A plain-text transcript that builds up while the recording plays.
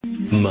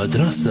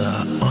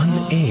Madrasa on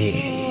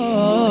Air.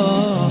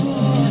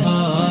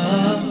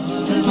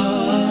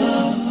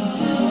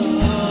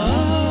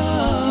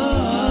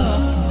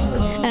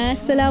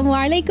 Assalamu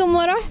alaikum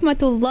wa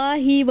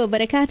rahmatullahi wa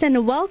barakatuh,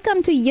 and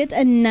welcome to yet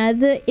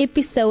another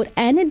episode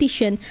and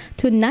edition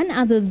to none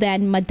other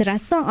than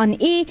Madrasa on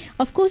Air.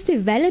 Of course,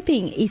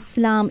 developing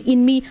Islam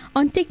in me.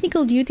 On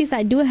technical duties,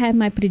 I do have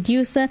my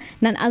producer,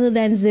 none other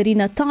than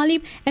Zarina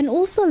Talib, and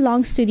also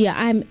long studio.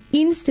 I'm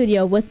in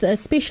studio with a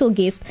special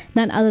guest,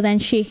 none other than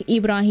Sheikh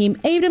Ebrahim.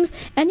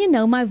 And you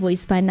know my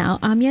voice by now.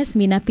 I'm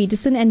Yasmina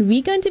Peterson, and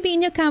we're going to be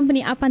in your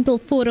company up until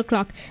 4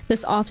 o'clock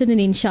this afternoon,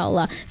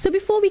 inshallah. So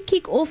before we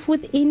kick off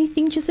with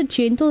anything, just a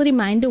gentle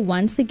reminder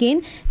once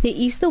again, there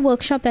is the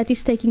workshop that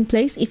is taking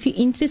place. If you're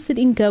interested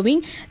in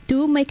going,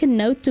 do make a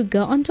note to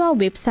go onto our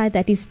website,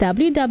 that is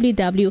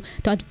www.vocfm.co.za,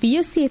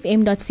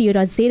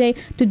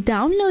 to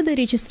download the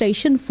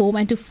registration form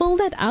and to fill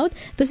that out.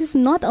 This is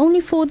not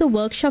only for the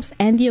workshops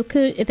and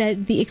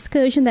the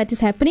excursion that is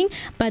happening,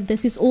 but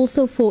this is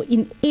also for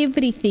in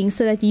everything,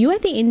 so that you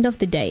at the end of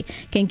the day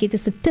can get a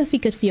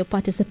certificate for your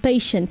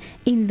participation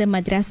in the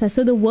madrasa.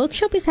 So the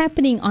workshop is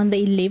happening on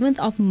the 11th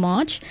of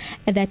March,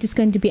 and that is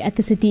going to be at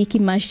the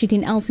Siddiqui Masjid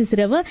in Elsis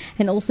River,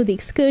 and also the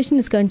excursion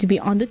is going to be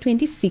on the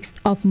 26th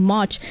of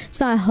March.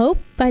 So I hope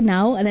by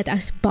now that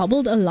I've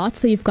bubbled a lot,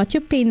 so you've got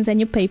your pens and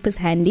your papers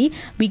handy.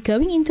 We're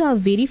going into our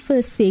very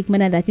first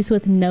segment, and that is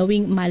with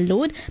Knowing My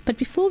Lord. But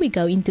before we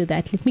go into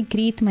that, let me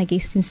greet my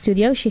guest in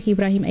studio, Sheikh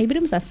Ebrahim.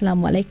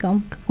 Assalamu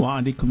alaikum. Wa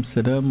alaikum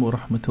salam wa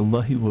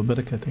rahmatullahi wa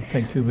barakatuh.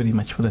 Thank you very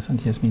much for that,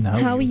 Auntie Yasmin.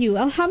 How are you?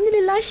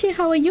 Alhamdulillah, Sheikh,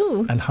 how are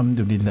you?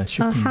 Alhamdulillah.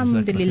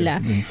 Alhamdulillah.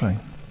 Doing fine.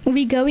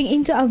 We're going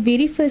into our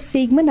very first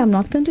segment. I'm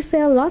not going to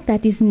say a lot.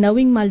 That is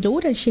Knowing My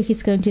Lord, and Sheikh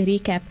is going to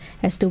recap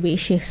as to where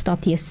Sheikh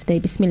stopped yesterday.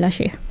 Bismillah,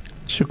 Sheikh.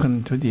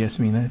 شكرا تودي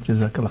ياسمينة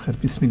جزاك الله خير.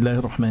 بسم الله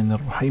الرحمن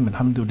الرحيم.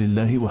 الحمد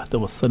لله وحده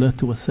والصلاة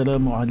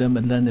والسلام على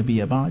من لا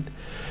نبي بعد.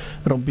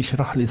 رب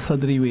اشرح لي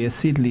صدري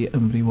ويسر لي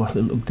أمري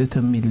واحلل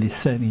عقدة من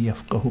لساني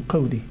يفقه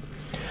قولي.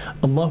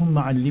 اللهم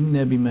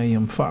علمنا بما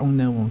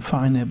ينفعنا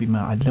وانفعنا بما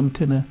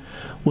علمتنا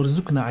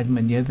وارزقنا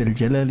علما يا ذا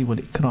الجلال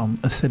والإكرام.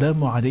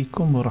 السلام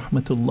عليكم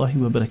ورحمة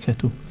الله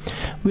وبركاته.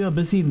 We are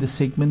busy in the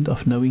segment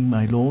of Knowing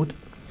My Lord,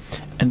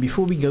 and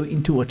before we go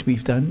into what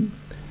we've done,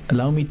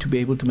 allow me to be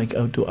able to make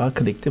our dua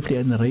collectively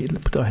and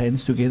put our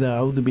hands together.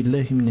 أعوذ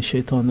بالله من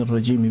الشيطان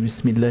الرجيم.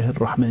 بسم الله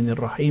الرحمن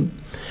الرحيم.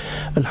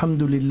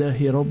 الحمد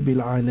لله رب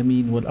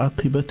العالمين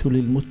والعاقبة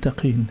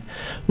للمتقين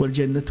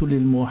والجنة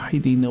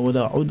للموحدين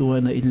ولا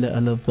عدوان إلا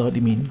على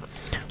الظالمين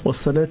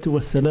والصلاة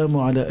والسلام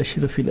على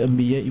أشرف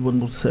الأنبياء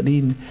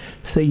والمرسلين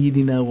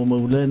سيدنا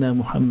ومولانا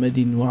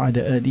محمد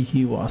وعلى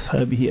آله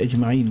وأصحابه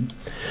أجمعين.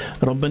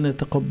 ربنا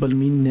تقبل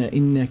منا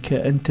إنك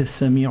أنت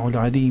السميع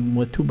العليم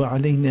وتب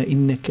علينا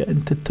إنك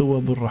أنت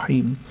التواب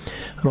الرحيم.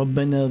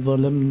 ربنا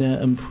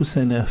ظلمنا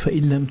أنفسنا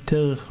فإن لم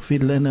تغفر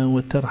لنا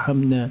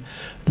وترحمنا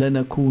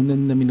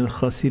لنكونن من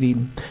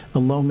الخاسرين.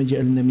 اللهم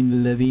اجعلنا من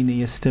الذين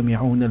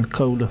يستمعون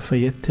القول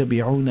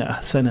فيتبعون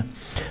أحسنه.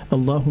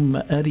 اللهم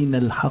أرنا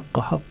الحق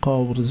حقا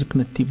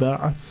وارزقنا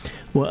اتباعه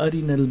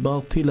وأرنا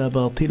الباطل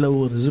باطلا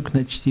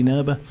وارزقنا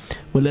اجتنابه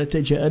ولا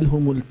تجعله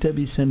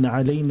ملتبسا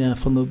علينا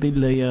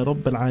فنضل يا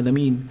رب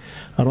العالمين.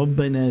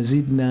 ربنا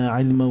زدنا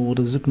علما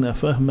وارزقنا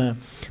فهما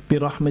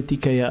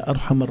برحمتك يا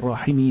أرحم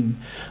الراحمين.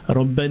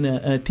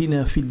 ربنا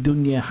آتنا في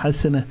الدنيا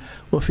حسنة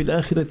وفي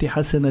الآخرة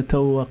حسنة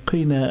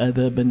وقنا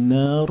عذاب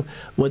النار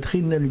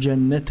وادخلنا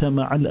الجنة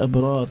مع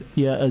الأبرار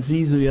يا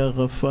عزيز يا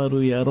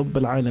غفار يا رب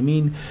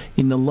العالمين.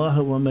 إن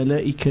الله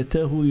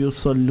وملائكته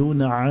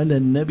يصلون على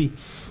النبي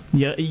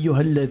يا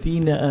أيها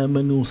الذين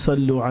آمنوا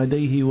صلوا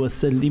عليه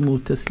وسلموا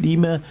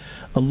تسليما.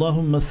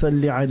 اللهم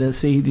صل على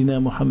سيدنا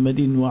محمد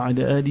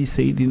وعلى آل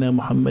سيدنا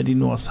محمد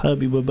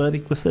وأصحابه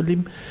وبارك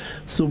وسلم.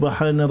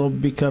 سبحان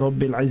ربك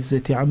رب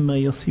العزة عما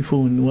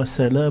يصفون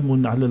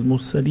وسلام على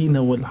المرسلين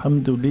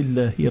والحمد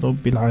لله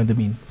رب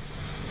العالمين.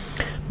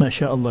 ما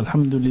شاء الله.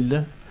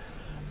 Alhamdulillah.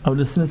 Our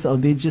listeners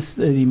out there, just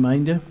a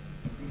reminder,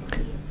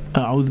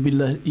 أعوذ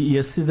بالله.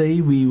 Yesterday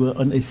we were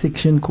on a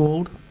section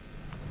called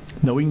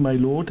Knowing My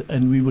Lord,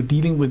 and we were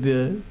dealing with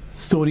the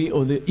story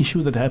or the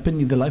issue that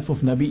happened in the life of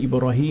Nabi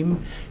Ebrahim,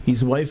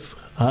 his wife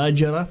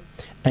Hajara,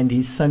 and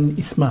his son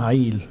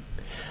Ismail.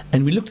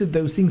 And we looked at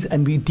those things,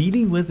 and we're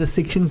dealing with the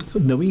section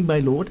Knowing My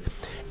Lord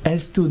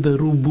as to the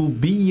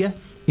rububiyyah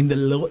in the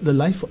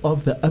life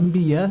of the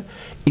Anbiya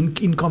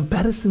in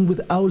comparison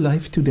with our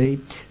life today,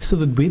 so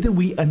that whether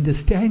we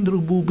understand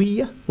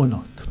rububiyyah or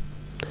not.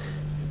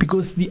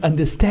 Because the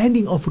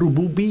understanding of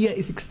rububiyyah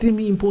is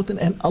extremely important,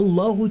 and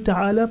Allah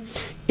Ta'ala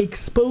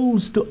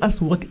exposed to us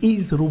what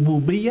is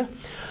rububiyyah.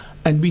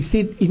 And we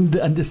said in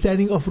the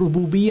understanding of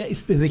rububiyyah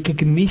is the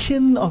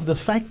recognition of the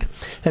fact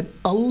that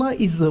Allah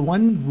is the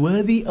one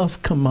worthy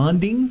of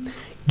commanding,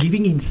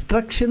 giving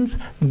instructions,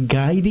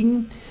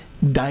 guiding,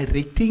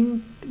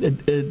 directing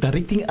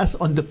us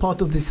on the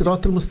path of the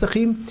Sirat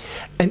al-Mustaqim.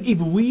 And if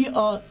we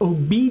are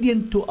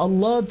obedient to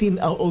Allah, then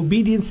our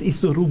obedience is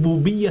the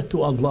rububiyyah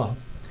to Allah.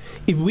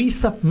 If we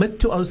submit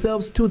to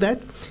ourselves to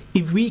that,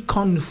 if we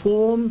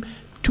conform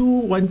to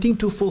wanting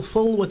to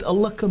fulfill what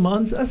Allah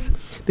commands us,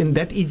 then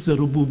that is the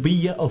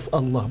rububiyyah of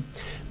Allah.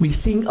 We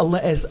sing Allah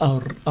as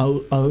our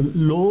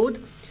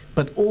Lord,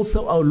 but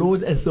also our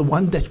Lord as the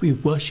one that we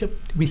worship.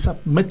 We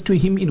submit to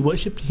Him in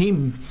worship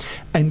Him,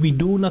 and we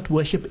do not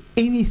worship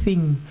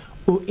anything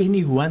or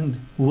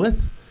anyone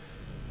with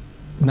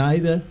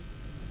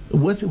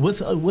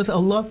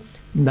Allah.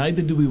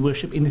 Neither do we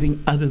worship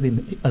anything other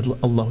than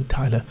Allah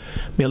Ta'ala.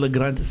 May Allah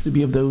grant us to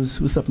be of those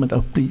who submit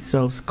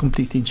ourselves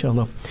completely,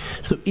 inshallah.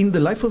 So in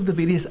the life of the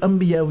various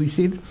Anbiya, we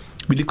said,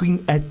 we're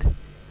looking at,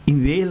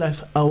 in their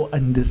life, our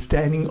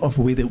understanding of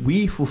whether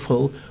we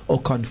fulfill or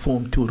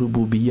conform to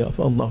rububiyyah of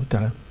Allah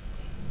Ta'ala.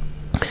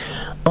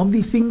 Of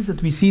the things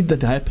that we see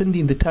that happened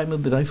in the time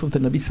of the life of the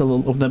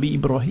Nabi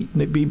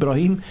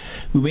Ibrahim,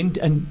 we went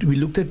and we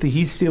looked at the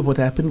history of what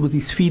happened with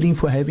his feeling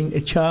for having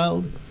a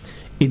child.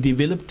 It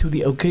developed to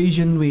the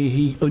occasion where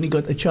he only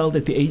got a child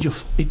at the age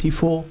of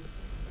 84.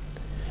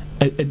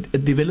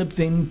 It developed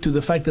then to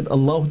the fact that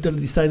Allah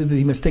decided that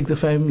he must take his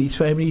family,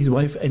 his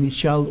wife and his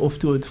child off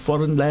to a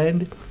foreign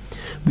land.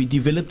 We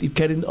developed, it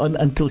carried on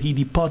until he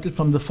departed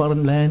from the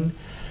foreign land.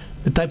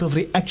 The type of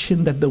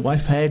reaction that the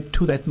wife had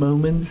to that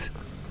moment,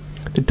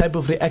 the type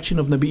of reaction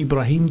of Nabi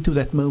Ibrahim to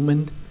that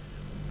moment.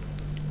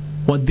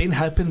 What then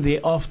happened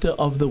thereafter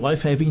of the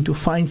wife having to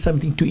find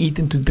something to eat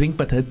and to drink,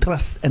 but her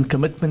trust and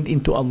commitment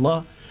into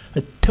Allah,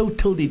 a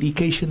total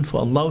dedication for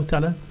Allah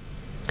Ta'ala.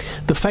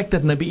 The fact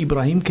that Nabi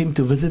Ibrahim came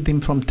to visit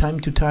them from time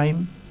to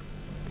time.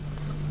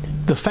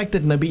 The fact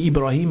that Nabi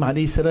Ibrahim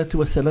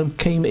ﷺ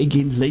came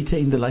again later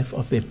in the life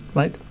of them,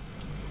 right?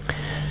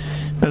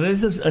 Now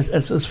this is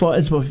as far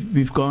as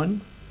we've gone.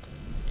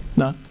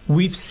 Now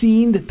we've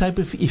seen the type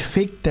of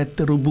effect that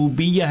the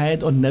rububiyyah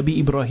had on Nabi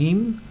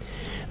Ibrahim.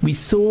 We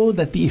saw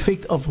that the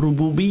effect of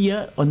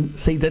rububiyyah on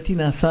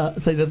Sayyidatina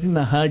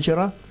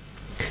Hajara.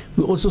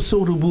 We also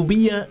saw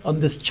rububiyyah on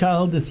this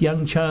child, this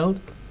young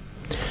child.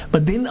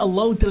 But then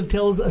Allah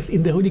tells us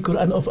in the Holy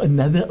Quran of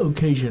another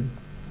occasion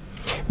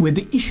where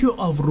the issue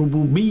of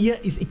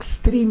rububiyyah is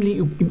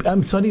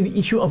the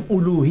issue of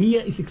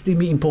uluhiyyah is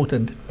extremely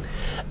important.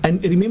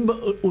 And remember,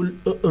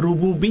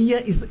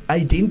 rububiyyah is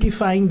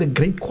identifying the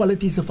great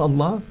qualities of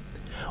Allah.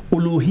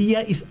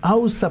 Uluhiyyah is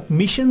our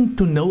submission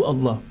to know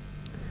Allah.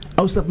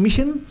 Our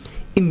submission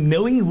in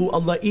knowing who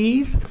Allah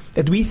is,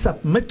 that we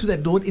submit to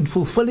that Lord in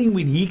fulfilling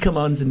when He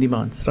commands and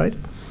demands, right?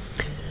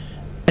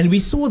 And we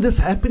saw this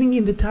happening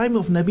in the time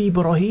of Nabi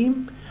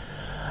Ibrahim.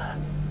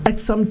 At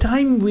some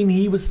time when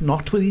he was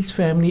not with his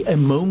family, a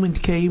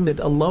moment came that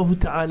Allah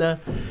Ta'ala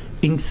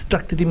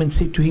instructed him and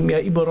said to him, Ya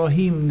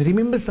Ebrahim,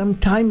 remember some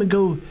time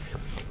ago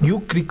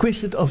you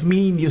requested of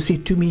me and you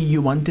said to me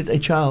you wanted a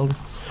child.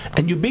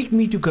 And you begged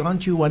me to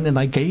grant you one, and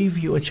I gave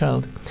you a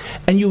child.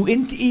 And you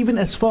went even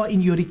as far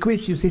in your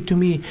request, you said to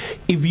me,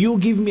 if you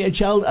give me a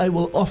child, I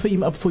will offer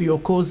him up for your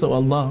cause, O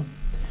Allah.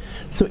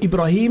 So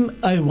Ebrahim,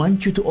 I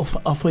want you to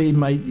offer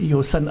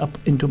your son up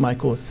into my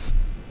cause.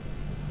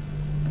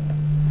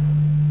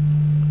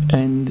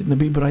 And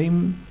Nabi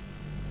Ibrahim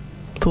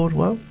thought,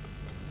 well,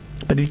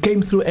 but it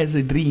came through as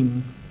a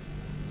dream.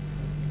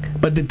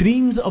 But the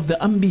dreams of the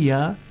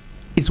Anbiya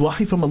is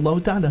wahi from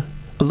Allah Ta'ala.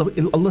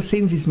 Allah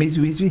sends His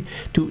message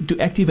to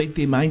activate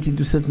their minds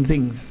into certain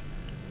things.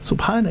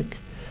 Subhanak.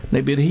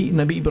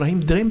 Nabi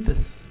Ibrahim dreamt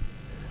this.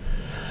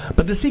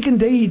 But the second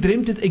day he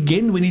dreamt it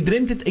again. When he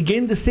dreamt it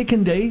again the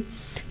second day,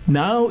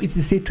 now it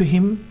is said to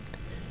him,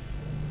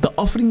 the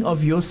offering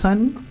of your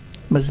son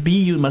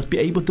you must be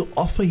able to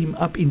offer him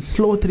up in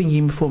slaughtering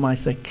him for my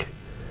sake.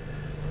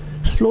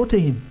 Slaughter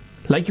him.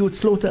 Like you would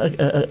slaughter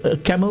a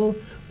camel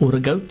or a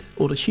goat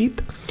or a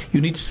sheep.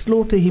 You need to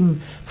slaughter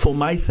him for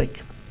my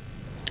sake.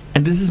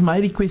 And this is my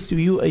request to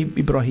you,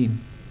 Ibrahim.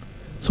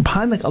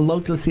 Subhanak, Allah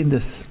will send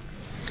this.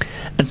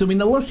 And so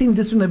when Allah sent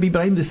this to Nabi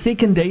Ibrahim the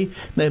second day,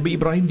 Nabi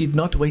Ibrahim did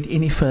not wait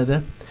any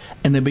further.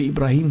 And Nabi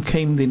Ibrahim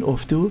came then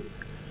off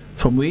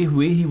from where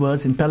he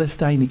was in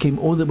Palestine, he came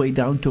all the way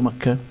down to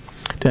Mecca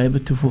to be able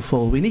to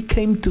fulfill. When he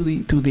came to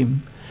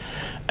them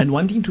and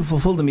wanting to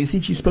fulfill the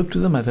message, he spoke to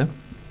the mother.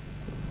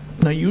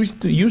 Now he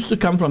used to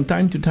come from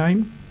time to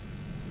time.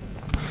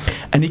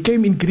 And he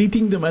came in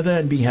greeting the mother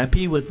and being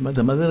happy with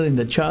the mother and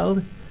the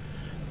child,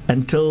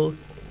 until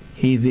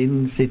he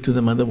then said to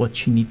the mother what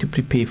she need to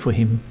prepare for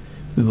him.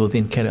 We will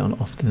then carry on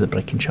after the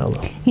break,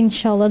 inshallah.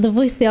 Inshallah. The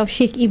voice there of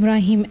Sheikh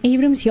Ebrahim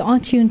Abrams. You are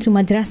tuned to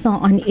Madrasa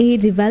on Air,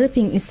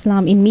 Developing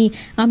Islam in Me.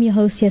 I'm your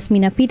host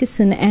Yasmina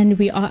Peterson, and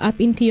we are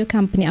up into your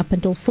company up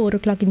until 4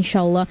 o'clock,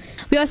 inshallah.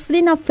 We are still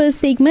in our first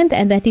segment,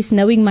 and that is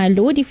Knowing My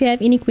Lord. If you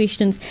have any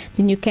questions,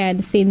 then you can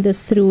send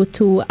this through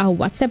to our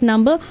WhatsApp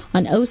number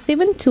on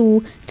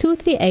 072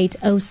 238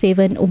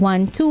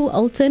 0712.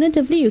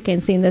 Alternatively, you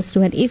can send us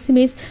through an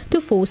SMS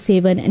to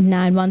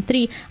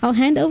 47913. I'll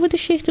hand over to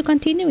Sheikh to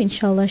continue,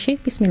 inshallah. Sheikh,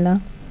 Bismillah.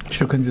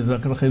 Shukran,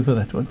 jazakallah khair for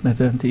that one.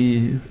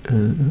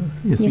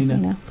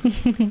 Yasmina.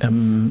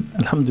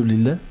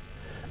 Alhamdulillah.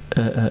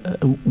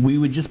 We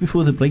were just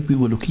before the break, we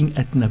were looking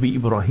at Nabi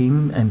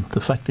Ibrahim and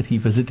the fact that he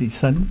visited his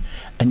son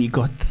and he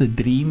got the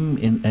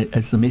dream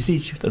as the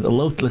message that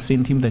Allah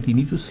sent him that he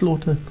need to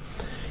slaughter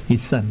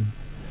his son.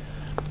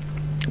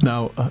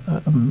 Now,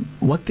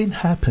 what then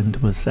happened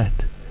was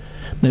that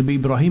Nabi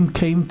Ibrahim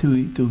came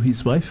to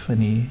his wife,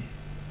 and he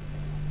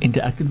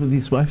interacted with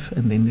his wife,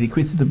 and then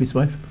requested of his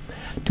wife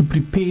to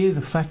prepare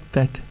the fact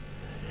that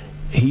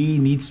he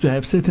needs to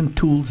have certain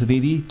tools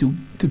ready to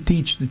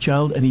teach the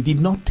child, and he did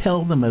not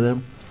tell the mother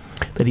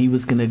that he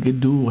was going to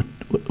do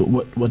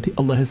what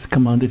Allah has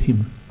commanded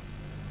him.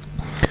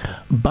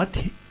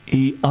 But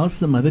he asked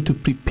the mother to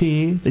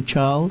prepare the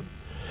child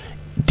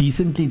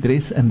decently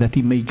dressed, and that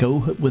he may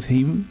go with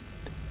him,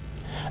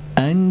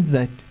 and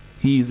that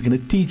he is going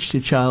to teach the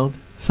child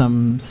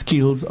some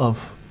skills of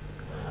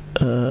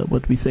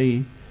what we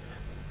say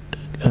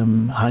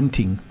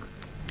hunting.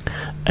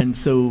 And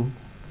so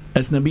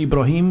as Nabi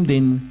Ibrahim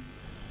then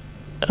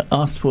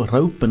asked for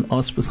rope, and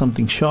asked for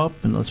something sharp,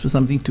 and asked for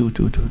something to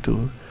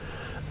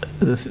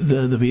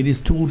the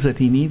various tools that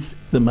he needs,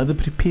 the mother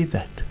prepared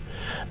that.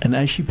 And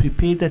as she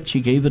prepared that, she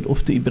gave it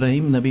off to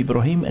Nabi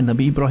Ibrahim, and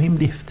Nabi Ibrahim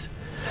left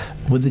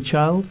with the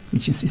child,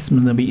 which is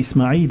Nabi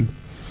Ismail.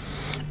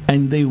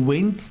 And they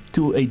went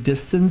to a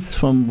distance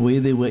from where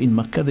they were in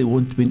Makkah. They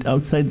went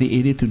outside the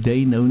area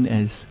today known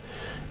as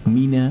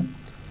Mina.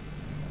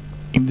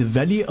 In the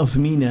valley of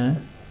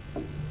Mina,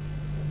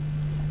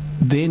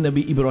 there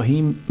Nabi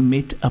Ibrahim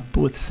met up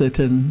with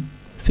certain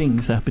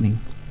things happening.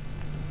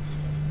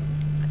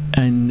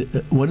 And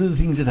one of the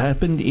things that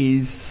happened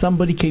is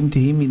somebody came to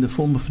him in the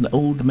form of an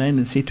old man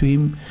and said to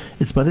him,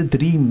 "It's but a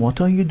dream. What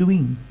are you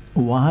doing?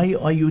 Why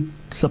are you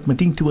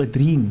submitting to a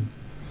dream?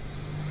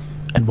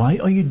 And why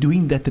are you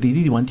doing that,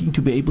 really wanting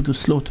to be able to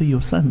slaughter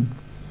your son?"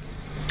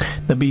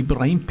 Nabi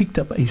Ibrahim picked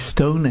up a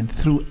stone and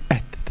threw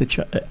at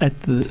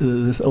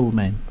this old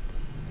man.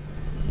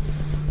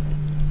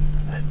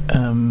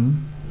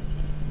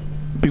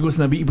 Because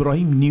Nabi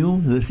Ibrahim knew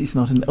this is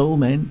not an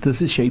old man,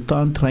 this is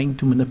Shaitan trying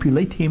to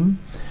manipulate him.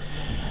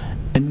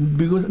 And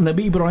because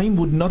Nabi Ibrahim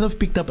would not have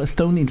picked up a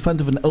stone in front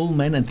of an old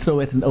man and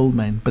throw at an old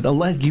man, but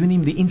Allah has given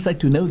him the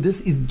insight to know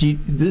this is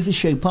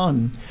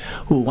Shaitan,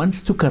 who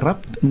wants to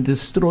corrupt and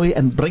destroy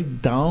and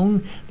break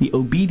down the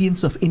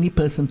obedience of any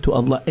person to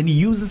Allah. And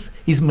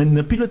he's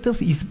manipulative,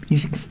 he's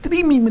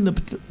extremely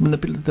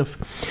manipulative,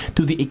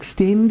 to the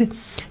extent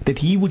that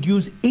he would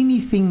use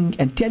anything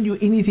and tell you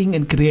anything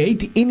and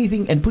create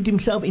anything and put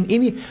himself in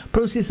any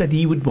process that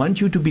he would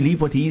want you to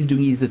believe what he is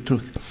doing is the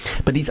truth.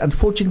 But he's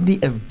unfortunately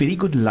a very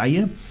good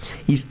liar.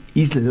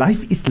 His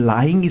life is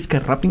lying, is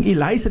corrupting. He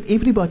lies at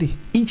everybody,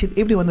 each and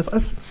every one of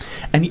us,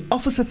 and he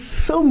offers us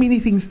so many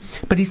things,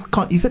 but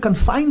he's a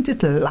confined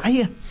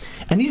liar,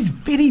 and he's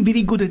very,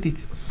 very good at it.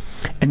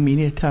 And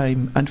many a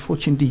time,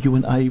 unfortunately, you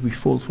and I, we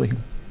fall for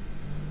him.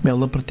 May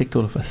Allah protect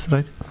all of us,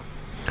 right?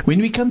 When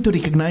we come to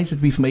recognize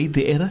that we've made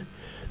the error,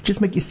 just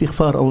make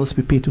istighfar. Allah is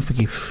prepared to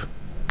forgive.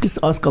 Just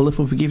ask Allah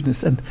for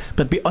forgiveness,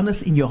 but be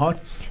honest in your heart,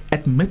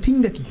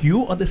 admitting that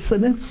you are the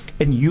sinner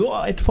and you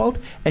are at fault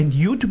and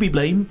you to be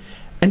blamed,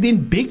 and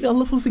then beg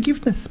Allah for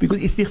forgiveness. Because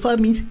istighfar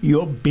means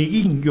you're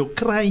begging, you're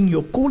crying,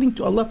 you're calling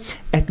to Allah,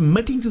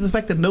 admitting to the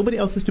fact that nobody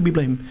else is to be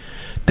blamed.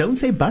 Don't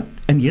say but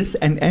and yes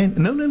and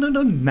no,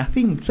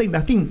 nothing. Say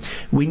nothing.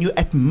 When you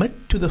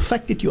admit to the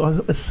fact that you are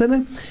a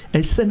sinner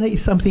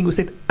is something who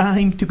said,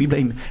 I'm to be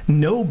blamed.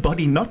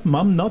 Nobody, not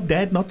mom, not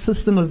dad, not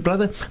sister, not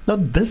brother,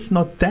 not this,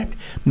 not that,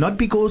 not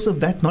because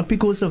of that, not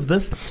because of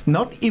this,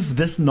 not if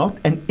this, not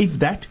and if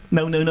that.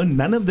 No,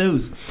 none of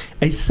those.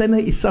 A sinner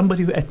is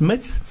somebody who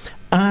admits,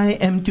 I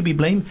am to be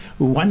blamed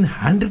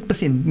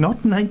 100%, not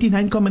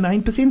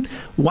 99.9%,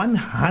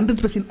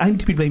 100% I'm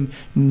to be blamed.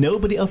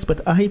 Nobody else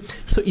but I.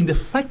 So in the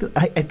fact that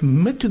I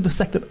admit to the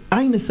fact that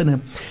I'm a sinner,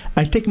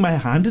 I take my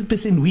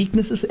 100%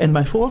 weaknesses and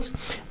my faults,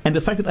 and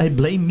the fact that I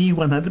blame me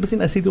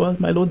 100%, I say to Allah,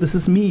 my Lord, this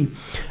is me.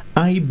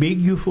 I beg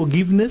you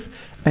forgiveness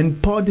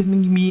and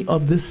pardoning me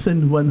of this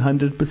sin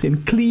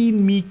 100%.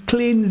 Clean me,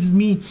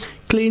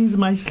 cleanse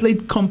my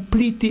slate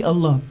completely,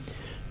 Allah.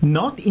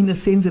 Not in a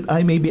sense that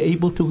I may be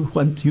able to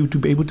want you to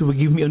be able to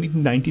forgive me only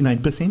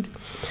 99%.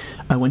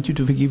 I want you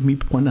to forgive me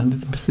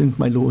 100%,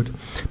 my Lord,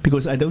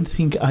 because I don't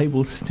think I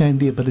will stand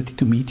the ability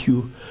to meet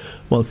you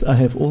whilst I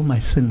have all my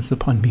sins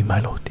upon me, my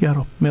Lord. Ya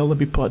Rabb, may Allah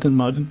be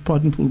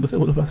pardonful with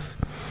all of us.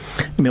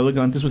 May Allah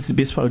grant us what's the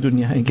best for our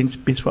dunya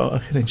and best for our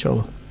akhirah,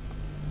 inshallah.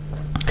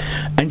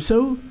 And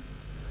so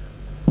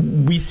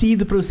we see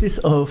the process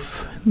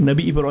of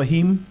Nabi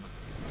Ibrahim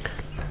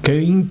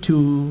going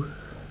to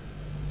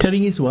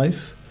telling his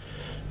wife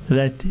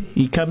that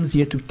he comes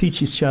here to teach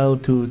his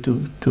child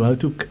to how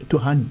to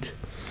hunt,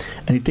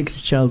 and he takes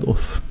his child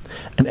off.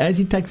 And as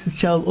he takes his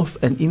child off,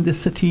 and in the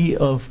city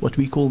of what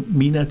we call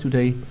Mina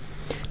today,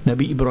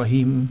 Nabi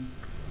Ibrahim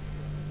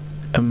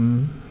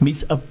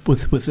meets up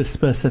with this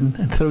person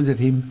and throws at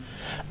him,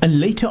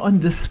 and later on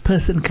this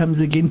person comes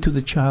again to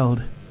the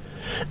child,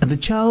 and the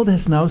child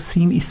has now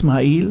seen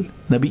Ismail.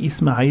 Nabi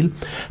Ismail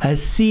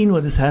has seen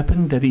what has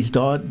happened, that his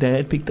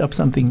dad picked up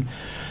something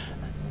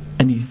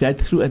and his dad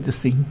threw at this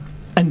thing.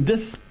 And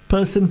this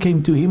person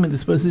came to him, and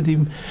this person to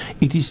him,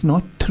 it is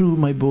not true,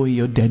 my boy.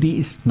 Your daddy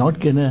is not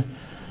going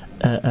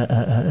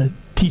to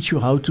teach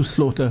you how to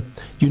slaughter.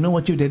 You know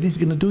what your daddy is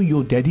going to do?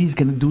 Your daddy is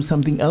going to do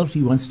something else.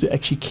 He wants to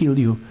actually kill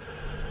you.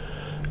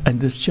 And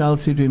this child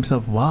said to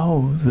himself,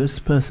 wow, this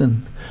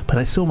person. But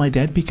I saw my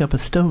dad pick up a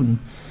stone.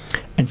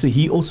 And so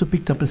he also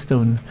picked up a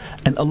stone.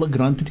 And Allah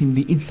granted him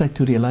the insight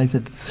to realize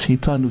that it's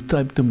Shaitan who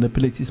tried to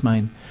manipulate his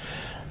mind.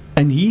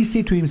 And he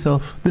said to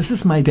himself, this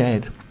is my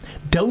dad.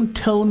 Don't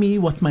tell me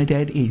what my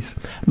dad is.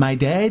 My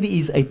dad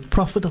is a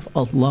prophet of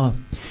Allah.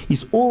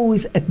 He's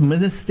always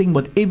administering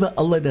whatever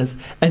Allah does,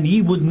 and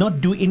he would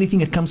not do anything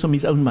that comes from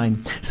his own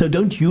mind. So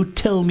don't you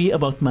tell me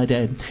about my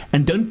dad,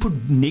 and don't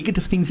put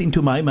negative things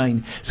into my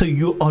mind. So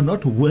you are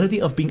not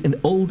worthy of being an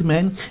old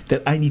man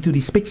that I need to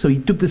respect. So he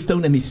took the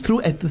stone and he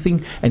threw at the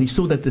thing, and he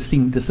saw that the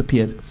thing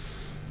disappeared.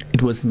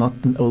 It was not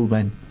an old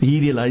man. He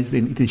realized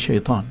then it is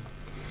Shaitan.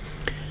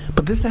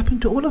 But this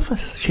happened to all of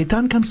us.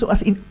 Shaitan comes to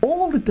us in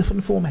all the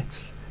different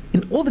formats,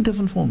 in all the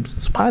different forms.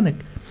 Subhanak,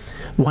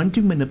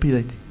 wanting to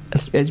manipulate.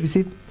 As we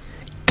said,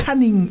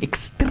 cunning,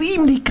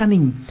 extremely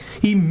cunning.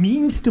 He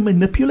means to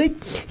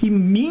manipulate. He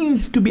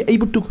means to be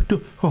able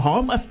to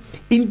harm us,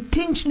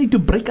 intentionally to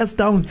break us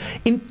down,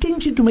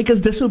 intentionally to make us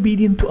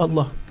disobedient to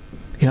Allah.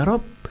 Ya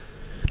Rab,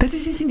 that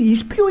is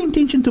his pure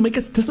intention, to make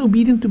us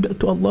disobedient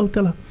to Allah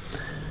Ta'ala.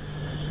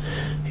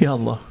 Ya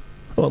Allah,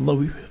 oh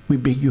Allah, we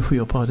beg you for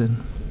your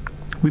pardon.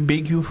 We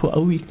beg you for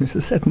our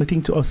weaknesses,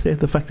 admitting to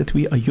ourselves the fact that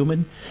we are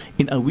human.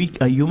 In our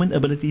human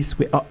abilities,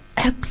 we are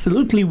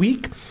absolutely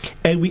weak,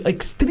 and we are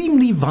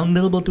extremely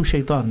vulnerable to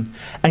Shaitan.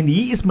 And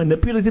he is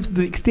manipulative to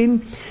the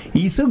extent,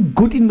 he is so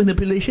good in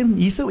manipulation,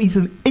 he's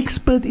an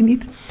expert in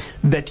it,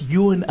 that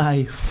you and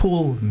I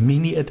fall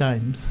many a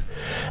times.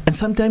 And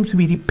sometimes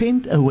we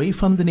repent away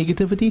from the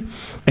negativity,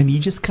 and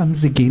he just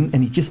comes again,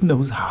 and he just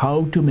knows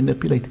how to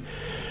manipulate.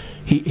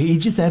 He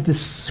just has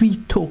this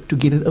sweet talk to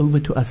get it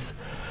over to us.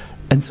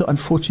 And so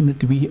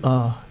unfortunately we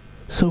are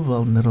so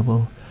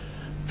vulnerable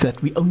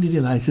that we only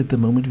realize it the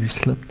moment we've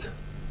slipped.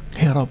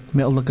 Ya Rab,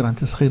 may Allah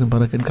grant us khair and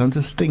barakah and grant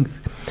us strength,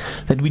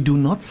 that we do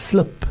not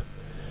slip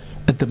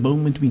at the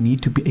moment we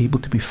need to be able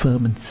to be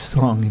firm and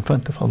strong in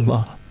front of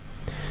Allah.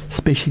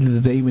 Especially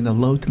the day when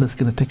Allah is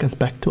going to take us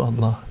back to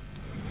Allah.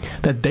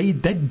 That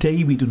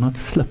day we do not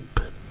slip.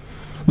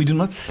 We do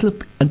not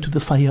slip into the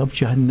fire of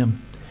Jahannam.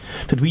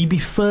 That we be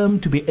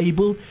firm, to be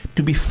able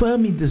to be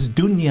firm in this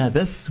dunya.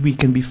 Thus we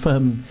can be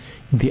firm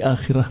in the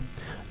akhirah,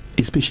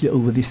 especially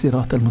over the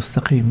sirat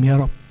al-mustaqim. Ya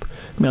Rab,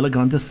 may Allah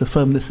grant us the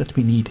firmness that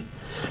we need.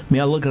 May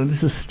Allah grant us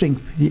the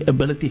strength, the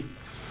ability,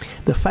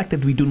 the fact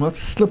that we do not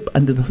slip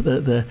under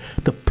the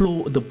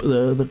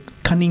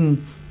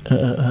cunning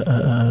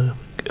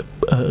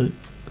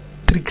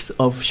tricks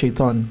of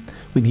Shaitan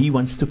when he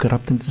wants to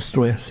corrupt and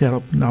destroy us. Ya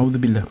Rab,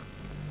 na'udhu billah.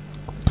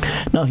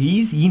 Now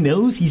he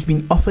knows he's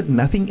been offered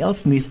nothing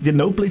else. There's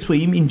no place for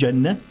him in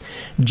Jannah.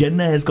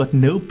 Jannah has got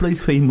no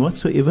place for him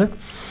whatsoever.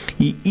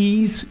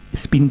 He's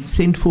been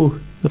sent for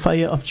the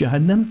fire of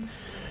Jahannam.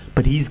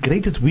 But his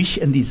greatest wish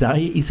and desire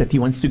is that he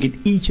wants to get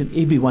each and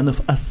every one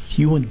of us,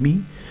 you and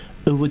me,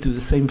 over to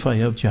the same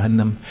fire of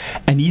Jahannam.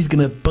 And he's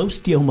going to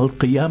boast Yawm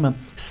al-Qiyamah,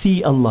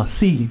 see Allah,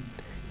 see.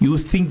 You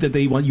think that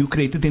you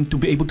created them to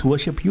be able to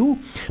worship you,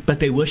 but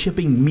they're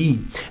worshipping me.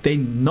 They're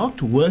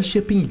not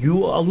worshipping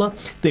you, Allah.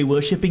 They're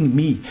worshipping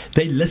me.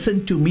 They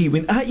listen to me.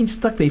 When I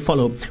instruct, they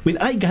follow. When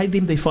I guide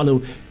them, they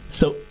follow.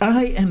 So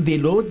I am their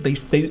Lord.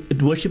 They're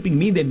worshipping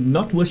me. They're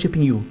not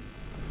worshipping you.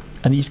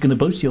 And he's going to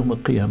boast Yawm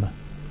al-Qiyamah.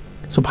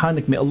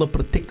 Subhanak, may Allah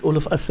protect all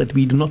of us that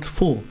we do not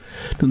fall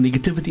to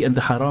negativity and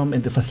the haram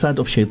and the fasad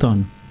of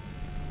Shaitan.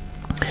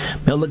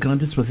 May Allah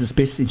grant us what is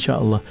best,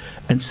 inshallah.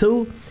 And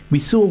so we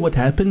saw what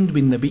happened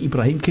when Nabi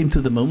Ebrahim came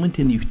to the moment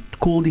and he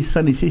called his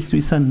son. He says to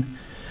his son,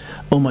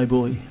 oh my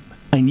boy,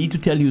 I need to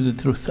tell you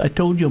the truth. I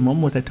told your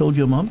mom what I told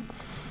your mom,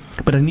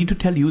 but I need to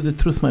tell you the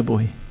truth, my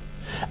boy.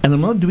 And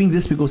I'm not doing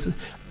this because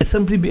I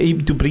simply be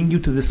able to bring you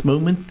to this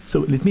moment.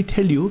 So let me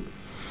tell you,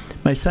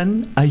 my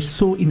son, I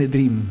saw in a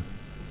dream.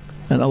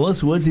 And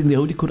Allah's words in the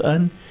Holy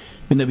Quran,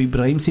 when Nabi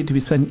Ibrahim said to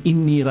his son,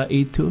 Inni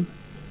ra'aytu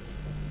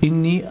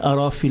Inni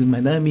ara fil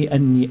manami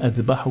anni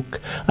adbahuk.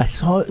 I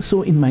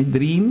saw in my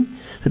dream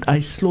that I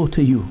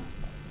slaughter you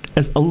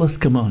as Allah's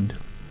command.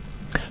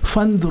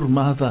 Fandur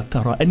madha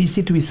tara. And he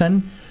said to his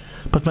son,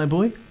 but my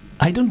boy,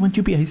 I don't want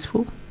you to be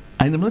peaceful.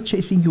 I am not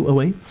chasing you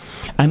away.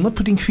 I'm not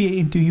putting fear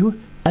into you.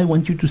 I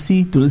want you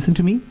to listen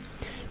to me.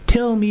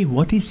 Tell me,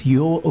 what is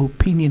your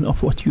opinion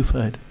of what you've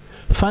heard?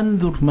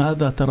 Fandur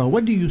madha tara.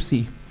 What do you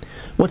see?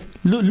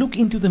 Look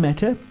into the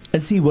matter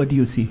and see what do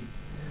you see.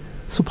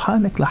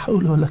 Subhanak, la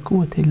hawla wa la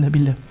quwwata illa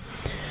billah.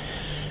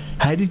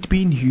 Had it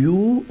been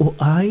you or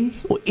I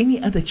or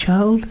any other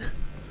child,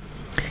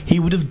 he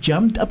would have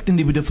jumped up and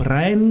he would have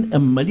ran a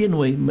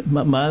million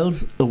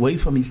miles away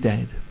from his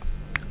dad.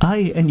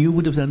 I and you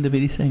would have done the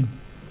very same.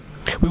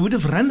 We would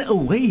have run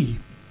away.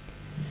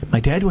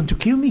 My dad wanted to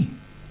kill me.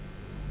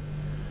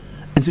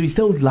 And so he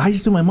still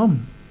lies to my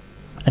mom.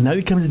 And now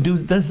he comes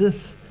and does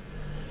this.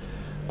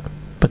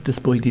 But this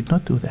boy did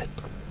not do that.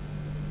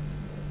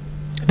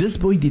 This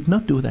boy did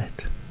not do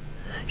that.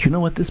 You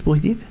know what this boy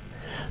did?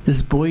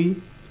 This boy,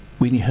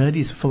 when he heard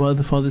his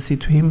father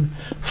said to him,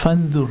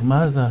 Fandur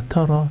madha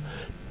tara,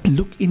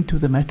 look into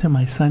the matter,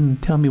 my son,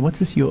 tell me,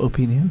 what is your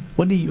opinion?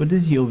 What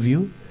is your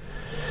view?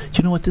 Do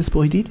you know what this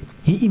boy did?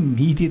 He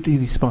immediately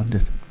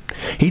responded.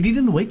 He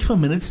didn't wait for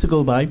minutes to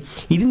go by.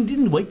 He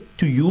didn't wait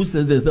to use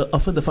the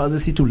offer the father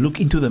said to look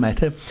into the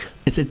matter.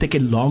 It said take a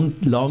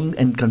long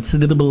and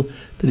considerable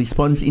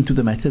response into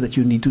the matter that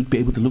you need to be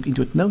able to look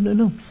into it.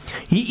 No.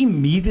 He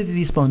immediately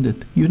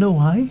responded. You know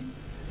why?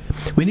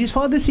 When his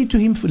father said to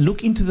him,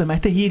 look into the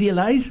matter, he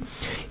realized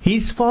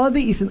his father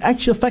is in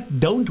actual fact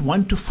don't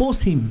want to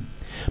force him.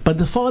 But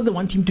the father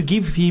wants him to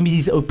give him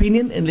his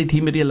opinion and let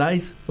him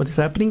realize what is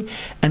happening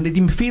and let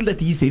him feel that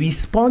his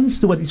response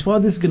to what his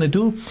father is going to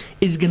do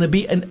is going to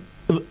be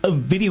a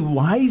very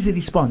wise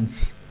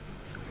response.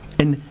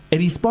 And a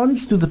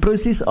response to the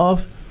process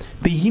of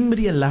him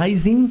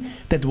realizing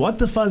that what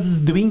the father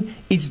is doing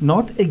is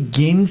not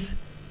against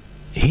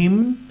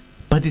him,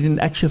 but it in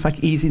actual fact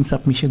is in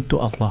submission to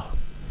Allah.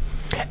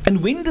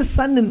 And when the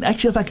son in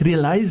actual fact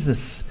realized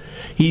this,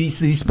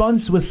 his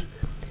response was,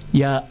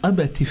 Ya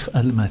abatif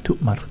al-ma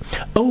tu'mar.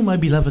 Oh my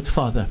beloved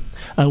father,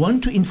 I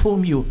want to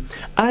inform you,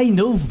 I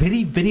know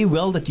very, very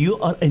well that you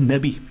are a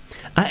Nabi.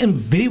 I am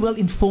very well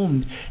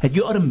informed that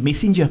you are a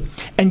messenger,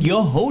 and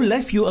your whole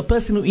life you are a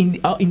person who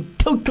are in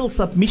total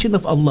submission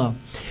of Allah.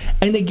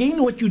 And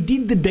again, what you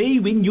did the day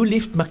when you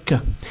left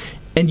Makkah,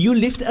 and you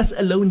left us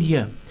alone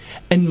here,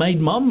 and my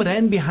mom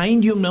ran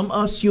behind you, and mom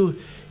asked you,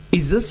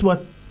 is this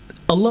what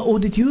Allah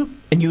ordered you?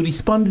 And you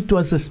responded to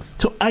us this.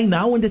 So I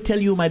now want to tell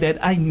you, my dad,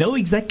 I know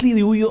exactly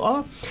who you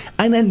are,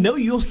 and I know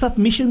your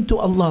submission to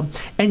Allah,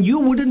 and you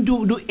wouldn't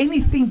do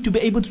anything to be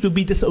able to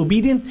be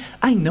disobedient.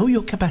 I know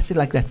your capacity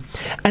like that,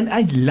 and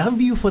I love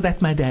you for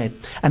that, my dad.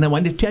 And I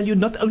want to tell you,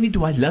 not only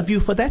do I love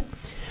you for that,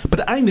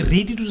 but I'm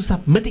ready to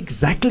submit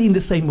exactly in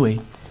the same way.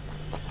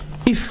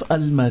 If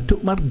al-ma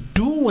tu'mar,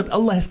 do what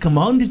Allah has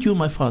commanded you,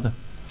 my father.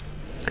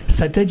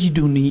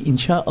 Satajiduni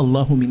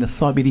insha'Allahu min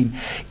as-sabirin.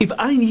 If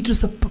I need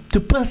to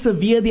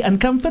persevere the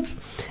uncomforts,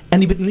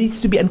 and if it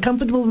needs to be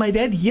uncomfortable, my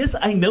dad, yes,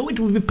 I know it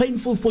will be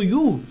painful for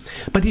you,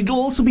 but it will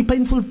also be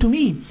painful to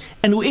me,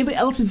 and whoever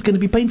else it's going to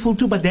be painful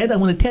to. But dad, I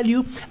want to tell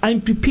you, I'm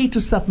prepared to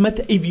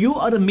submit. If you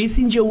are a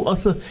messenger who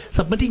also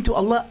submitting to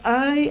Allah,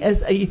 I,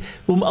 as a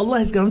whom Allah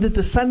has granted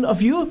the son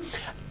of you,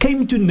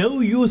 came to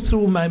know you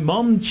through my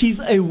mom. She's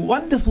a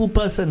wonderful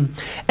person,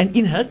 and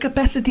in her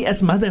capacity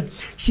as mother,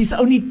 she's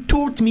only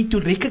taught me to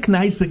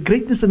recognize the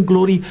greatness and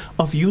glory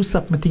of you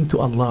submitting to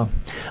Allah,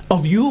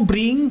 of you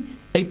being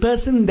a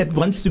person that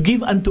wants to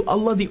give unto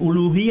Allah the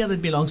uluhiyah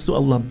that belongs to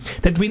Allah.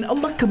 That when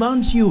Allah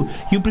commands you,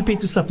 you prepare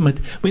to submit.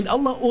 When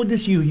Allah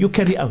orders you, you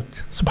carry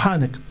out.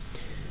 Subhanak.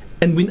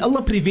 And when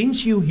Allah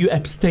prevents you, you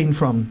abstain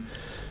from.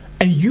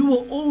 And you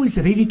are always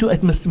ready to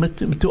submit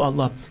to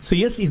Allah. So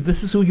yes, if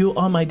this is who you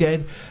are, my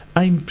dad,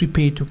 I'm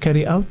prepared to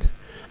carry out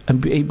and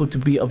be able to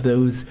be of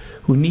those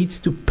who needs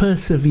to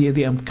persevere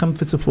the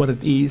uncomforts of what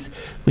it is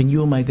when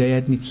you, my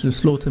dad, needs to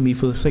slaughter me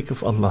for the sake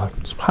of Allah.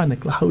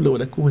 Subhanak, la hawla wa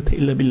la quwwata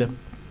illa billah.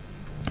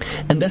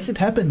 And thus it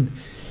happened.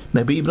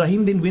 Nabi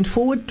Ebrahim then went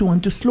forward to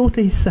want to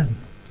slaughter his son.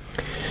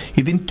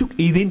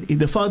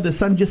 The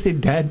son just said,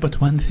 Dad, but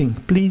one thing,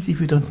 please,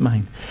 if you don't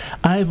mind,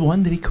 I have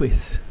one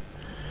request.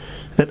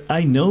 That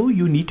I know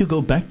you need to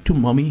go back to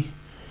mommy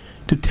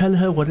to tell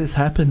her what has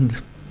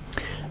happened.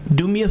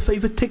 Do me a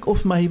favor, take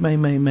off my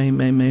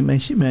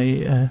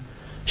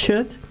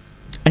shirt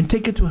and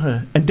take it to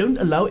her, and don't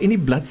allow any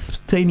blood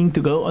staining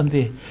to go on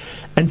there,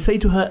 and say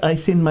to her, I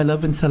send my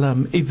love and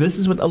salam. If this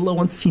is what Allah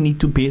wants, she need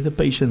to bear the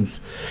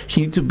patience.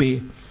 She need to bear.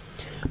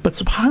 But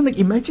subhanallah,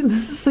 imagine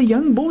this is a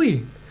young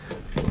boy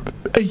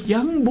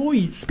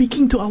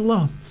speaking to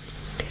Allah.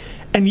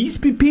 And he's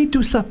prepared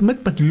to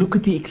submit, but look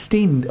at the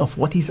extent of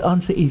what his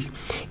answer is.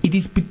 It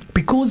is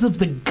because of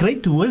the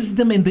great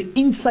wisdom and the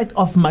insight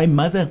of my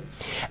mother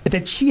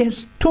that she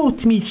has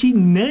taught me, she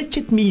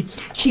nurtured me,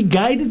 she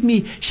guided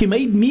me, she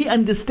made me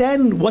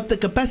understand what the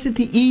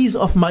capacity is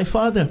of my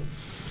father.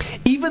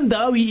 Even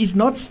though he is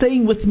not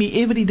staying with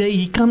me every day,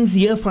 he comes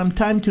here from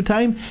time to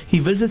time, he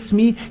visits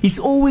me, he's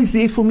always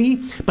there for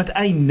me, but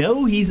I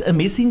know he's a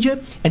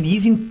messenger and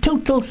he's in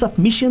total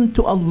submission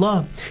to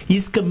Allah.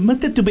 He's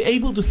committed to be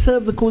able to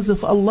serve the cause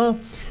of Allah.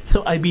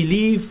 So I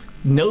believe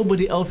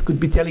nobody else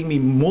could be telling me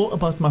more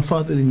about my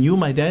father than you,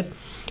 my dad,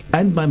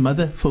 and my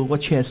mother, for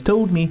what she has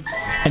told me.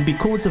 And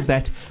because of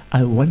that,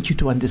 I want you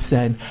to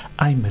understand,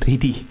 I'm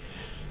ready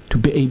to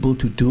be able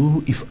to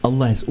do if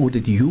Allah has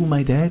ordered you,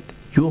 my dad.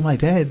 You're my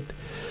dad.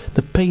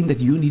 The pain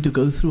that you need to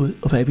go through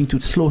of having to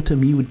slaughter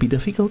me would be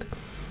difficult.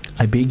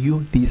 I beg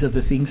you, these are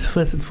the things.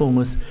 First and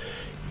foremost,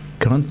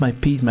 grant my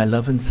peace, my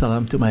love and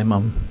salam to my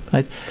mom.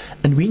 Right?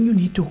 And when you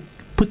need to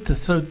put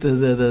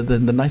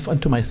the knife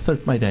onto my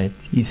throat, my dad,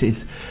 he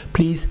says,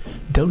 please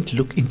don't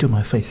look into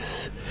my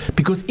face,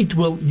 because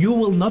you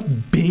will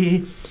not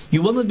be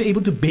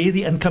able to bear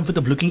the uncomfort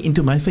of looking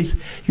into my face.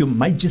 You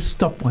might just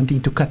stop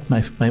wanting to cut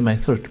my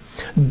throat.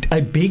 I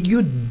beg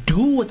you,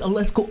 do what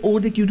Allah has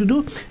ordered you to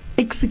do.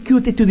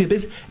 Execute it to the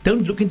best.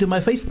 Don't look into my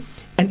face.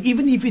 And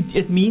even if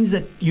it means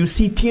that you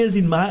see tears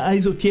in my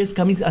eyes or tears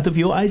coming out of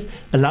your eyes,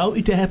 allow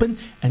it to happen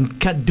and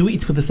do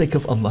it for the sake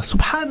of Allah.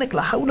 Subhanak,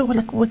 la hawla wa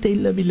la quwwata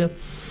illa billah.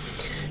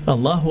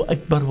 Allahu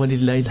Akbar wa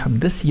lillahi alhamd.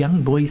 This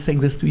young boy is saying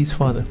this to his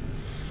father.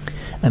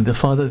 And the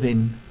father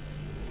then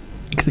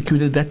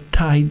executed that,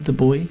 tied the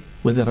boy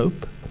with a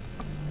rope,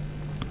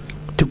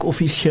 took off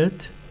his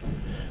shirt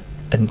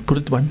and put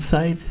it one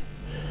side,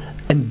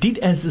 and did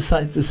as the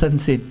son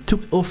said,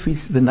 took off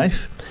the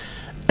knife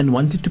and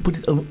wanted to put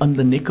it on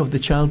the neck of the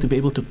child to be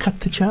able to cut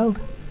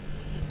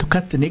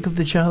the neck of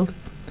the child.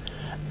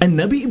 And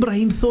Nabi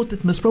Ibrahim thought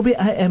that most probably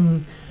I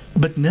am a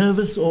bit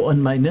nervous or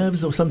on my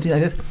nerves or something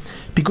like that,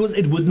 because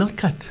it would not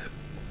cut.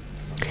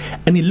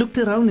 And he looked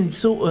around and he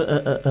saw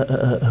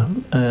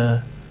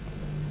a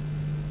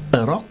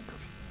rock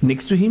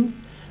next to him,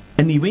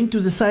 and he went to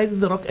the side of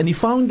the rock and he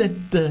found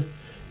that the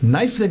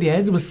knife that he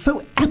had was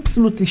so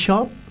absolutely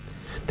sharp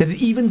that it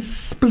even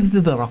split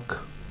the rock.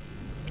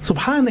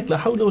 Subhanak, la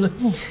hawla wa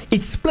la.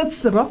 It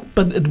splits the rock,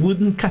 but it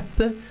wouldn't cut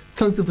the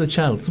throat of the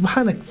child.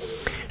 Subhanak.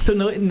 So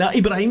now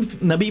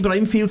Nabi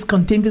Ibrahim feels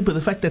contented with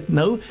the fact that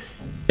no,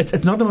 it's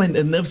not on my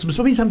nerves, it's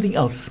probably something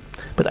else.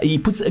 But he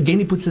puts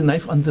the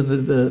knife under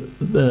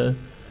the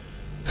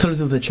throat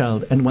of the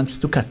child and wants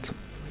to cut.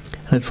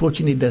 And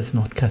unfortunately it does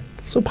not cut.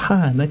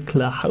 Subhanak,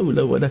 la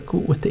hawla wa la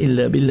quwwata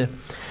illa billah.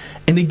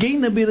 And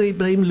again Nabi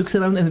Ibrahim looks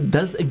around and it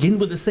does again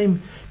with the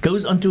same,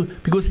 goes on to,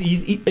 because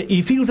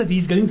he feels that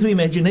he's going through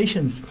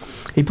imaginations.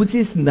 He puts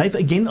his knife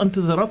again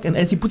onto the rock, and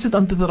as he puts it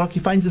onto the rock, he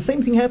finds the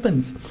same thing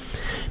happens.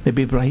 Nabi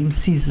Ibrahim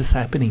sees this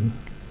happening.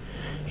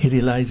 He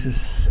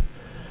realizes,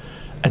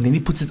 and then he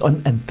puts it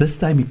on, and this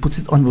time he puts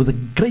it on with a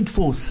great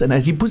force. And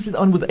as he puts it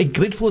on with a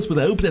great force, with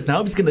the hope that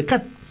now he's going to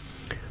cut,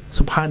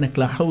 Subhanak,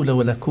 la hawla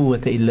wa la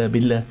quwwata illa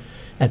billah.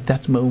 At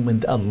that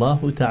moment, Allah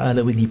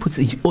Ta'ala, when he puts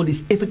all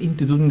his effort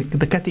into doing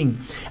the cutting,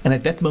 and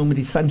at that moment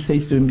his son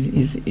says to him,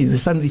 the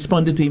son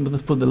responded to him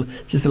for the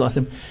sister last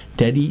time,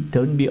 Daddy,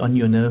 don't be on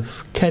your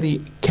nerve, carry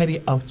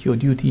out your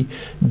duty,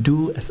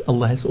 do as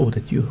Allah has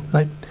ordered you,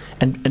 right?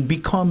 And be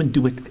calm and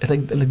do it,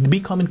 like, be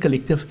calm and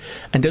collective,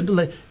 and don't do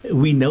like,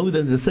 we know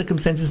that the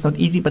circumstances is not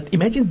easy, but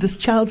imagine this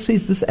child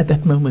says this at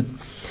that moment.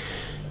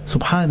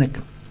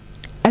 Subhanak.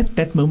 At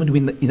that moment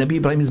when Nabi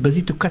Ibrahim is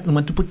busy to cut and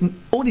want to put in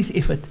all his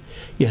effort,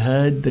 he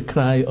heard the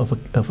cry of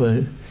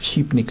a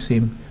sheep next to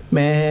him.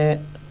 Meh,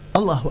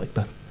 Allahu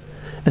Akbar.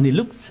 And he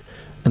looked,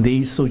 and there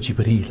he saw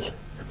Jibreel.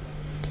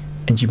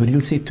 And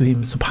Jibreel said to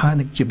him,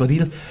 Subhanak,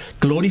 Jibreel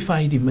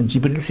glorified him, and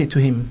Jibreel said to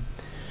him,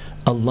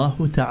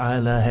 Allahu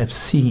Ta'ala have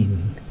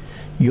seen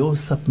your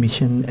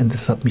submission and the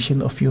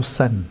submission of your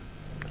son.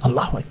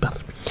 Allahu Akbar.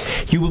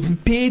 You were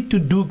prepared to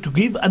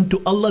give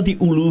unto Allah the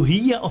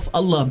uluhiyya of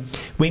Allah.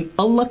 When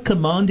Allah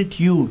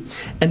commanded you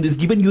and has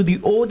given you the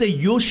order,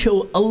 you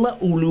show Allah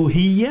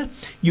uluhiyya,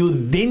 you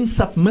then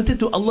submitted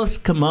to Allah's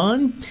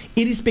command,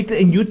 irrespective,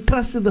 and you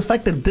trusted the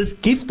fact that this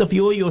gift of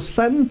your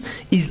son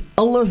is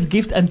Allah's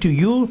gift unto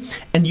you,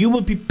 and you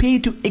were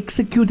prepared to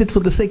execute it for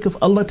the sake of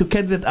Allah, to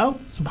carry that out.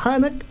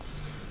 Subhanak.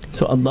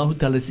 So Allah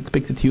Ta'ala has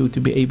expected you to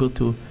be able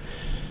to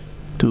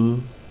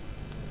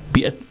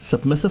be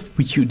submissive,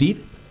 which you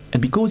did.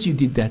 And because you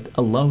did that,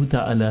 Allah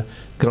Ta'ala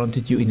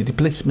granted you in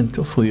replacement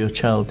for your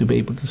child to be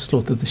able to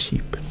slaughter the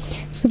sheep.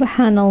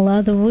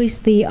 Subhanallah, the voice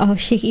there of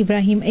Sheikh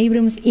Ebrahim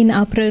Abrams in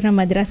our program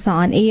Madrasa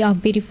on Air, our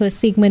very first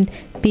segment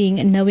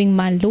being Knowing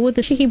My Lord.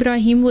 The Sheikh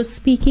Ebrahim was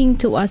speaking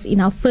to us in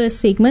our first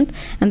segment,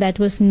 and that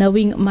was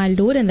Knowing My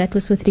Lord, and that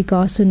was with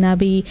regards to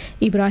Nabi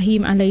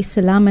Ibrahim alayhi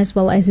salam, as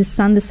well as his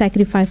son, the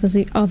sacrifice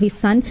of his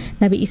son,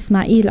 Nabi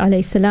Ismail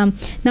alayhi salam.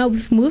 Now,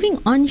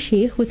 moving on,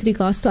 Sheikh, with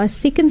regards to our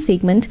second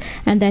segment,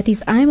 and that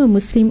is I am a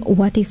Muslim,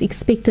 what is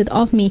expected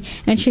of me?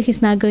 And Sheikh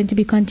is now going to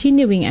be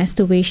continuing as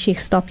to where Sheikh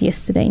stopped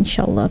yesterday,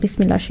 inshallah.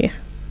 Bismillah, Sheikh.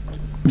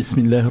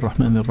 Bismillah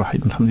ar-Rahman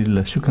ar-Rahim.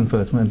 Alhamdulillah. Shukran for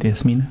that,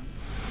 Yasmina.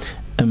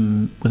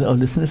 With our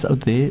listeners out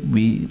there,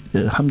 we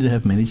alhamdulillah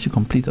have managed to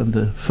complete on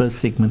the first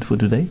segment for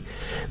today.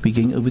 We're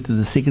going over to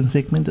the second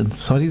segment, and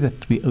sorry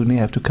that we only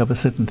have to cover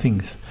certain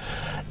things.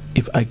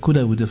 If I could,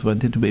 I would have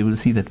wanted to be able to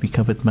see that we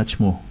covered much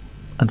more.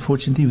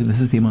 Unfortunately, this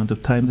is the amount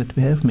of time that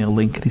we have. May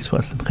Allah increase for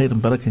us and khair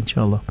and barakah,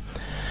 inshallah.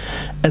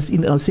 As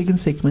in our second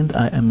segment,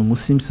 I am a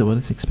Muslim, so what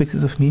is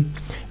expected of me?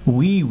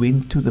 We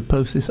went to the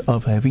process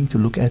of having to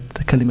look at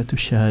the Kalimatul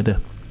Shahada.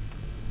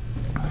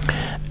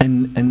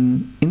 And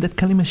in that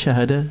Kalima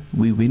Shahada,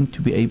 we went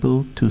to be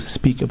able to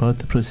speak about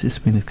the process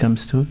when it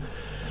comes to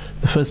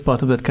the first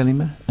part of that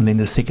Kalima and then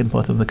the second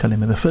part of the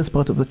Kalima. The first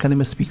part of the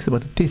Kalima speaks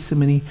about a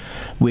testimony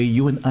where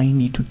you and I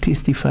need to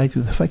testify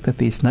to the fact that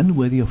there is none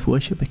worthy of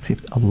worship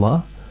except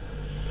Allah,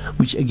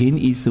 which again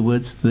is the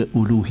words, the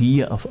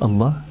uluhiyya of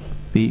Allah,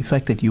 the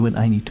fact that you and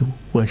I need to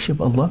worship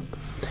Allah.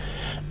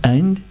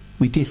 And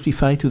we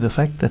testify to the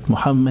fact that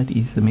Muhammad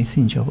is the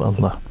messenger of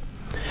Allah.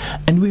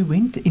 And we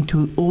went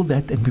into all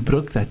that and we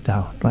broke that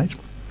down, right?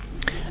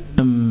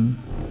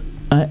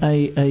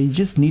 I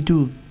just need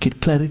to get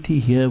clarity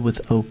here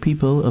with our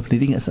people of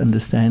letting us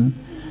understand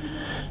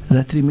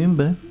that,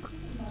 remember,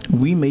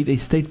 we made a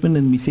statement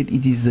and we said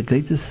it is the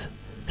greatest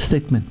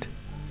statement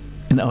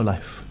in our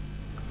life.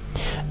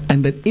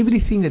 And that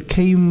everything that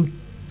came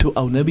to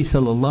our Nabi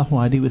sallallahu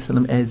alaihi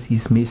wasallam as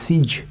his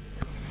message,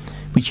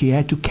 which he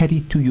had to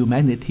carry to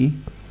humanity,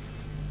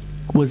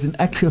 was in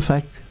actual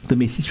fact the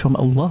message from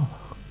Allah.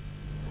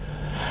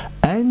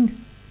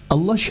 And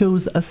Allah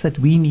shows us that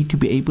we need to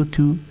be able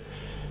to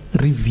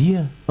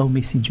revere our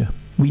messenger.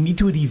 We need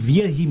to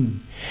revere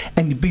him,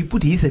 and we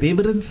put his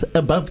reverence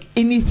above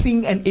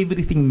anything and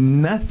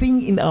everything.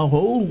 Nothing in our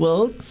whole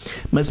world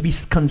must be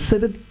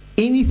considered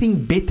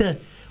anything better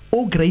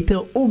or greater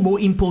or more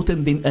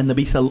important than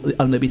Nabi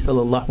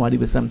sallallahu alaihi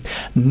wasallam.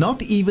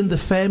 Not even the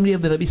family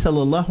of the Nabi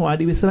sallallahu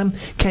alaihi wasallam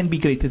can be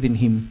greater than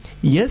him.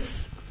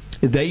 Yes,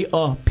 they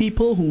are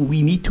people who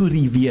we need to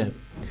revere.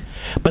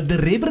 But the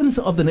reverence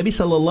of the Nabi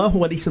sallallahu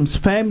alaihi wasallam's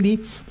family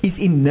is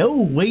in no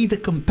way the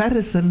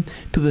comparison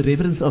to the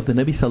reverence of the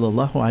Nabi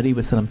sallallahu alaihi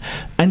wasallam.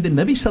 And the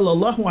Nabi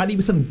sallallahu alaihi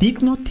wasallam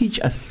did not teach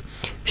us,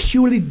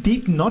 surely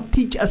did not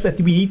teach us that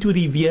we need to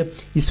revere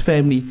his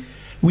family.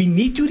 We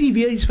need to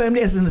revere his family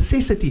as a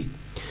necessity.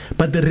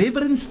 But the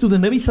reverence to the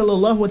Nabi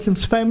sallallahu alaihi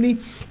wasallam's family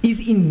is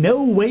in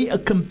no way a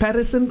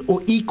comparison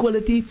or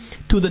equality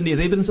to the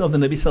reverence of the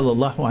Nabi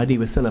sallallahu alaihi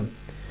wasallam.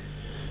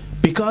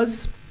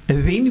 Because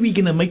then we're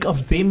going to make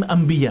of them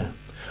Anbiya,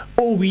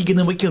 or we're going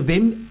to make of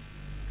them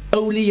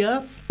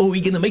Awliya, or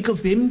we're going to make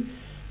of them,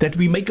 that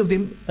we make of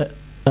them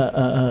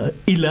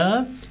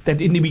Ilah, that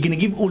we're going to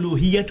give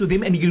uluhiyah to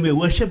them, and we're going to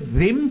worship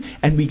them,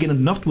 and we're going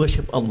to not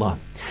worship Allah.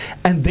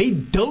 And they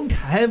don't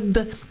have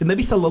the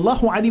Nabi sallallahu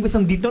alaihi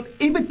wasallam did not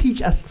ever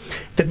teach us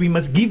that we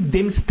must give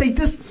them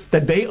status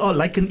that they are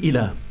like an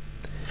Ilah.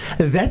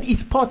 That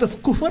is part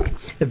of kufr.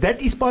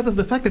 That is part of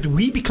the fact that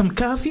we become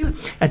kafir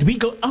and we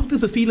go out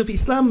of the field of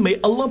Islam. May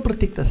Allah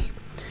protect us.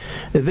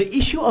 The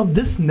issue of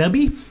this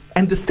Nabi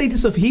and the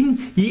status of him,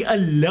 he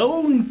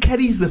alone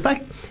carries the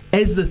fact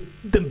as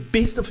the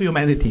best of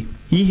humanity.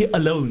 He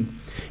alone.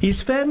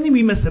 His family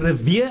we must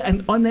revere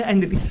and honor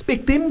and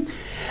respect them,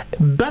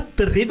 but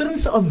the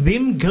reverence of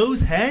them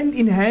goes hand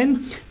in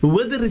hand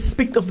with the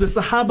respect of the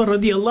Sahaba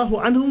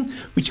radiallahu anhum,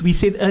 which we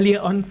said earlier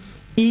on,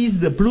 is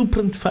the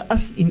blueprint for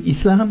us in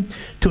Islam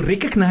to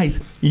recognize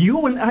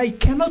you and I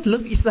cannot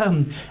live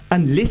Islam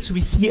unless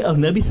we see our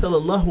Nabi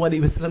sallallahu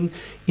alaihi wasallam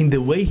in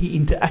the way he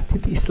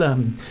interacted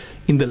Islam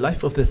in the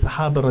life of the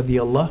Sahaba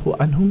radiallahu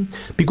anhum,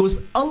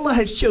 because Allah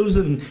has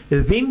chosen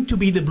them to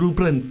be the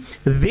blueprint,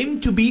 them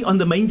to be on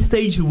the main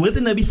stage with the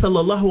Nabi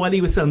sallallahu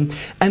alaihi wasallam,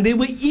 and they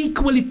were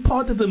equally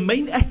part of the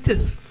main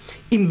actors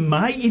in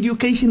my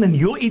education and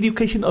your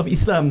education of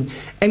Islam.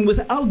 And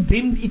without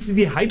them, it's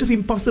the height of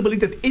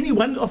impossibility that any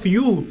one of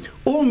you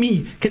or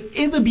me can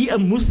ever be a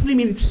Muslim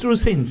in its true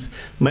sense.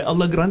 May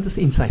Allah grant us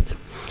insight.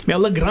 May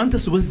Allah grant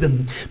us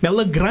wisdom. May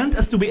Allah grant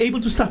us to be able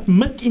to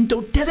submit in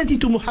totality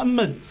to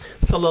Muhammad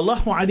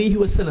sallallahu alaihi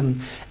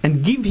wasallam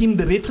and give him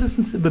the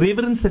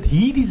reverence that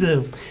he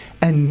deserves,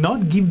 and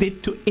not give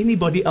that to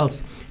anybody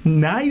else.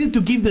 Neither to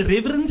give the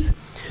reverence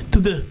to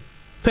the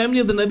family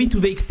of the Nabi to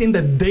the extent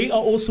that they are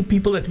also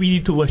people that we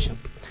need to worship.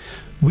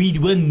 We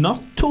were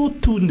not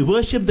taught to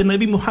worship the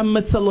Nabi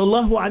Muhammad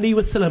sallallahu alaihi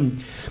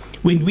wasallam.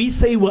 When we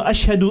say wa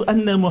ashhadu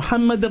anna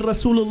Muhammadan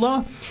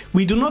Rasulullah,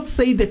 we do not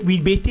say that we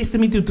bear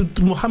testimony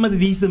to Muhammad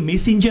that he is the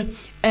messenger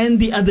and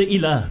the other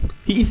ilah.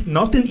 He is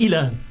not an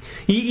ilah.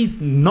 He is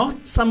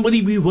not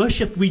somebody we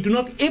worship. We do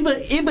not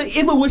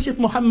ever worship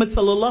Muhammad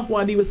sallallahu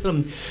alaihi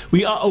wasallam.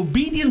 We are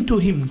obedient to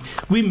him.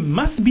 We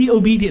must be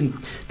obedient.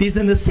 There's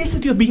a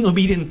necessity of being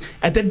obedient,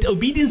 and that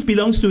obedience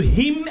belongs to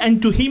him and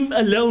to him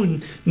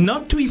alone,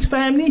 not to his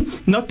family,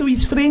 not to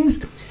his friends.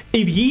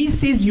 If he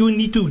says you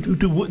need to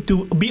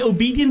be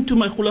obedient to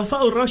my Khulafa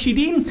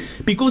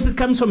al-Rashidin because it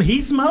comes from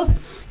his mouth,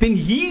 then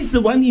he's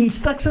the one who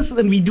instructs us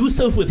and we do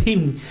so with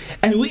him.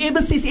 And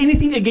whoever says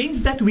anything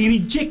against that, we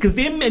reject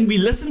them and we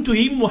listen to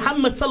him,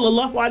 Muhammad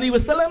sallallahu alaihi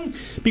wasallam,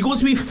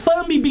 because we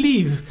firmly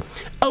believe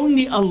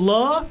only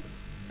Allah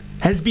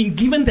has been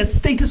given that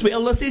status where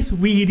Allah says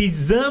we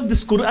reserve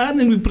this Quran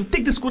and we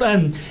protect this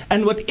Quran,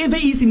 and whatever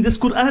is in this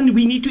Quran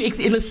we need to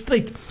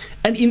illustrate.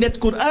 And in that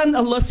Quran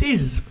Allah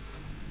says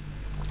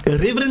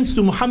reverence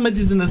to Muhammad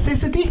is a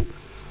necessity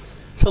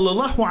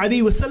sallallahu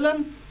alaihi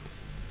wasallam.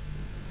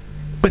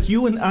 But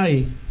you and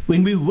I,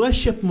 when we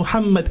worship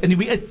Muhammad and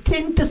we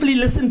attentively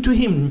listen to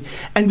him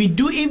and we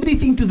do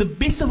everything to the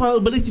best of our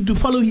ability to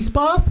follow his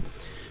path,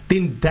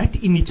 then that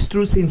in its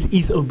true sense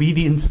is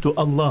obedience to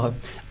Allah,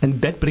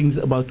 and that brings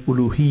about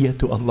uluhiyya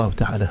to Allah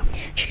Ta'ala.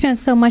 Shukran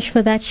so much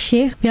for that,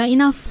 Sheikh. We are in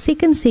our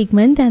second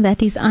segment, and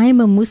that is I am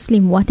a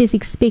Muslim, what is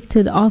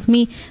expected of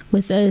me,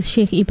 with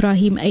Sheikh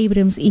Ebrahim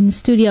Abrams in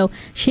studio.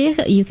 Sheikh,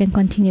 you can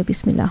continue.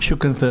 Bismillah.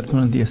 Shukran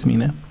Thartman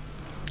Yasmina.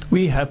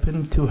 We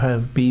happen to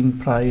have been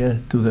prior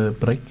to the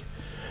break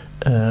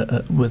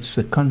with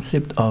the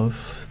concept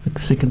of the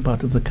second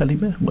part of the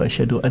kalima, wa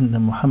ashhadu anna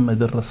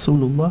Muhammadan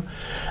Rasulullah,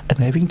 and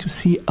having to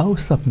see our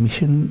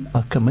submission,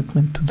 our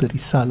commitment to the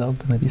risala of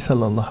the Nabi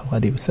sallallahu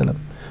alaihi wasallam.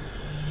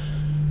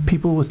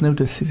 People with no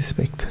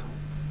disrespect,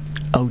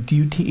 our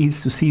duty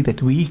is to see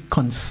that we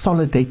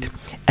consolidate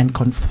and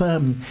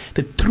confirm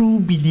the true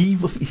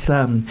belief of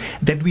Islam,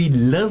 that we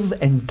live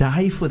and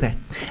die for that,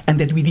 and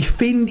that we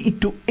defend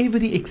it to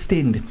every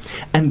extent,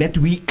 and that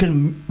we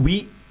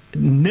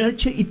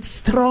nurture it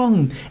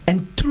strong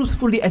and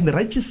truthfully and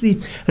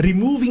righteously,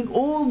 removing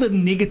all the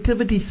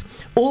negativities,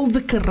 all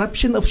the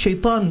corruption of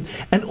shaitan,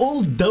 and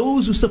all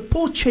those who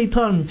support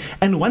shaitan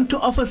and want to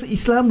offer us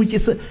Islam, which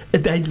is a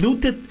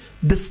diluted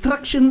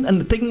destruction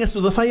and taking us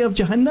to the fire of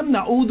Jahannam.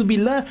 Na'udhu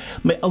billah,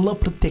 may Allah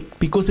protect.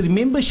 Because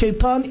remember,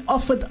 shaitan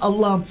offered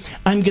Allah,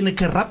 I'm going to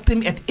corrupt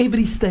him at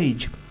every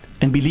stage.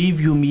 And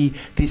believe you me,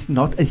 there's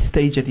not a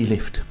stage that he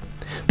left.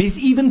 There's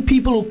even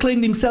people who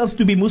claim themselves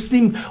to be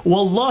Muslim.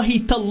 Wallahi,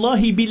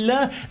 tallahi,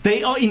 billah,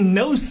 they are in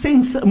no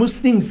sense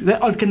Muslims. They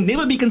can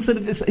never be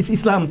considered as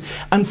Islam.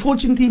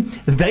 Unfortunately,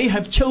 they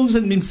have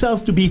chosen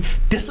themselves to be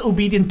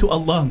disobedient to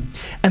Allah.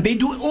 And they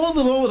do all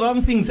the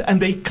wrong things. And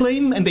they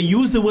claim and they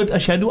use the word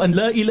Ashhadu an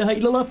la ilaha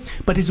illallah,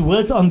 but his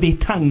words are on their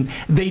tongue.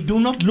 They do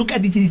not look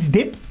at its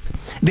depth.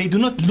 They do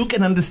not look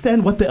and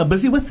understand what they are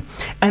busy with.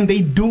 And they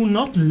do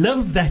not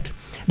love that.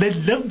 They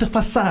love the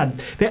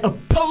facade. They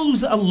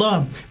oppose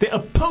Allah. They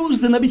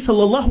oppose the Nabi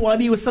sallallahu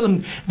alaihi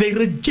wasallam. They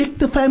reject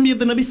the family of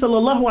the Nabi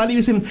sallallahu alaihi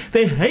wasallam.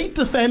 They hate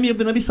the family of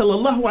the Nabi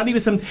sallallahu alaihi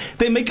wasallam.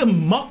 They make a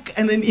mock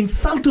and an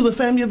insult to the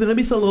family of the Nabi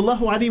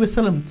sallallahu alaihi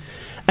wasallam.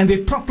 And they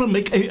properly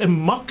make a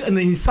mock and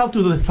an insult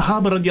to the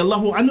Sahaba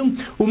radiallahu anhum,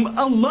 whom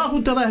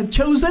Allah Ta'ala had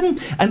chosen,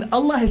 and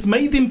Allah has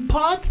made them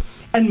part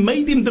and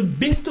made him the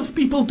best of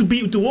people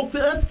to walk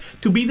the earth,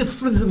 to be the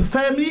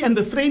family and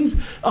the friends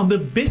of the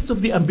best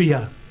of the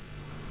Anbiya.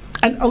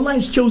 And Allah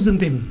has chosen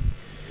them.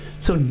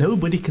 So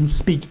nobody can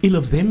speak ill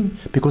of them,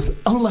 because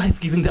Allah has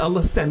given the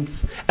Allah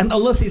stance. And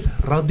Allah says,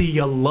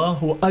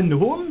 radiyallahu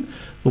anhum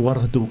wa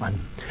radu an.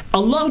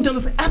 Allah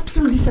is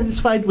absolutely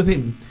satisfied with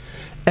him.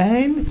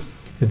 And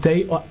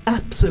they are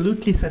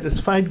absolutely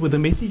satisfied with the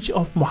message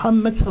of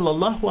Muhammad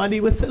sallallahu alaihi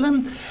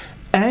wasallam,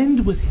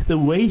 and with the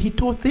way he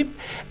taught them,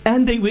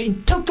 and they were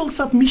in total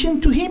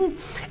submission to him.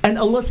 And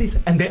Allah says,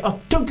 and they are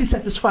totally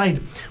satisfied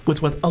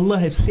with what Allah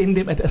has sent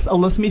them as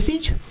Allah's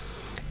message.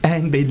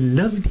 And they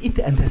loved it,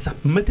 and they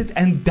submitted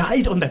and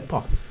died on that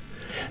path.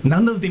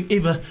 None of them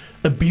ever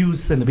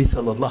abused the Nabi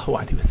sallallahu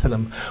alaihi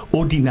wasallam,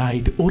 or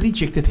denied, or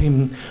rejected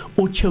him,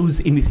 or chose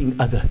anything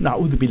other.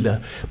 Na'udhu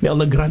billah. May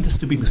Allah grant us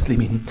to be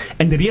Muslimin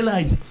and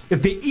realize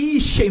that there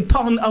is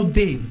shaitan out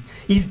there.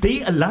 He's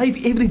there alive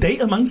every day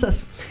amongst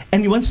us,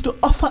 and he wants to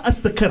offer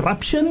us the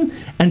corruption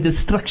and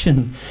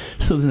destruction.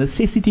 So the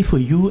necessity for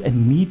you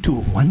and me to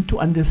want to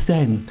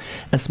understand,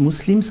 as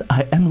Muslims,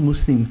 I am a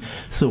Muslim.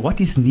 So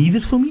what is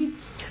needed for me?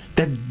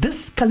 That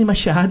this kalima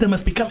shahada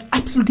must become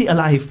absolutely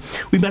alive.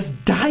 We must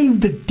dive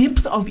the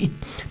depth of it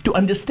to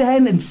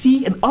understand and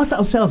see and ask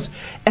ourselves,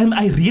 am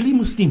I really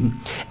Muslim?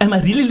 Am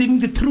I really living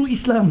the true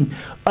Islam?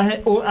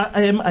 Or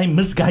am I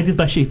misguided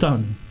by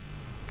shaitan?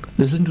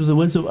 Listen to the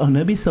words of our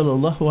Nabi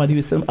sallallahu alaihi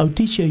wasallam, our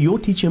teacher, your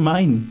teacher,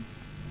 mine,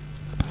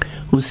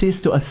 who says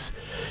to us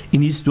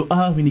in his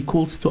dua when he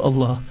calls to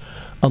Allah,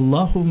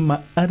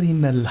 Allahumma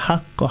arina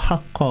al-haqqa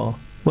haqqa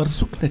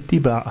warzuqna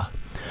ittiba'a.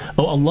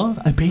 Oh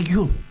Allah, I beg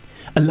you,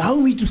 allow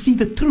me to see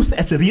the truth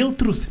as a real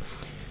truth.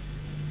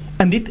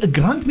 And it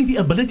grant me the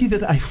ability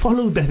that I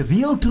follow the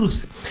real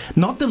truth,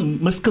 not the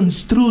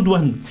misconstrued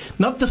one,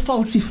 not the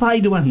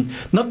falsified one,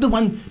 not the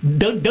one,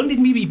 don't let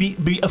me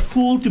be a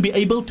fool to be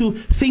able to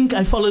think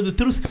I follow the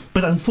truth,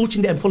 but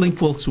unfortunately I'm following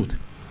falsehood.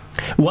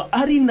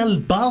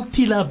 وَأَرِنَا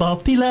الْبَاطِلَ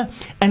بَاطِلًا,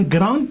 and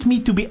grant me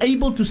to be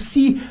able to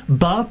see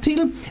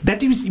batil,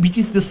 that is, which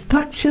is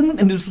destruction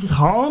and this is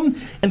harm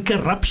and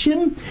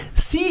corruption.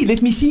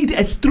 Let me see it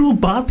as true,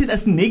 batil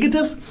as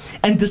negative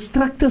and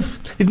destructive.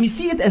 Let me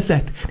see it as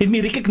that. Let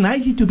me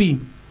recognize it to be.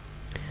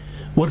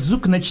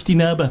 وَارْزُقْنَا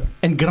اجْتِنَابًا,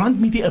 and grant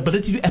me the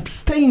ability to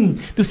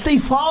abstain, to stay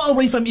far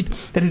away from it,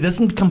 that it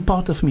doesn't become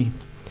part of me.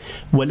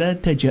 وَلَا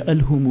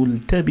تَجَعَلْهُ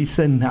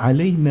مُلْتَبِسًا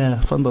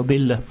عَلَيْنَا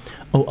فَنَضِلَّ.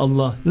 Oh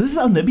Allah, this is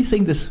our Nabi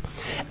saying this,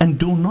 and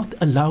do not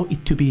allow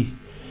it to be.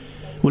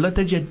 وَلَا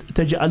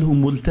تَجَعَلْهُ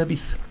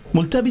مُلْتَبِسًا.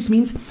 Multabis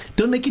means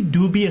don't make it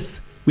dubious.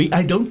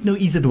 I don't know,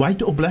 is it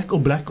white or black or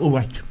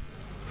white?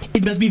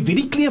 It must be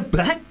very clear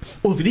black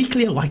or very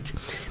clear white.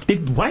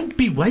 Let white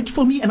be white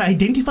for me, and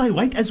identify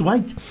white as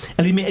white,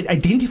 and let me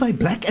identify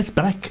black as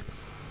black.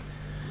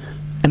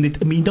 And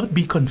it may not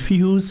be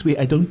confused where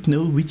I don't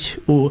know which,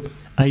 or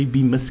I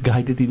be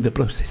misguided in the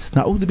process.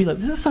 Now,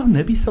 this is our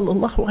Nabi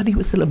sallallahu alaihi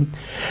wasallam,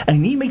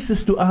 and he makes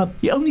this dua.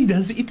 He only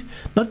does it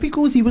not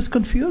because he was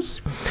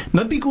confused,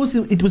 not because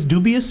it was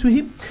dubious to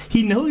him.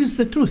 He knows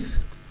the truth,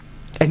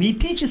 and he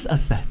teaches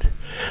us that.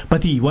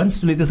 But he wants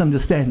to let us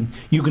understand,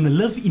 you're going to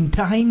live in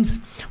times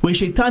where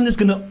shaitan is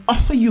going to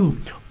offer you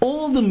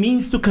all the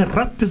means to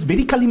corrupt this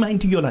very kalima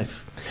into your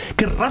life,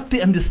 corrupt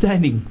the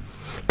understanding,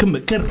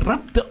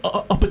 corrupt the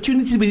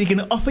opportunities where they're going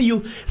to offer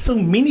you so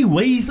many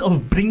ways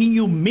of bringing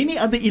you many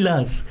other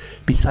ilahs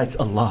besides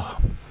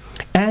Allah,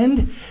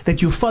 and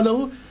that you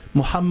follow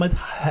Muhammad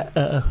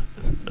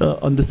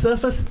on the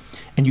surface,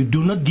 and you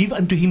do not give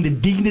unto him the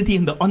dignity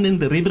and the honor and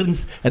the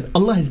reverence that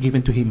Allah has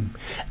given to him,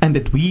 and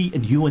that we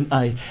and you and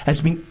I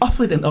has been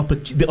offered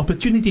the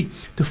opportunity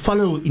to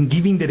follow in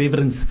giving the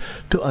reverence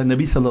to our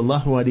Nabi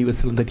sallallahu alaihi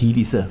wasallam that he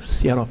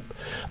deserves. Ya Rab,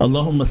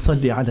 Allahumma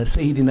salli ala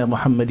Sayyidina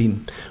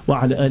Muhammadin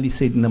wa ala ali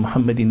Sayyidina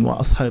Muhammadin wa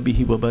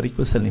ashabihi wa barik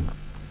wa sallim.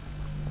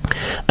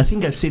 I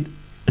think I've said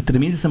a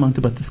tremendous amount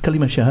about this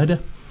kalima shahada.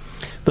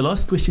 The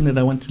last question that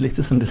I want to let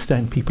us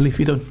understand, people, if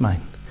you don't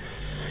mind.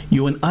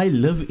 You and I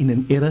live in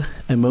an era,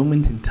 a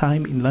moment in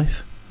time in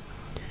life,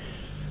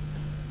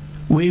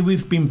 where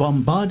we've been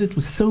bombarded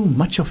with so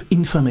much of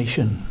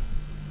information.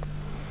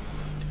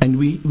 And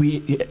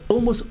we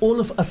almost all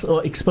of us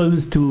are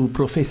exposed to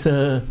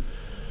Professor,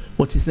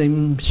 what's his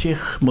name, Sheikh,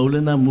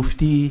 Maulana,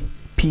 Mufti,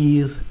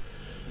 Peer,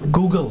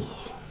 Google.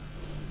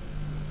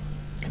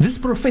 This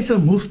Professor,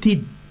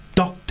 Mufti,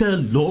 Doctor,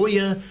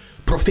 Lawyer,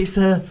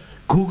 Professor,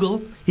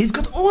 Google, he's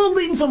got all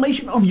the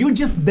information of you,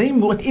 just name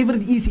whatever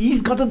it is,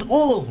 he's got it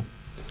all.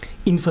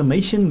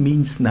 Information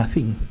means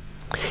nothing.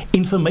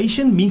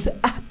 Information means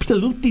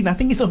absolutely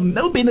nothing. It's of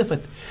no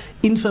benefit.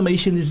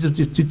 Information is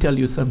to tell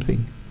you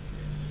something.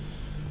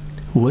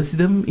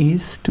 Wisdom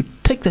is to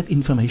take that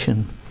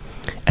information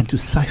and to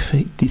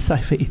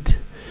decipher it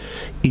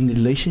in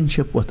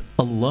relationship with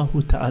Allah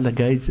Ta'ala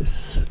guides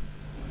us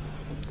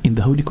in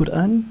the Holy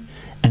Quran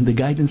and the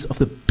guidance of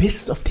the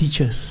best of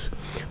teachers,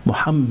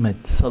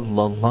 Muhammad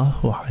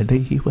sallallahu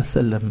alayhi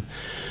wasallam.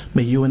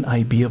 May you and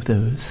I be of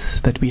those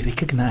that we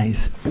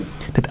recognize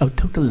that our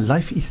total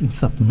life is in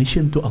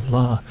submission to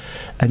Allah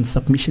and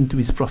submission to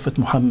His Prophet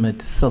Muhammad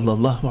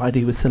sallallahu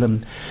alayhi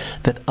wasallam.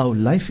 That our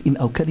life in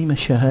our kalima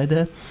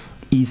shahada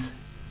is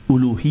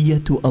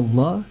uluhiyya to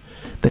Allah,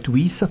 that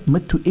we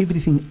submit to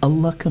everything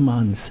Allah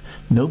commands,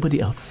 nobody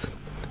else.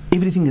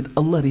 Everything that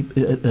Allah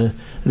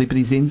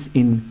represents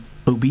in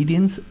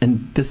obedience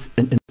and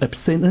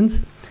abstinence,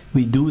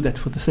 we do that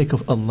for the sake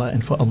of Allah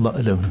and for Allah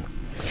alone.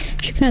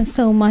 Shukran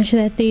so much.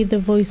 That the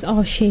voice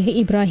of Sheikh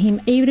Ebrahim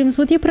Abrams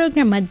with your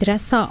program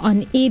Madrasa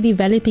on Air,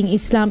 Developing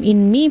Islam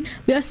in Meme.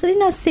 We are still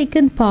in our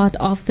second part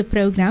of the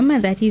program,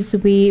 and that is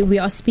where we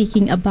are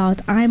speaking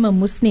about I'm a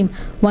Muslim,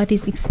 what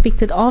is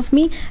expected of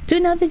me. Do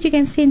know that you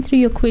can send through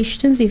your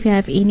questions if you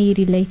have any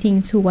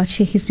relating to what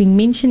Sheikh has been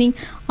mentioning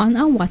on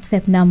our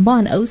WhatsApp number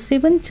on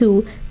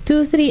 072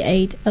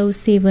 238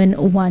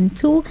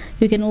 0712.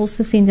 You can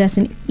also send us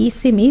an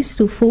SMS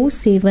to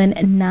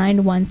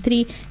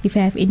 47913 if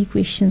you have any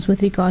questions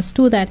with regards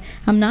to that.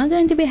 I'm now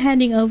going to be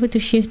handing over to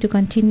Sheikh to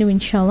continue,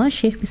 inshallah.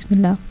 Sheikh,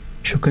 bismillah.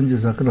 Shukran,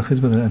 jazakallah khair,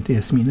 Brother Auntie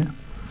Yasmina.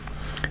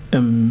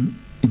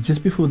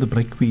 Just before the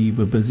break, we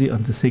were busy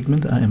on the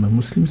segment I am a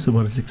Muslim, so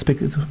what is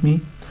expected of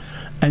me?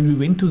 And we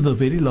went to the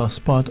very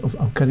last part of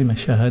our kalima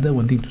shahada,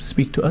 wanting to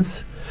speak to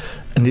us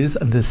and let us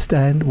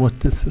understand what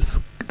the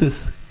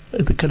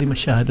kalima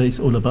shahada is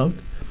all about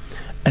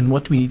and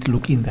what we need to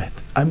look in that.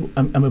 I'm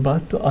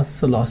about to ask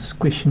the last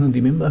question, and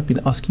remember I've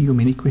been asking you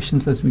many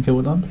questions as we go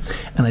along,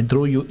 and I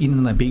draw you in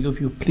and I beg of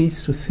you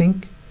please to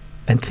think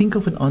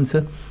of an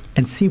answer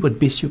and see what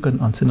best you can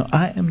answer. Now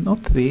I am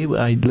not there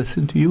where I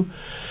listen to you,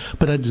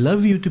 but I'd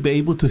love you to be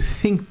able to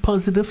think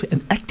positive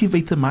and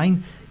activate the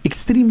mind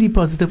extremely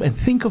positive and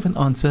think of an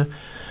answer,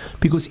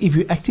 because if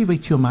you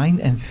activate your mind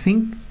and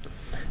think,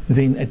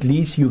 then at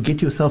least you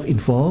get yourself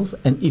involved.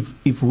 And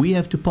if we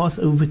have to pass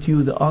over to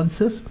you the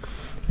answers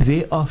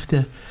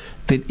thereafter,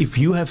 then if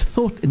you have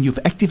thought and you've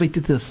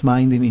activated this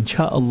mind, then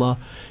inshallah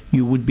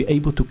you would be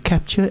able to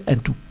capture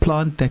and to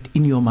plant that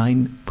in your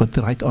mind what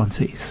the right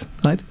answer is,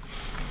 right?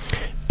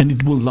 And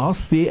it will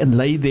last there and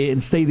lay there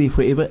and stay there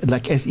forever,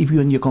 like as if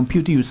you're on your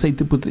computer, you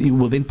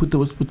will then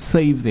put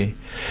save there.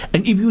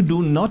 And if you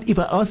do not, if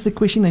I ask the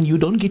question and you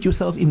don't get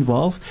yourself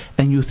involved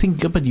and you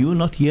think, but you're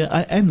not here,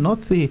 I am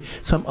not there.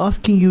 So I'm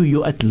asking you,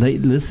 you're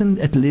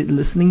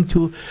listening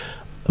to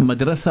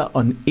Madrasa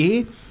on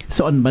Air.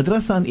 So on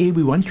Madrasa on Air,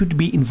 we want you to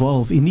be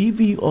involved. And if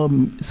you are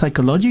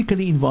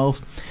psychologically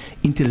involved,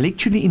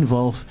 intellectually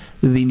involved,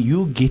 then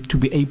you get to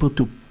be able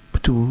to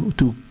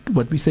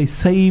what we say,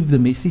 save the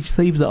message,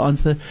 save the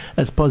answer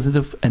as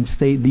positive, and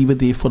leave it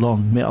there for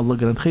long. May Allah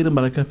grant khair and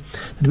barakah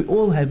that we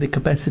all have the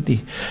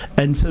capacity.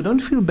 And so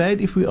don't feel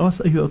bad if we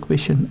ask you a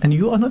question, and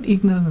you are not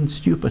ignorant and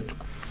stupid.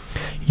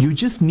 You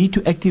just need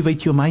to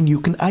activate your mind.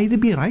 You can either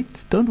be right,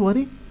 don't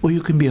worry, or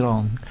you can be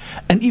wrong.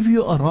 And if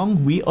you are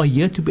wrong, we are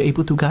here to be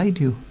able to guide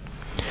you.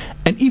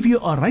 And if you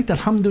are right,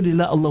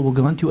 alhamdulillah, Allah will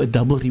grant you a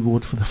double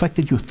reward for the fact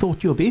that you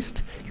thought your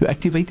best, you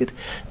activated,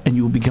 and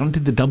you will be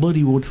granted the double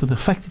reward for the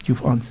fact that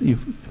you've answered.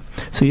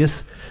 So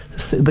yes,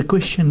 the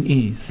question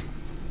is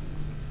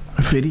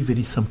very,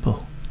 very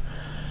simple.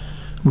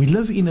 We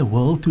live in a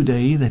world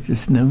today that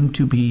is known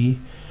to be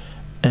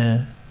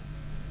the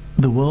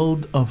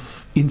world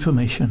of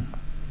information,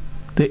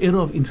 the era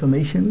of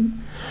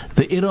information,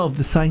 the era of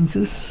the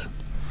sciences,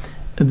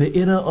 the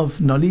era of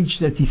knowledge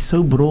that is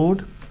so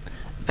broad,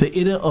 the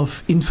era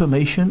of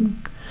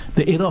information,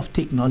 the era of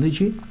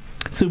technology.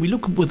 So we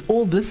look with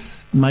all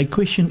this. My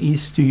question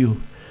is to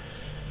you,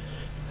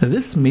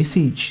 this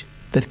message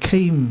that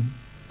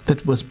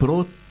that was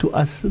brought to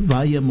us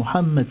via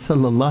Muhammad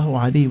sallallahu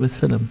alaihi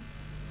wasallam,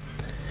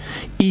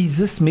 is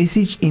this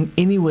message in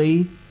any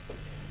way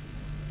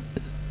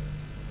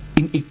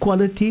in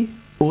equality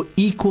or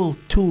equal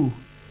to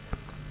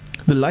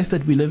the life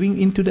that we're living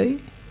in today,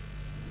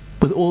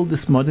 with all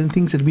these modern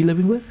things that we're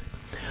living with?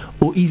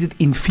 Or is it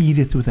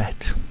inferior to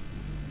that?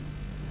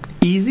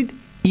 Is it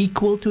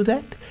equal to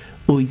that,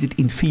 or is it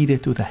inferior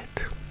to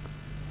that?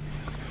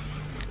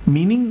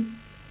 Meaning,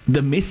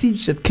 the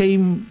message that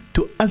came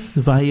to us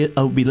via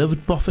our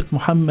beloved Prophet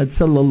Muhammad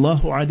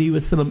sallallahu alaihi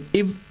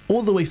wasallam,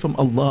 all the way from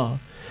Allah,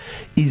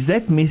 is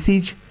that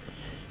message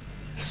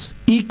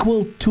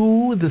equal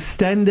to the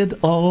standard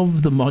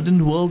of the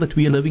modern world that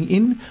we are living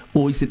in,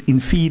 or is it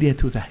inferior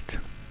to that?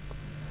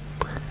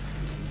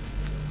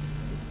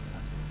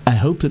 I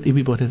hope that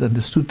everybody has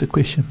understood the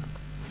question.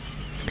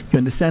 You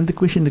understand the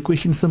question? The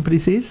question simply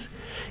says,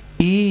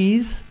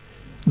 is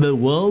the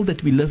world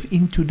that we live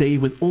in today,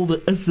 with all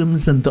the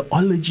isms and the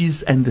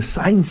ologies and the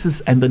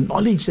sciences and the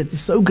knowledge that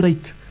is so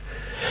great,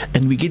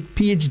 and we get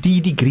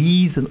PhD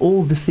degrees and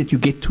all this that you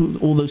get to,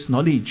 all those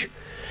knowledge,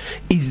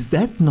 is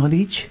that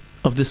knowledge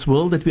of this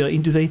world that we are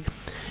in today,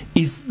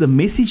 is the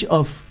message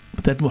of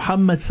that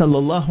Muhammad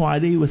sallallahu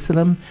alaihi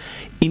wasallam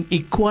in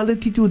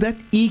equality to that,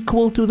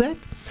 equal to that,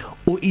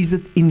 or is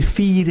it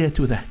inferior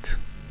to that?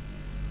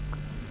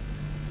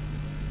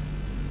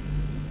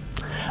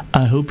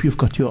 I hope you've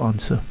got your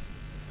answer.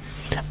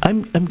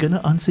 I'm going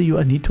to answer you.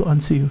 I need to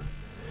answer you.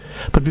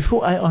 But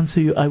before I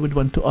answer you, I would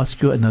want to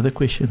ask you another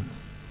question.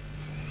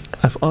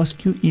 I've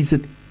asked you, is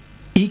it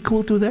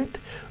equal to that,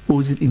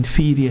 or is it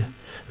inferior?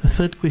 The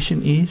third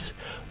question is,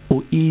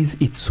 or is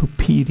it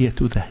superior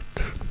to that?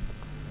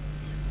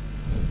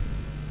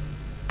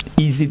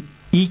 Is it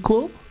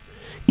equal?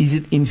 Is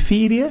it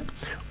inferior?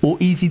 Or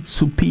is it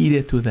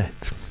superior to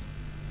that?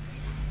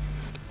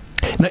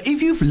 Now,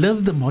 if you've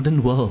lived the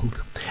modern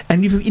world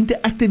and if you've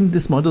interacted in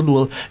this modern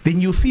world, then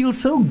you feel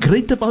so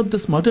great about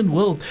this modern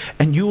world,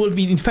 and you will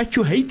be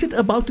infatuated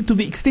about it to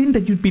the extent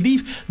that you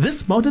believe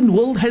this modern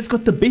world has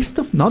got the best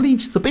of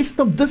knowledge, the best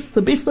of this,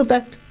 the best of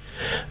that.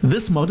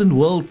 This modern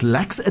world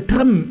lacks a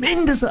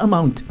tremendous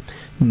amount.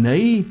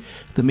 Nay,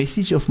 the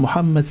message of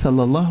Muhammad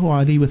sallallahu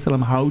alaihi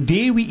wasallam, how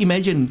dare we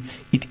imagine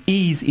it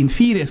is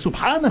inferior?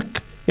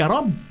 Subhanak, Ya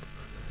Rabb.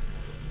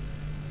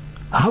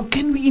 How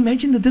can we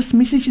imagine that this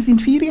message is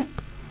inferior?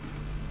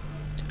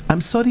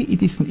 I'm sorry,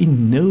 it is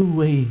in no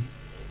way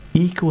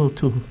equal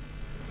to.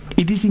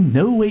 It is in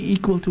no way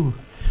equal to.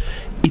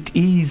 It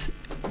is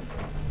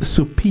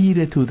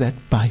superior to that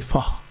by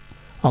far.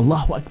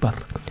 Allahu Akbar.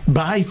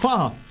 By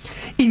far.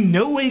 In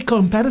no way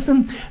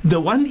comparison. The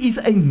one is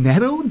a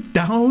narrowed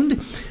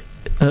down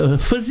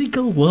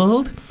physical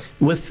world,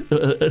 with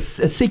a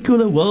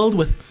secular world,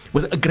 with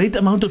a great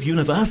amount of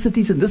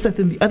universities and this, that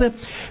and the other,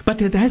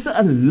 but it has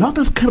a lot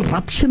of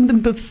corruption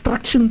and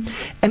destruction,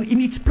 and in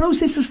its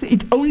processes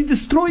it only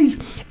destroys,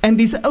 and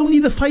there's only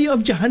the fire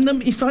of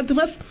Jahannam in front of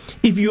us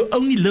if you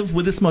only live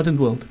with this modern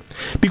world,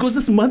 because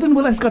this modern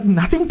world has got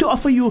nothing to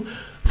offer you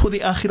for the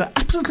Akhirah,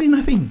 absolutely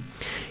nothing.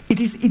 It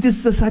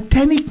is a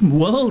satanic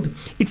world.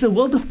 It's a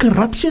world of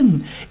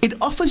corruption.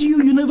 It offers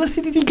you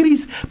university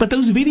degrees, but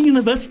those very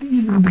university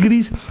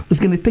degrees is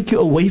going to take you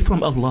away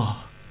from Allah.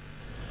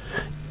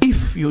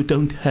 If you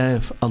don't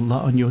have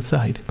Allah on your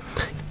side,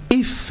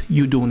 if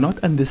you do not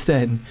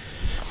understand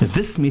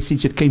this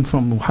message that came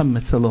from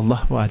Muhammad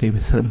sallallahu alaihi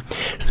wasallam,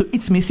 so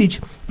its message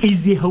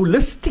is the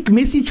holistic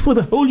message for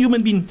the whole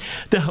human being,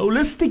 the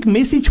holistic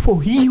message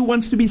for he who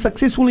wants to be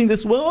successful in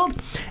this world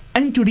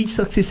and to reach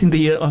success in the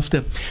year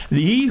after,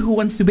 he who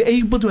wants to be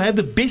able to have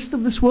the best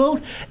of this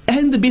world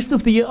and the best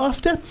of the year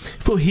after.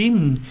 For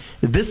him,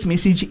 this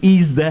message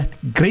is that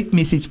great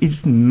message.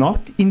 It's not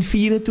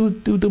inferior to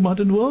the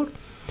modern world,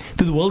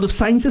 to the world of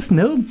sciences.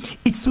 No,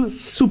 it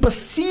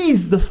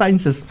supersedes the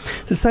sciences.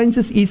 The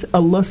sciences is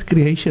Allah's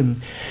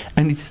creation,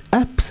 and it's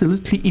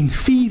absolutely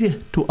inferior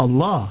to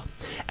Allah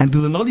and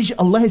to the knowledge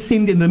Allah has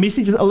sent and the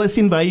messages Allah has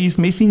sent by His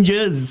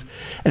messengers,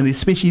 and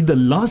especially the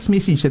last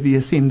message that He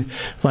has sent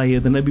via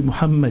the Nabi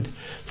Muhammad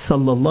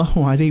sallallahu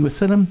alaihi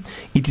wasallam.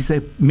 It is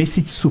a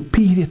message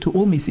superior to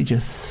all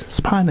messages,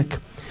 subhanak,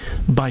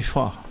 by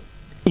far.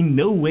 In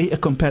no way a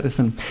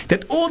comparison.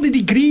 That all the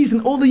degrees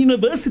and all the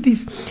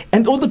universities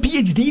and all the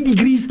PhD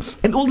degrees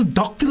and all the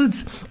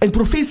doctorates and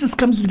professors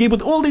comes together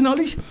with all the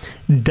knowledge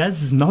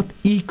does not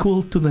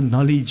equal to the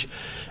knowledge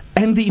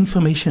and the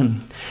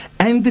information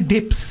and the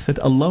depth that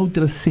Allah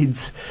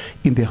says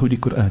in the Holy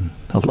Quran.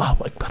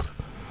 Allahu Akbar.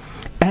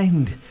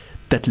 And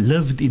that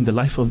lived in the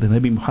life of the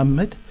Nabi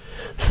Muhammad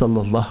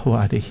sallallahu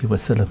alaihi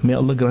wasallam. May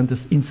Allah grant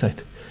us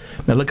insight.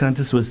 May Allah grant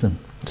us wisdom.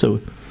 So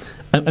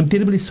I'm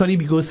terribly sorry,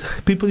 because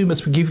people, you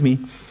must forgive me.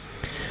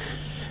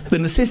 The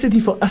necessity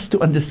for us to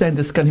understand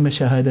this kalima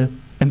shahada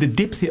and the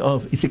depth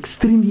thereof is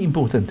extremely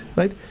important,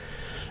 right?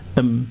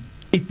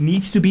 It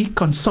needs to be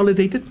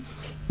consolidated.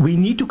 We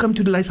need to come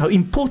to realize how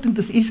important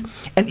this is,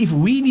 and if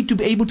we need to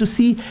be able to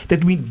see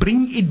that we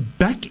bring it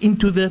back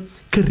into the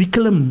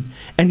curriculum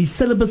and the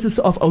syllabuses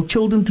of our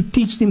children to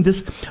teach them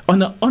this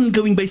on an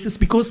ongoing basis,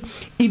 because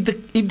if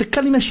the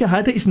kalima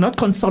shahada is not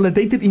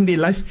consolidated in their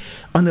life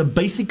on a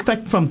basic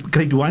fact from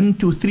grade 1,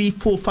 2, 3,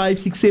 4, 5,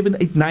 6, 7,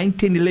 8, 9,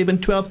 10, 11,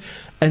 12,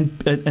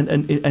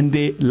 and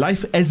their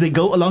life as they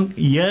go along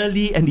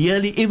yearly,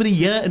 every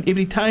year and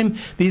every time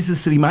there's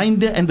this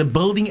reminder and the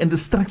building and the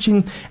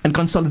structuring and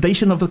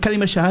consolidation of the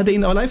kalima shahada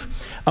in our life,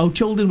 our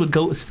children would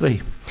go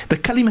astray. The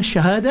kalima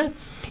shahada,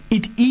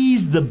 it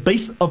is the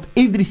base of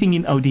everything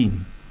in our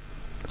deen.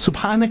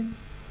 Subhanak,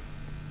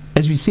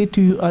 as we said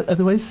to you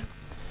otherwise,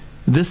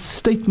 this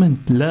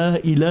statement, La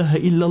ilaha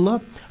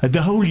illallah,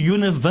 the whole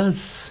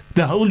universe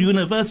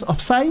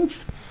of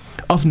science,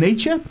 of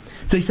nature,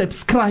 they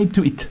subscribe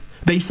to it.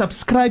 They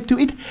subscribe to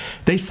it.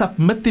 They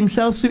submit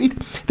themselves to it.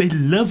 They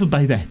live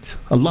by that.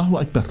 Allahu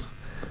Akbar.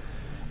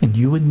 And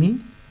you and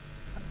me,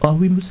 are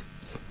we Muslims?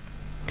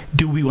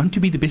 Do we want to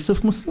be the best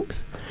of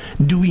Muslims?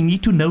 Do we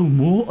need to know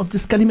more of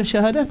this kalima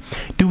shahada?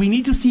 Do we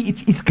need to see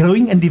it's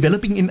growing and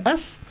developing in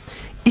us?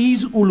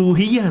 Is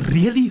uluhiyya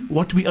really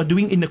what we are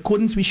doing in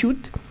accordance we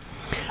should?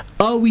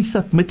 Are we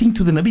submitting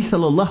to the Nabi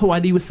sallallahu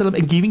alaihi wasallam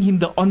and giving him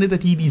the honor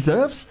that he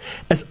deserves,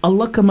 as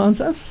Allah commands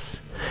us,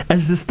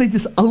 as the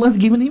status Allah has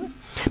given him?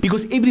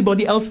 Because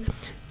everybody else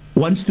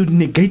wants to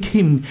negate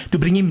him, to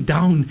bring him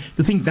down,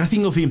 to think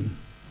nothing of him.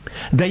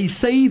 They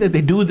say that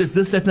they do this,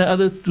 that, and the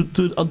other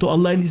to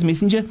Allah and His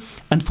Messenger.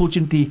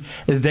 Unfortunately,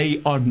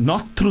 they are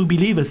not true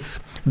believers.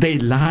 They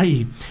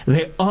lie.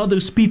 They are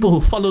those people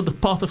who follow the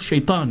path of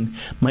shaitan.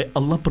 May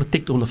Allah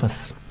protect all of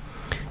us.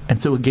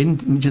 And so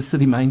again, just a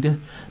reminder,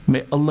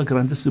 may Allah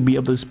grant us to be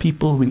of those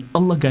people, when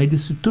Allah guides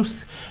us to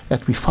truth,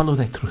 that we follow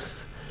that truth.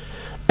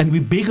 And we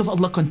beg of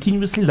Allah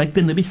continuously, like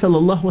the Nabi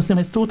sallallahu alaihi wasallam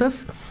has taught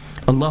us,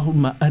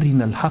 Allahumma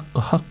arina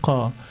al-haqqa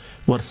haqqa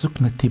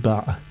warzuqna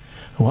ittiba'ah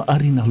wa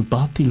arina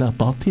al-batila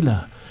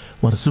batila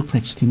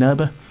warzuqna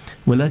ijtinabah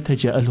wa la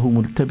taj'alhu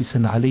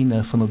multabisan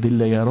alayna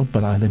fanadilla ya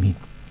rabbal alamin.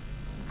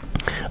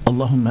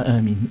 Allahumma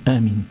amin,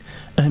 amin,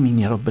 amin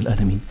ya rabbal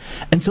alamin.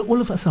 And so all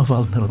of us are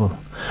vulnerable.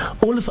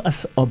 All of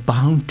us are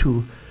bound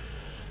to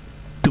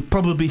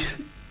probably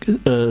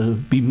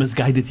be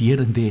misguided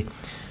here and there.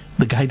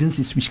 The guidance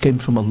is which came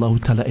from Allah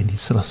Ta'ala and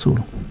His Rasul.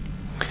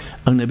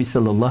 Our Nabi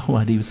sallallahu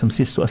alayhi wa sallam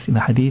says to us in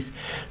a hadith,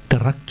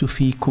 Taraktu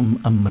fikum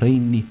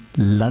amrayni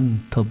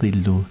lan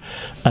tadillu.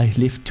 I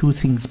left two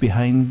things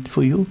behind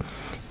for you.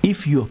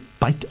 If you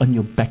bite on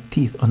your back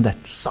teeth, on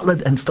that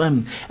solid and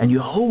firm, and you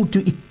hold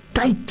to it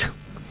tight,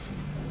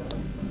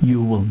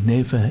 you will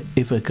never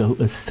ever go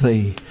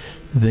astray.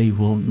 They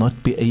will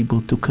not be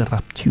able to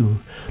corrupt you,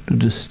 to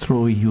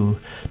destroy you,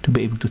 to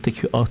be able to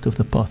take you out of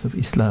the path of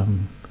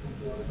Islam.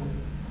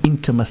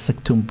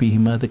 Intamasaktum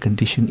bihima, the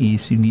condition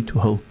is you need to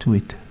hold to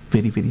it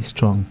very, very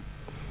strong.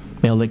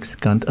 May Allah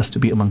grant us to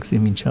be amongst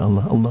them,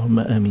 inshallah.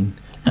 Allahumma ameen.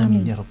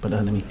 Ameen ya rabbal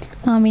alameen.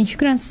 Ameen.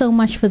 Shukran so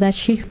much for that,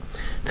 Sheikh.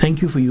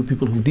 Thank you for you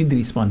people who did the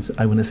response.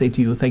 I want to say to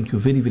you, thank you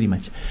very, very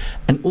much.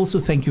 And also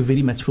thank you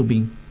very much for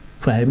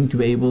having to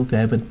be able to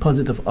have a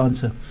positive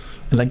answer.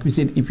 And like we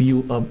said, if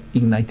you are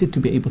ignited to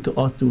be able to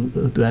ask,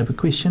 to have a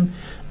question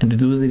and to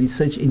do the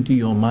research into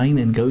your mind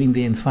and go in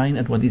there and find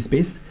out what is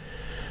best,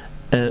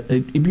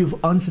 if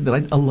you've answered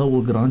right, Allah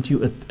will grant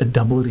you a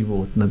double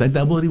reward. Now that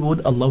double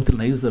reward, Allah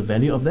knows the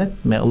value of that.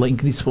 May Allah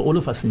increase for all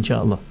of us,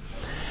 inshallah.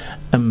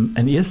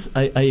 And yes,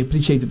 I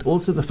appreciated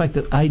also the fact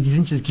that I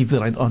didn't just give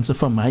the right answer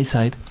from my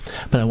side,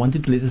 but I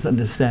wanted to let us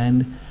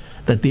understand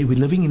that we're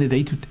living in a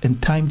day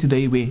and time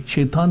today where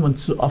shaitan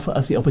wants to offer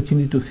us the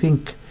opportunity to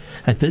think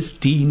that this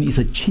deen is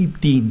a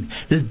cheap deen.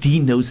 This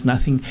deen knows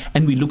nothing.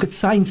 And we look at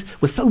science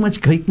with so much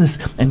greatness,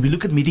 and we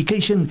look at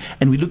medication,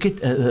 and we look at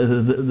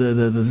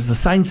the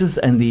sciences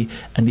and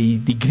the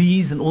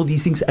degrees and all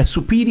these things as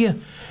superior.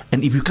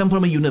 And if you come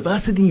from a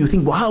university, you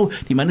think, wow,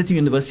 die man het die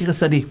university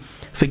study,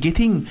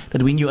 forgetting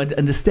that when you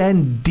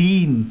understand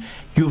deen,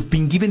 you've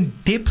been given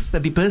depth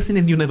that the person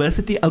in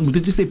university, I'll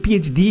moet say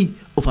PhD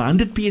of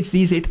 100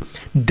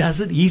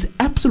 PhDs, he's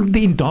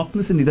absolutely in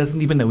darkness and he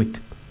doesn't even know it.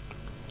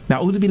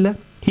 Na'udhu billah.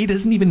 He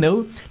doesn't even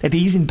know that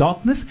he is in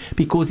darkness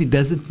because he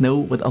doesn't know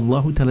what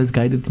Allah Ta'ala has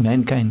guided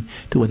mankind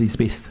to what is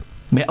best.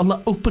 May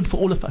Allah open for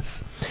all of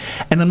us.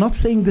 And I'm not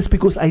saying this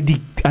because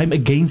I'm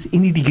against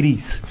any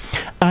degrees.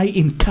 I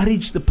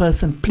encourage the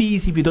person,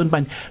 please, if you don't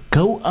mind,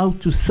 go out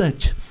to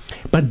search.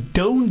 But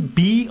don't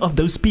be of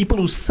those people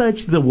who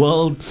search the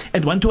world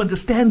and want to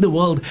understand the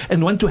world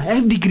and want to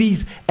have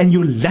degrees and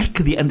you lack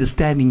the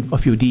understanding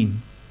of your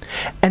deen.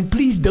 And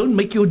please don't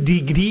make your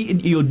degree in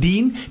your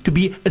deen to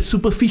be a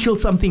superficial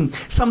something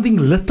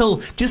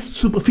little, just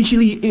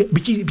superficially,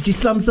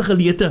 Islamse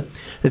geleerde.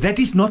 That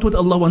is not what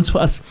Allah wants for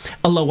us.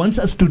 Allah wants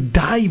us to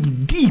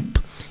dive deep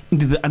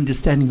into the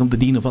understanding of the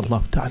deen of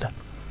Allah Ta'ala.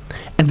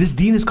 And this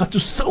deen has got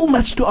so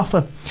much to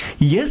offer.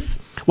 Yes,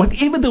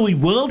 whatever the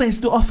world has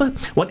to offer,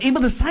 whatever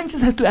the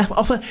sciences has to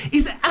offer,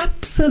 is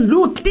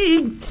absolutely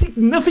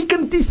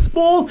insignificantly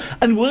small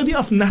and worthy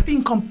of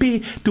nothing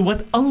compared to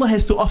what Allah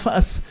has to offer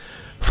us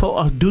for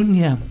our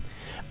dunya,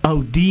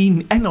 our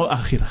deen and our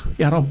akhirah.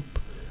 Ya Rabb,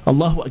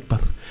 Allahu Akbar.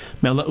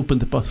 May Allah open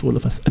the path for all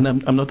of us. And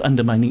I'm not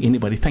undermining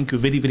anybody. Thank you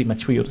very, very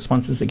much for your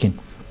responses again.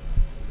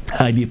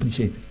 Highly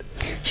appreciate it.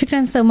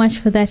 Shukran so much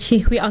for that,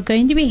 Sheikh. We are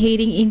going to be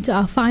heading into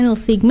our final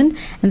segment,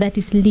 and that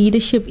is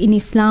leadership in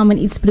Islam and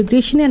its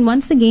progression. And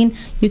once again,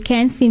 you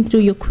can send through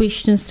your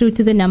questions through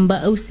to the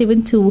number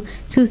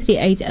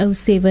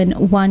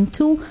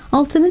 072-238-0712.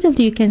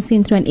 Alternatively, you can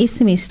send through an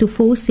SMS to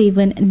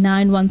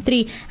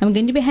 47913. I'm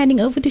going to be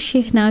handing over to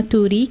Sheikh now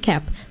to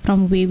recap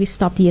from where we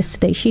stopped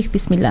yesterday. Sheikh,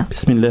 Bismillah.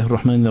 Bismillah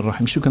ar-Rahman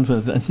ar-Rahim. Shukran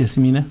for that,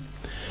 Yasmina.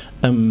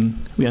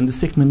 We're on the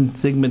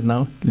segment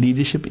now,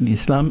 leadership in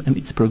Islam and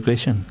its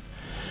progression.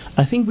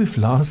 I think we've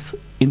last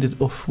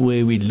ended off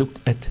where we looked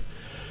at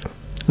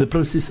the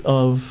process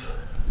of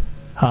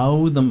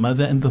how the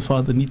mother and the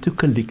father need to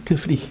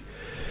collectively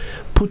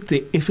put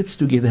their efforts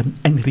together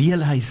and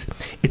realize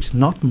it's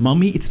not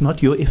mommy, it's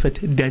not your effort,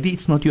 daddy,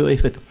 it's not your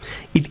effort.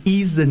 It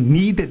is the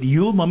need that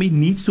you, mommy,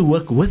 needs to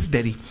work with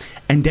daddy,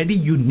 and daddy,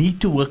 you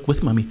need to work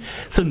with mommy.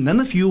 So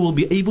none of you will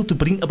be able to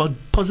bring about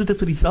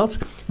positive results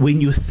when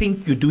you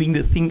think you're doing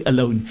the thing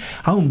alone.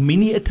 How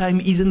many a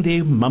time isn't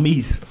there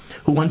mummies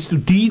who wants to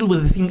deal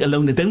with the thing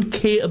alone and don't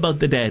care about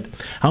the dad?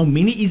 How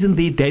many isn't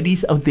there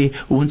daddies out there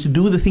who wants to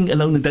do the thing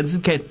alone and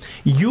doesn't care?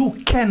 You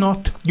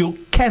cannot do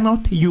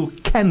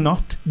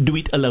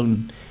it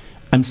alone.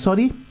 I'm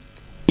sorry.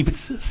 If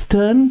it's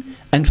stern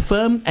and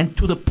firm and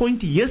to the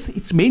point, yes,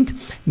 it's meant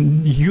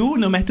you,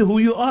 no matter who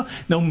you are,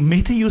 no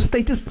matter your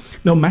status,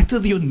 no matter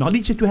your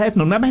knowledge that you have,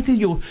 no matter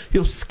your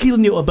skill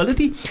and your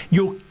ability,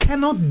 you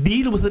cannot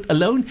deal with it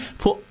alone.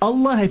 For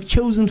Allah have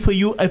chosen for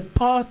you a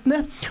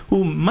partner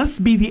who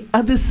must be the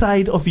other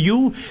side of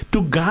you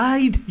to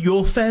guide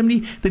your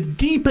family, the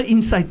deeper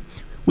insight.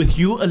 With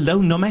you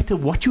alone, no matter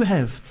what you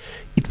have,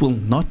 it will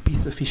not be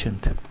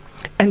sufficient.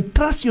 And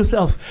trust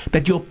yourself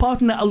that your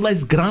partner, Allah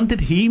has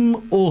granted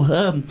him or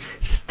her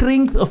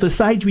strength of a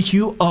side which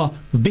you are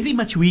very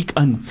much weak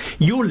on.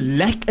 You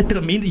lack a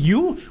tremendous,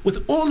 you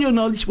with all your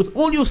knowledge, with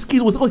all your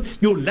skill,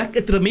 you lack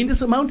a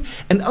tremendous amount.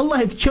 And Allah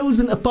have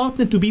chosen a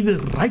partner to be the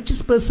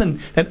righteous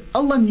person that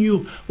Allah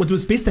knew what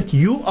was best, that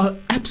you are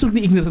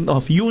absolutely ignorant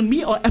of. You and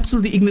me are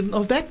absolutely ignorant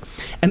of that.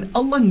 And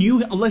Allah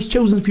knew, Allah has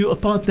chosen for you a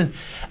partner.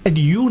 And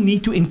you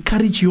need to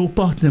encourage your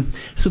partner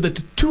so that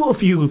the two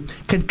of you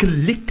can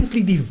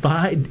collectively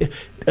devise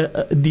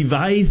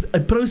a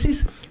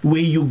process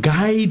where you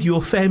guide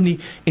your family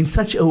in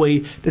such a way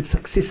that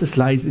success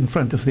lies in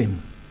front of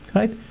them,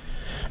 right?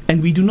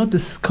 And we do not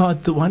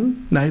discard the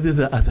one, neither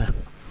the other.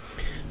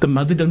 The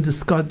mother don't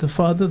discard the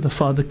father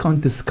can't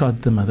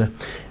discard the mother.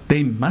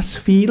 They must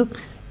feel,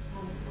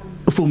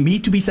 for me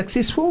to be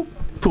successful,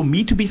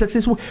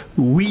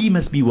 we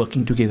must be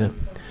working together.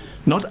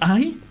 Not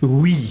I,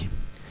 we.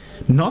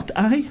 Not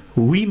I,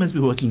 we must be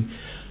working.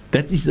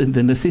 That is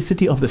the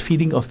necessity of the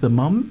feeding of the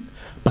mom,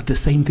 but the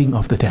same thing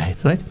of the dad,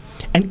 right?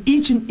 And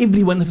each and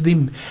every one of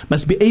them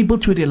must be able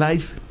to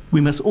realize we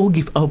must all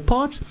give our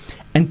parts,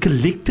 and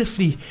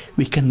collectively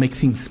we can make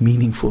things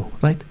meaningful,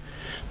 right?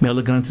 May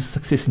Allah grant us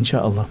success,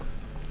 inshallah.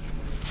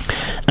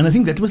 And I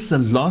think that was the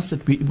last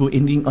that we were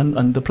ending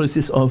on the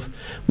process of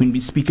when we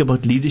speak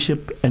about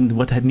leadership and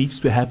what needs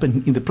to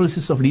happen in the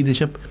process of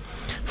leadership,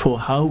 for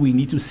how we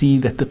need to see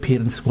that the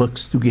parents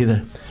works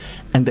together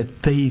and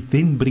that they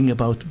then bring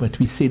about what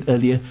we said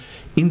earlier.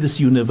 In this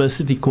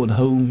university called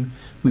home,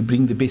 we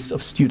bring the best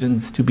of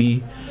students to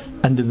be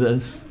under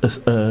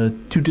the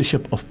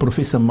tutorship of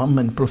Professor Mum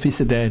and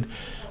Professor Dad.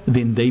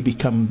 Then they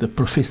become the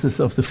professors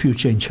of the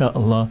future,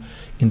 inshallah,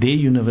 in their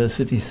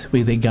universities,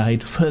 where they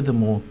guide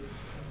furthermore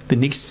the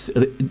next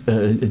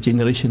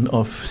generation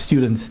of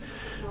students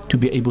to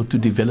be able to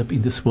develop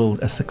in this world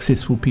as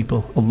successful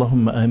people.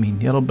 Allahumma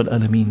ameen. Ya Rabbal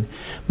Alameen.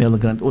 May Allah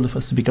grant all of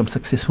us to become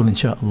successful,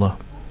 inshallah.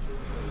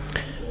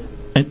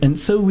 And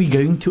so we're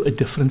going to a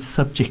different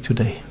subject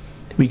today.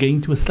 We're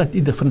going to a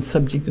slightly different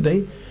subject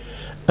today.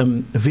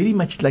 Very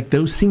much like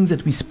those things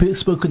that we've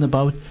spoken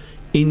about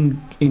in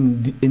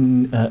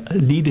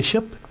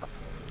leadership.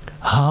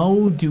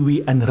 How do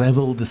we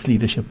unravel this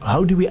leadership?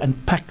 How do we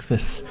unpack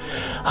this?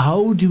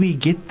 How do we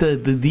get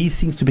these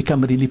things to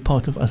become really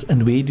part of us?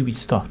 And where do we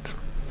start?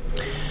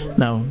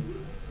 Now,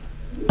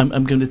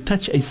 I'm going to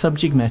touch a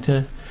subject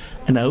matter,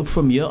 and I hope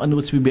from here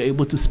onwards we'll be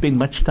able to spend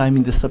much time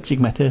in the subject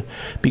matter,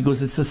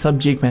 because it's a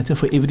subject matter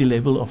for every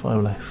level of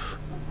our life.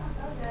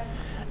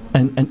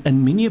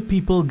 And many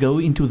people go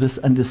into this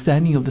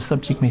understanding of the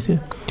subject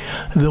matter.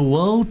 The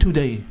world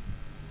today,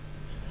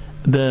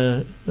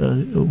 the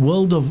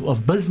world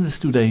of business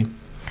today,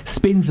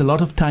 spends a lot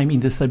of time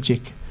in the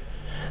subject.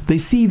 They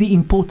see the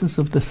importance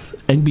of this,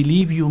 and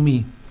believe you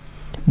me,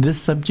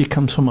 this subject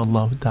comes from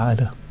Allah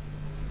Ta'ala.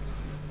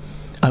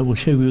 I will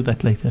show you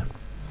that later.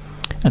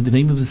 And the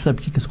name of the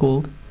subject is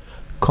called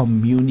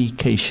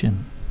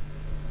communication.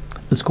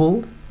 It's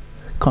called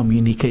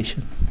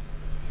communication.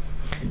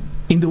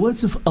 In the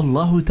words of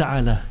Allah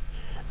Ta'ala,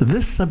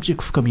 this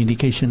subject of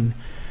communication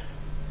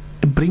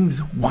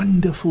brings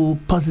wonderful,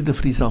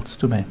 positive results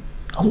to man.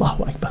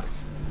 Allahu Akbar.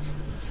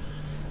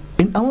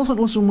 En almal van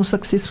ons wat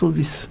succesvol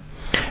is,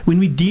 When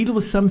we deal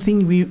with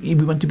something, we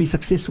want to be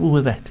successful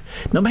with that.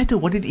 No matter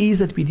what it is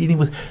that we're dealing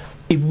with.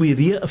 If we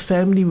rear a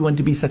family, we want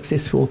to be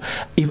successful.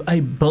 If I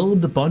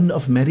build the bond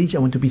of marriage, I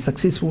want to be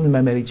successful in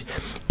my marriage.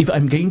 If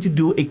I'm going to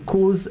do a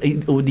course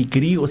or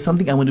degree or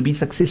something, I want to be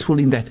successful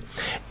in that.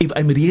 If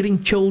I'm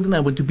rearing children,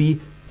 I want to be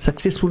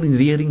successful in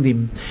rearing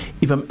them.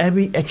 If I'm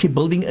actually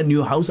building a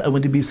new house, I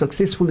want to be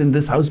successful in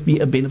this house, be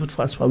a benefit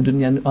for us, for our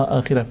dunya and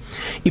our akhirah.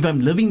 If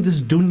I'm living this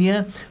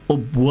dunya or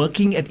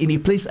working at any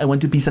place, I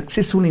want to be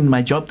successful in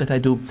my job that I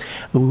do.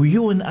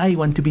 You and I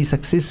want to be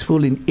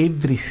successful in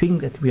everything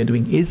that we are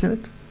doing, isn't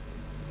it?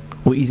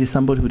 Or is there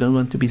somebody who don't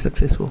want to be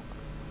successful?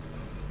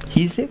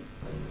 Is there?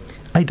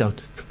 I doubt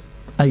it.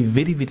 I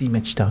very, very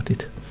much doubt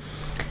it.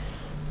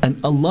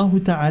 And Allah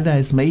Ta'ala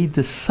has made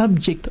the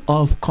subject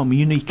of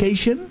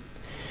communication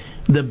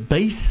the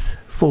base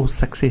for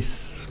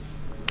success.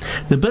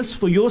 The base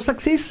for your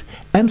success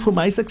and for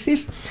my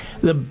success,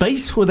 the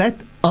base for that,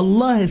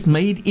 Allah has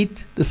made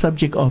it the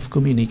subject of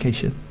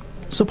communication.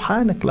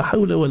 Subhanak, la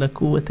hawla wa la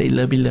quwwata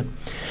illa billah.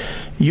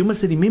 You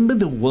must remember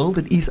the world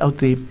that is out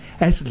there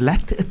has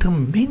lacked a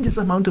tremendous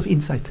amount of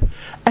insight.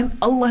 And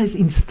Allah has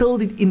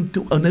instilled it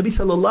into Nabi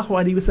sallallahu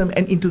alayhi wasallam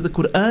and into the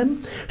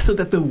Quran so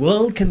that the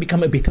world can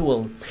become a better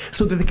world.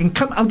 So that they can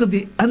come out of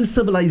the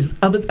uncivilized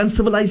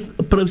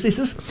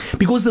processes.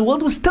 Because the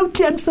world was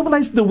totally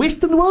uncivilized. The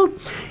Western world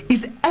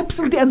is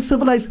absolutely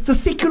uncivilized. The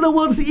secular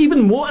world is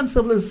even more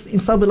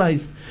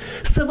uncivilized.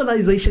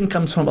 Civilization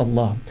comes from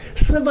Allah.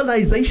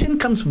 Civilization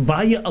comes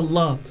via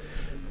Allah.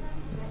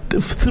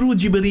 Through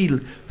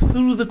Jibreel,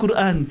 through the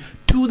Quran,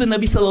 to the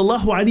Nabi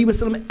sallallahu alaihi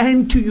wasallam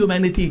and to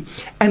humanity.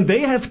 And they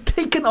have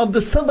taken of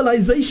the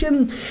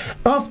civilization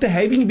after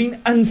having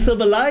been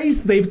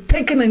uncivilized. They've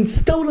taken and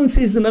stolen,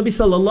 says the Nabi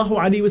sallallahu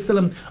alaihi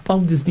wasallam,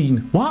 of this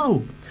deen.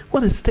 Wow,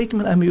 what a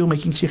statement are you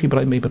making, Sheikh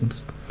Ebrahim Abraham?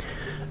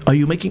 Are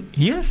you making?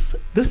 Yes,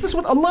 this is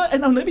what Allah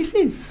and our Nabi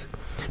says.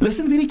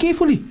 Listen very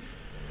carefully.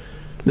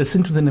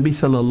 Listen to the Nabi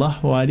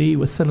sallallahu alaihi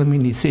wasallam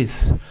when he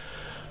says,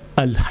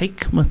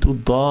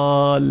 Al-hikmatu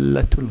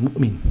dalatul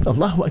mu'min.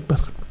 Allahu Akbar.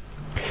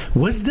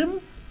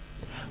 Wisdom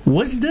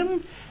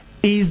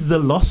is the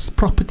lost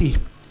property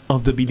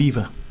of the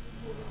believer.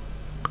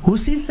 Who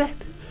says that?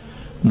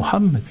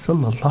 Muhammad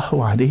sallallahu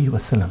alayhi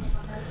wasallam.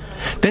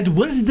 That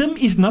wisdom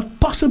is not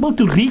possible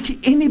to reach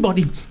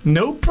anybody.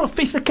 No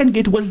professor can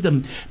get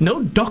wisdom.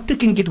 No doctor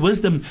can get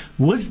wisdom.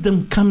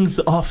 Wisdom comes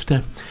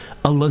after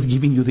Allah's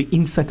giving you the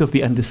insight of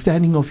the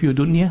understanding of your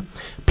dunya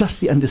plus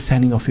the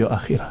understanding of your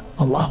akhirah.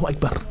 Allahu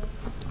Akbar.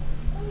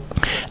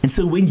 And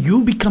so when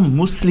you become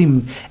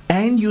Muslim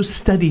and you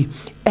study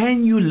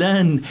and you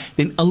learn,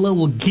 then Allah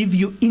will give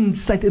you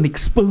insight and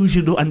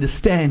exposure to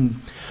understand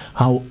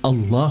how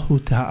Allah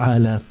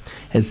Ta'ala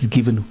has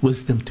given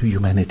wisdom to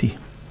humanity.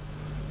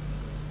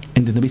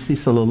 And the Nabi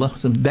says, sallallahu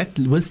alaihi wasallam, that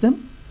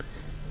wisdom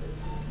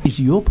is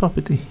your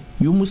property.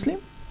 You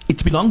Muslim,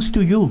 it belongs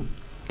to you.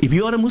 If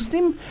you are a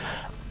Muslim,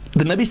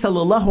 the Nabi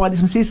sallallahu alaihi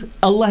wasallam says,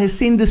 Allah has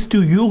sent this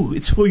to you.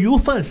 It's for you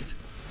first.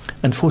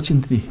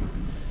 Unfortunately,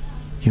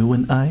 you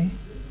and I,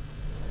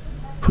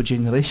 for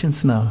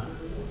generations now,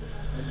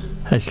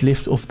 has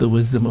left off the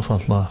wisdom of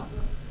Allah.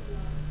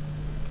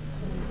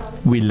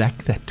 We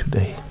lack that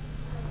today.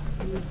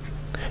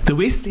 The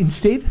West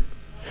instead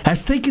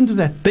has taken to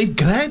that. They've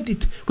grabbed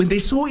it. When they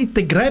saw it,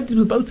 they grabbed it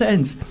with both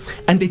hands.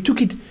 And they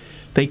took it.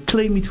 They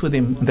claim it for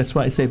them. And that's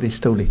why I say they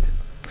stole it.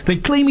 They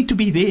claim it to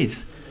be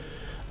theirs.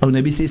 Our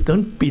Nabi says,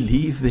 don't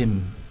believe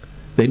them.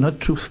 They're not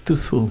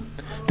truthful.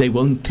 They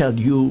won't tell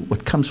you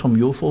what comes from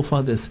your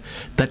forefathers,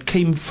 that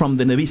came from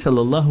the Nabi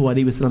sallallahu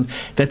alaihi wasallam,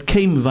 that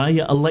came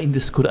via Allah in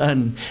this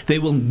Quran. They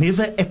will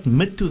never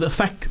admit to the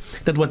fact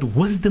that what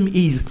wisdom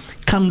is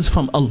comes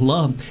from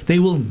Allah. They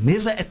will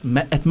never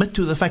admit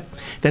to the fact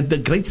that the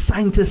great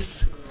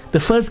scientists, the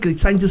first great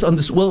scientists on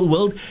this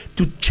world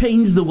to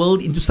change the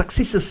world into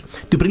successes,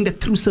 to bring that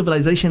true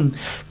civilization,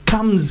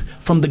 comes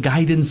from the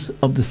guidance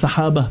of the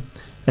Sahaba.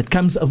 It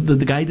comes of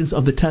the guidance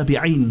of the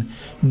Tabi'een,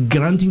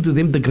 granting to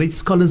them the great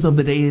scholars of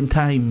the day and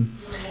time,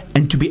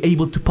 and to be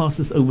able to pass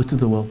this over to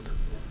the world.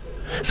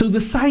 So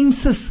the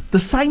sciences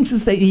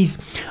that is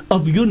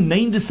of you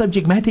name the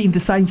subject matter in the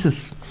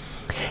sciences,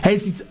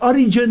 has its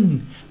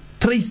origin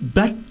traced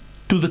back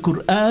to the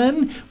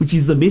Quran, which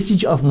is the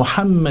message of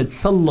Muhammad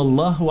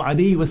sallallahu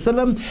alaihi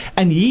wasallam,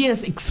 and he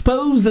has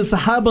exposed the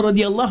Sahaba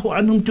radiallahu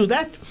anhum to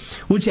that,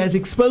 which has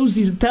exposed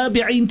his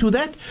Tabi'een to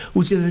that,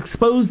 which has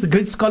exposed the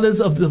great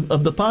scholars of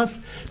the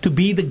past to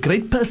be the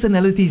great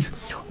personalities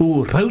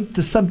who wrote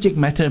the subject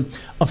matter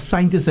of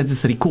scientists that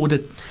is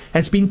recorded,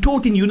 has been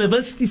taught in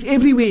universities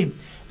everywhere.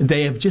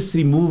 They have just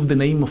removed the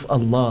name of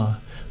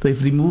Allah.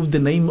 They've removed the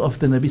name of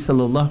the Nabi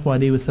sallallahu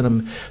alaihi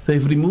wasallam.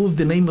 They've removed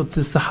the name of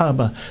the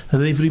Sahaba.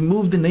 They've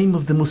removed the name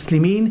of the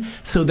Muslimin,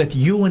 so that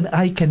you and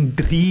I can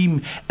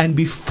dream and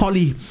be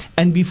folly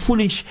and be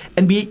foolish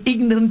and be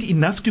ignorant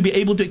enough to be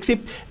able to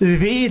accept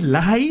their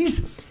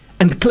lies,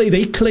 and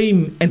they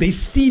claim and they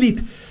steal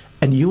it,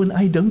 and you and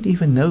I don't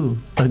even know.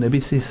 Our Nabi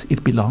says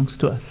it belongs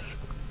to us.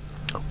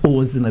 Or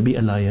was the Nabi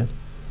a liar?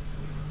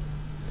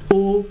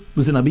 Or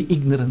was the Nabi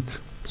ignorant?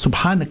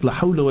 Subhanak la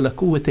hawla wa la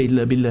quwwata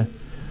illa billah.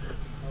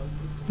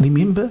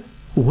 Remember,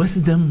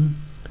 wisdom,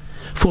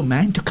 for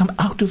man to come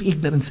out of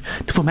ignorance,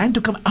 for man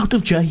to come out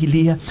of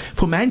jahiliyyah,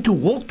 for man to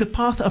walk the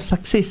path of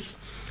success,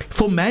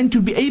 for man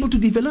to be able to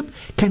develop,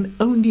 can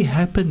only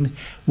happen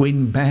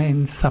when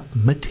man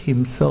submit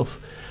himself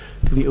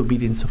to the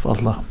obedience of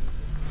Allah.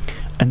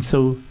 And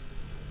so,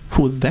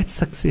 for that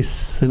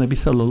success, the Nabi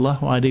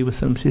sallallahu alayhi wa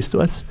sallam says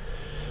to us,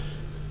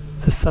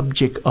 the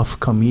subject of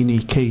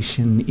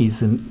communication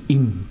is an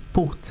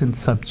important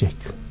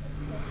subject.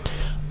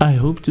 I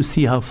hope to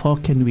see how far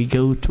can we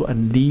go to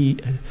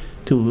unpack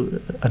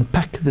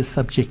this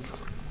subject,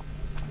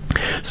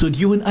 so that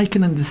you and I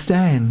can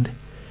understand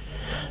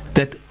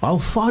that how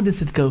far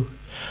does it go.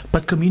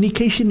 But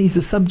communication is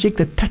a subject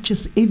that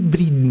touches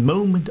every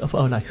moment of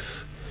our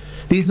life.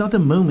 There is not a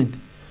moment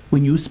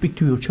when you speak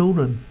to your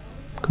children,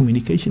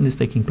 communication is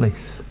taking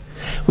place.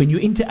 When you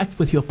interact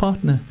with your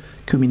partner,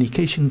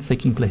 communication is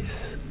taking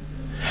place.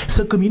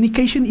 So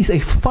communication is a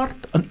fard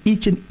on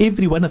each and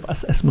every one of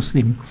us as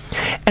Muslim.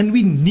 And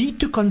we need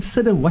to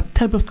consider what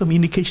type of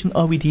communication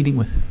are we dealing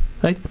with,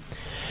 right?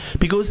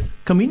 Because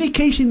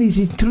communication is,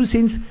 in true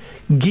sense,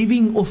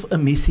 giving off a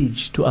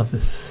message to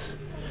others.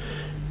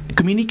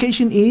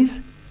 Communication is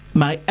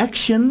my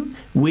action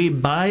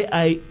whereby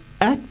I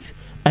act,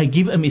 I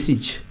give a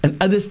message,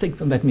 and others take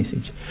on that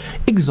message.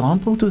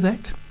 Example to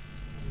that,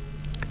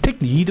 take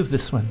heed of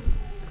this one.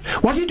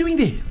 What are you doing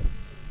there?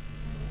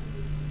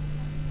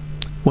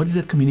 What is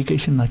that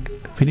communication like?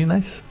 Very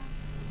nice.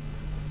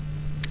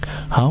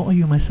 How are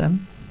you, my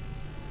son?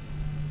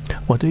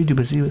 What are you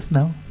busy with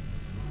now?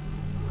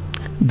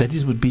 That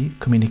would be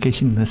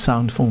communication in a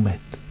sound format.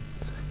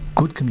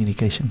 Good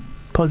communication,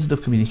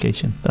 positive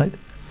communication, right?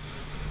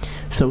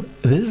 So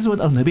this is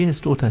what our Nabi has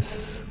taught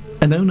us.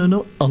 And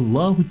no,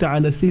 Allah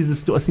Ta'ala says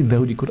this to us in the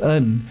Holy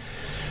Quran.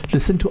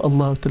 Listen to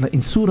Allah Ta'ala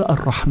in Surah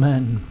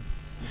Ar-Rahman.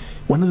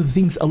 One of the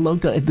things Allah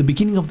Ta'ala at the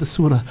beginning of the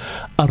surah,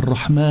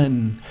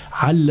 Ar-Rahman,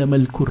 Allama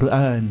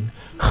al-Quran,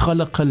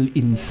 Khalaqa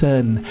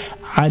al-Insan,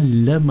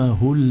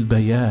 Allamahu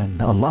al-Bayan.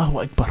 Allahu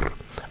Akbar.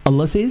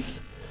 Allah says,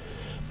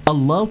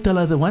 Allah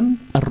Ta'ala the one,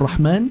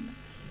 Ar-Rahman,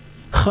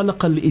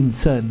 Khalaqa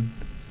al-Insan.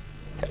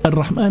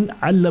 Ar-Rahman,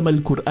 Allama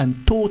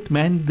al-Quran, taught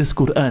man this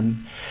Quran.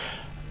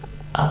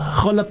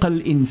 Khalaqa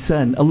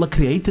al-Insan, Allah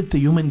created the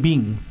human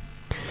being.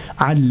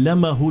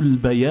 Allamahu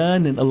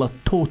al-Bayan, and Allah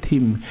taught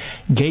him,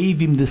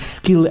 gave him the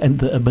skill and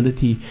the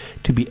ability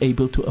to be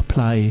able to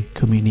apply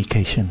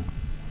communication.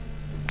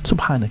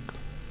 Subhanak.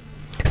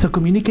 So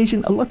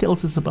communication, Allah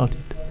tells us about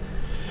it.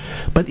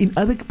 But in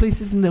other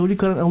places in the Holy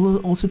Quran, Allah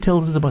also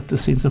tells us about the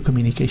sense of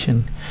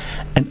communication.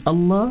 And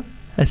Allah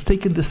has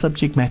taken the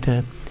subject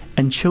matter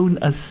and shown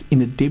us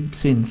in a deep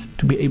sense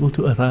to be able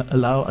to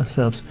allow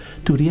ourselves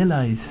to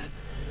realize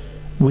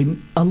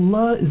when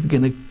Allah is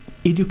going to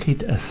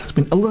educate us,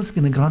 when Allah is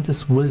going to grant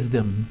us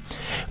wisdom,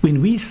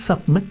 when we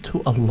submit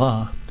to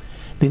Allah,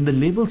 then the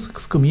levels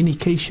of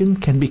communication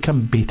can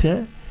become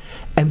better,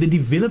 and the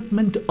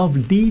development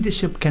of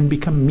leadership can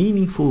become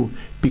meaningful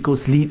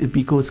because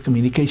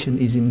communication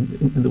is in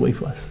the way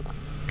for us.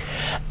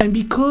 And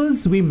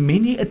because we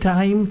many a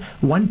time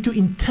want to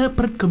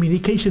interpret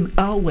communication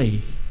our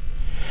way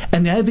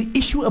and have an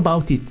issue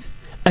about it,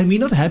 and we're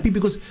not happy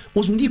because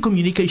ons moet nie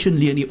communication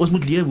leer nie, ons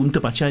moet leer hoe om te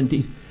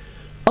praat.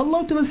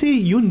 Allah Ta'ala say,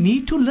 you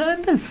need to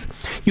learn this.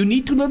 You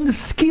need to learn the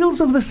skills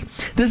of this.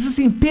 This is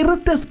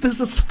imperative. This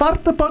is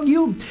fard upon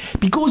you.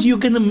 Because you're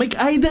going to make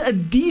either a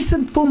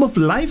decent form of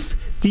life,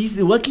 these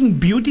working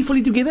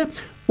beautifully together,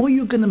 or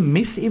you're going to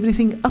mess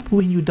everything up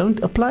when you don't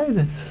apply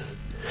this.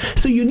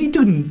 So you need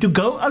to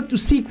go out to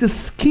seek the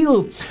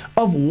skill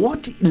of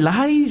what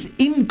lies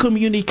in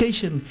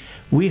communication.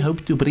 We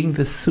hope to bring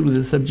this through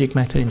the subject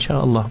matter,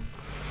 inshallah.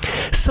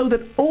 So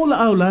that all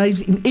our lives,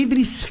 in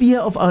every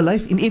sphere of our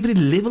life, in every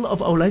level of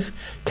our life,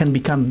 can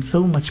become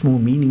so much more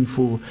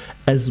meaningful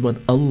as what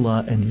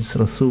Allah and His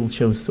Rasul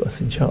shows to us,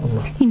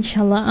 inshallah.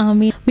 Inshallah,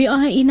 Ameen. We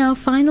are in our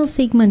final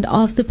segment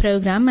of the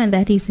program, and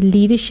that is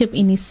leadership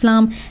in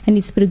Islam and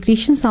its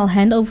progression. So I'll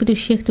hand over to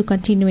Sheikh to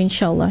continue,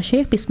 inshallah.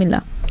 Sheikh,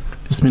 Bismillah.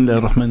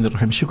 Bismillah ar-Rahman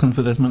ar-Rahim. Shukran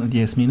for that, man,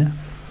 Yasmina.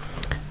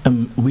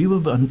 We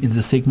were in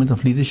the segment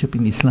of leadership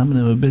in Islam,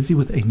 and we were busy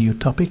with a new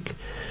topic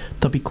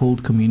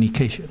called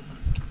communication.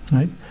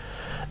 Right?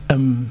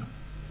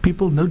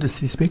 People, no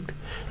disrespect,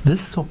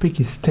 this topic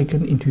is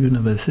taken into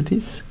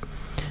universities.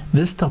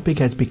 This topic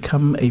has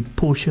become a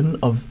portion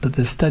of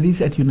the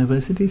studies at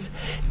universities.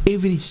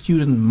 Every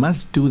student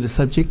must do the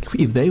subject.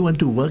 If they want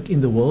to work in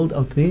the world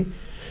out there,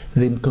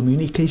 then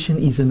communication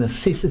is a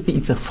necessity,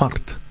 it's a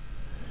fard.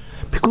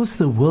 Because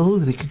the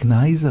world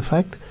recognizes the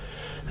fact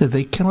that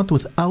they cannot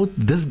without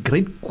this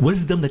great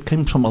wisdom that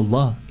came from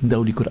Allah in the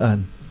Holy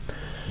Quran.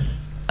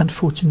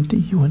 Unfortunately,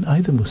 you and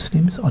I, the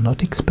Muslims, are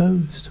not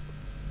exposed.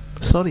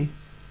 Sorry,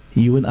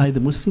 you and I, the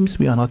Muslims,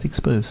 we are not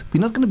exposed.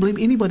 We're not going to blame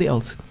anybody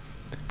else.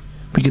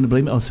 We're going to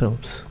blame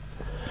ourselves.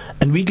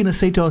 And we're going to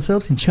say to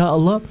ourselves,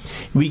 inshallah,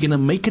 we're going to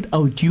make it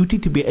our duty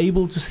to be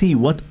able to see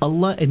what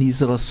Allah and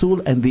His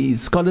Rasul and the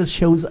scholars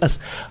shows us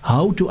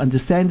how to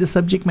understand the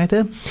subject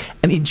matter.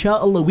 And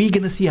inshallah, we're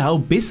going to see how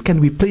best can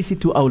we place it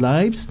to our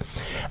lives.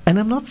 And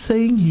I'm not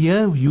saying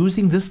here,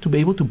 using this to be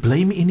able to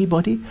blame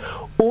anybody,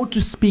 or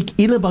to speak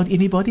ill about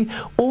anybody,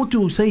 or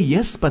to say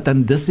yes, but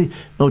then this,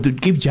 or to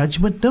give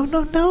judgment. No,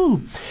 no,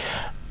 no.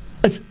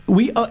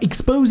 We are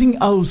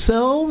exposing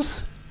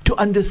ourselves to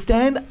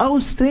understand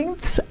our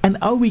strengths and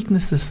our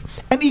weaknesses.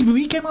 And if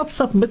we cannot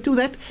submit to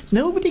that,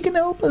 nobody can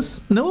help us.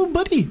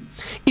 Nobody.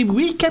 If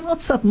we cannot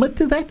submit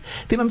to that,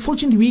 then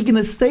unfortunately we're going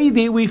to stay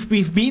there. We've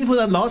been for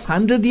the last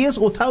 100 years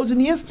or 1,000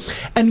 years,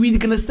 and we're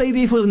going to stay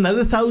there for another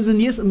 1,000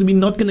 years, and we're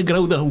not going to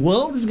grow. The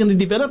world is going to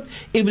develop.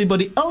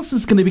 Everybody else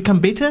is going to become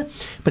better.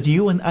 But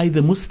you and I,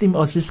 the Muslim,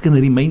 are just going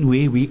to remain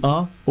where we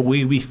are or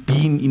where we've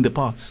been in the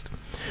past.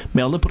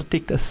 May Allah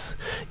protect us.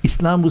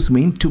 Islam was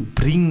meant to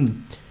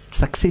bring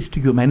success to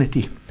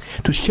humanity,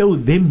 to show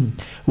them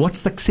what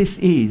success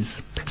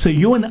is. So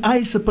you and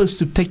I are supposed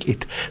to take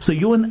it. So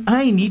you and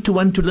I need to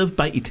want to live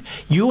by it.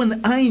 You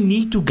and I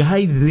need to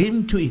guide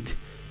them to it.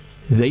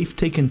 They've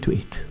taken to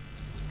it.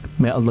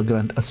 May Allah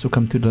grant us to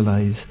come to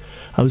realize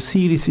how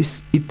serious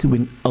is it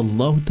when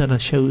Allah Ta'ala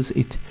shows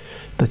it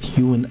that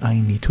you and I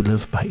need to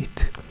live by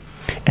it.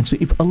 And so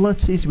if Allah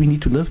says we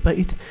need to live by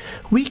it,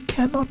 we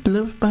cannot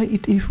live by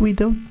it if we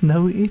don't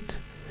know it,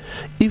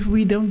 if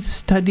we don't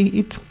study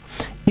it,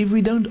 if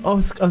we don't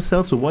ask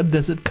ourselves what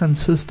does it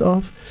consist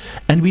of,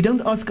 and we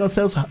don't ask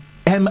ourselves,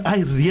 am I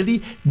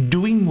really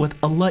doing what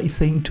Allah is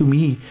saying to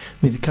me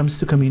when it comes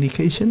to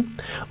communication?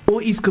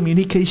 Or is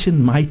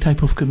communication my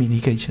type of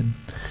communication,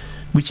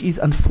 which is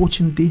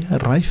unfortunately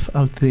rife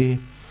out there?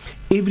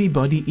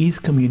 Everybody is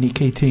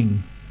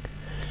communicating,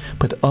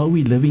 but are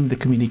we living the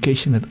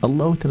communication that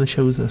Allah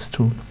shows us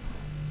to?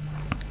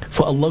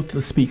 For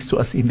Allah speaks to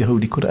us in the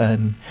Holy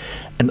Quran,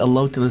 and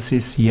Allah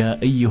says, Ya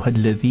ayyuhal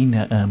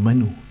ladhina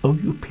amanu, O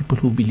you people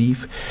who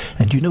believe.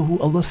 And you know who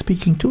Allah is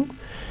speaking to?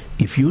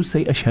 If you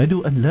say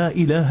ashhadu an la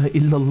ilaha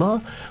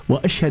illallah wa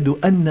ashhadu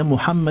anna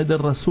Muhammadan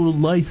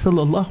Rasulullah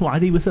sallallahu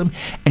alayhi wasallam,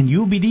 and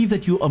you believe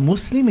that you are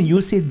Muslim and you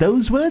say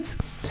those words,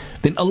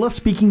 then Allah is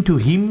speaking to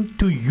him,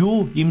 to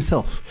you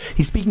himself.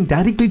 He's speaking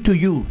directly to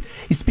you.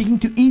 He's speaking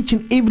to each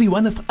and every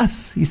one of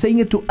us. He's saying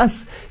it to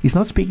us. He's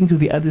not speaking to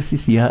the others. He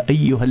says, Ya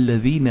ayyuhal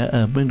ladhina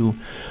amanu,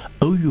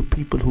 O you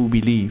people who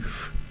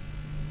believe.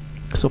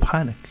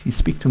 Subhanak. He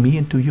speaks to me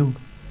and to you.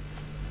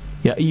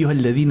 Ya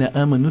ayyuhal ladhina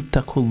amanu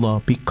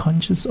taqullah. Be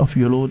conscious of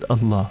your Lord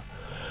Allah.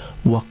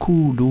 Wa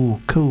qulu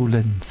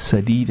qawlan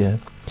sadida.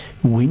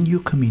 When you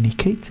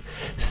communicate,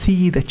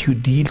 see that you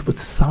deal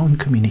with sound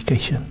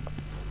communication.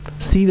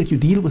 See that you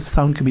deal with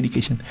sound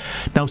communication.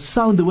 Now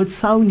sound, the word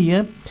sound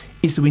here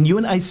is when you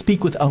and I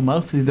speak with our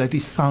mouth, that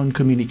is sound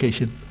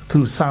communication,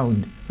 through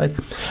sound, right?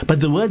 But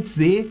the words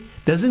there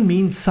doesn't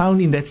mean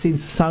sound in that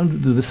sense,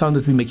 sound, the sound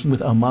that we're making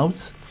with our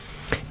mouths.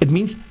 It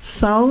means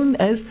sound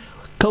as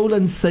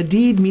qawlan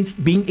sadid, means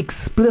being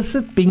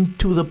explicit, being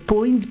to the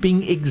point,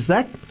 being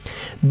exact,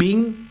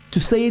 being, to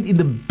say it in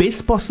the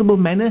best possible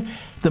manner,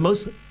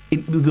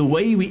 the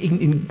way we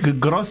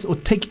engross or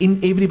take in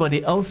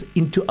everybody else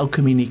into our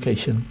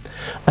communication.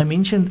 I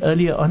mentioned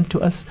earlier on to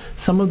us,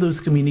 some of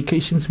those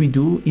communications we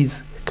do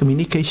is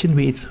communication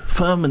where it's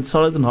firm and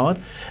solid and hard,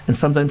 and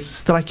sometimes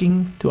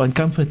striking to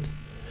uncomfort.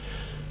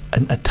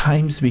 And at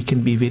times we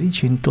can be very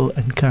gentle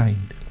and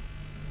kind.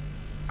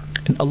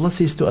 And Allah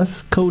says to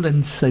us,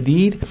 Qawlan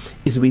Sadid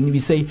is when we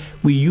say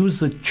we use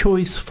the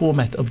choice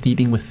format of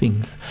dealing with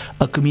things.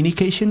 Our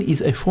communication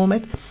is a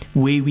format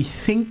where we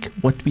think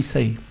what we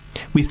say.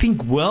 We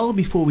think well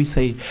before we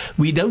say.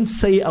 We don't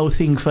say our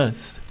thing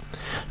first.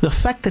 The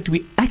fact that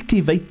we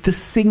activate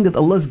this thing that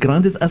Allah has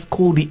granted us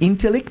called the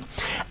intellect,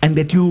 and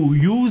that you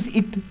use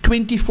it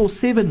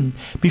 24/7.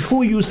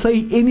 Before you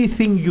say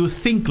anything, you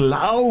think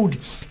loud,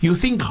 you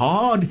think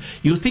hard,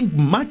 you think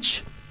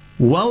much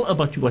well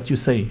about what you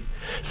say.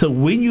 So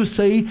when you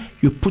say,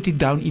 you put it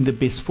down in the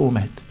best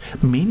format.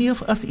 Many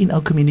of us in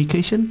our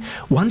communication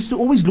wants to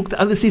always look to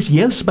others, says,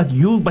 yes, but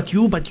you.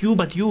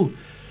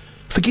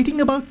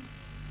 Forgetting about,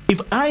 if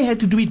I had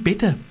to do it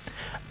better,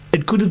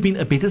 it could have been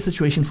a better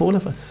situation for all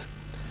of us.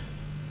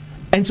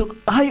 And so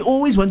I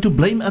always want to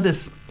blame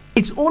others.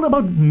 It's all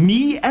about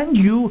me and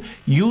you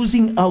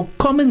using our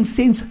common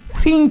sense,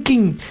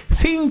 thinking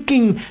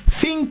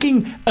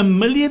a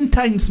million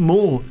times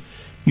more.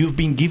 You've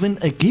been given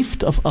a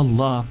gift of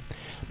Allah,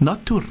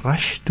 not to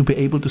rush to be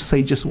able to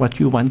say just what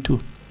you want to.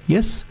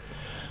 Yes,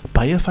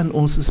 baie van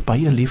ons is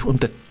baie lief om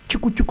te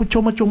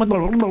choma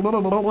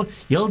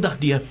heel dag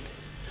die,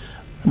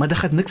 maar daar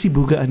gaat niks die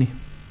boege aan nie.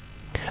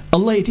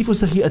 Allah het nie vir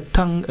ons gegee 'n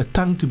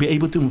tongue to be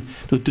able to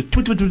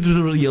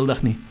heel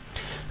dag nie.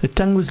 The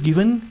tongue was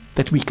given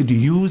that we could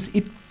use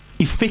it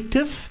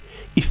effective,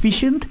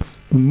 efficient,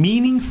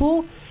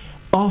 meaningful,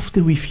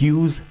 after we've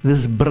used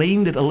this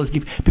brain that Allah has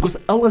given. Because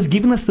Allah has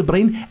given us the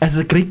brain as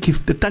a great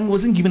gift. The tongue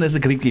wasn't given as a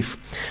great gift.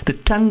 The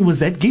tongue was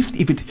that gift.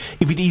 If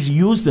it is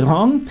used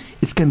wrong,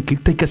 it can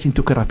take us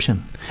into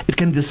corruption. It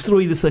can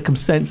destroy the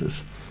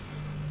circumstances.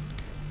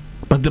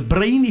 But the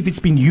brain, if it's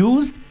been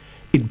used,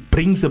 it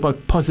brings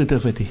about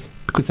positivity,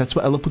 because that's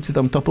why Allah puts it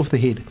on top of the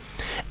head.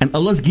 And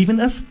Allah's given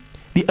us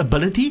the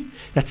ability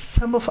that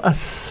some of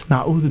us,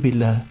 na'udhu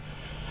billah,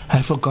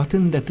 have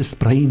forgotten that this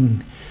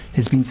brain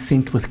has been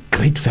sent with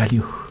great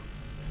value.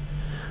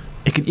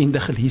 Ek het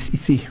eendag gelees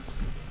ietsie.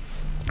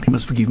 You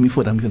must forgive me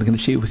for that. I'm going to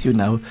share with you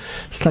now,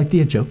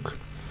 slightly a joke,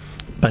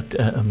 but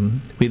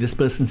where this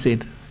person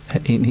said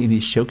in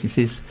his joke, he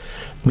says,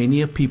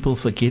 many people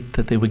forget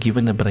that they were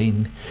given a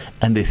brain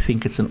and they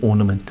think it's an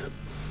ornament.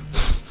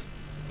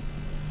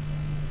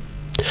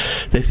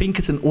 They think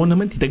it's an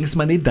ornament. Jy dink is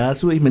maar net daar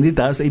so, maar net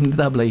daar so, net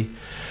daar bly.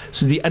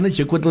 So the other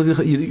joke, what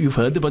you've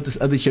heard about this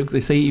other joke,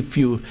 they say if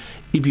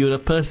you're a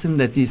person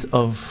that is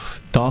of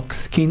dark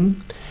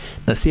skin,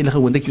 dan sê hulle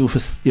gewoonlik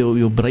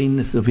jou brain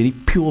is a very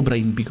pure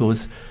brain,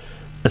 because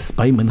is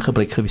baie min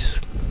gebruik gewees.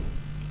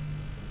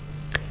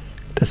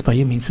 Dis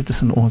baie mense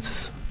tussen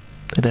ons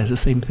that has the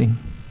same thing.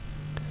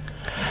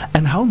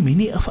 And how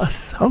many of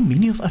us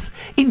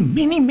in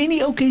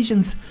many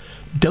occasions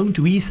don't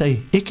we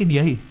say, ek en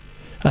jy,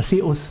 dan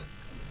sê ons,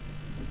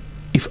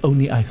 if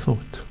only I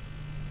thought.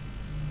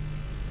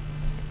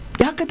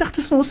 Elke dag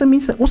tussen ons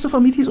mense, ons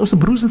families, ons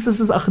broers en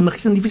susters, ag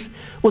niggies en liefies,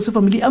 ons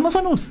familie, almal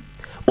van ons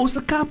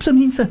Kaapse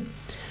mense.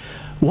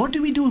 What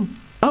do we do?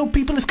 Oh,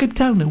 people of Cape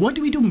Town, what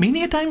do we do?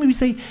 Many a time we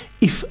say,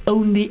 if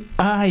only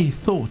I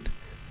thought.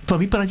 Van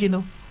wie praat jy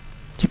nou?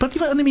 Jy praat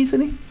nie van ander mense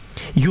nie.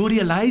 You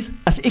realize,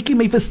 as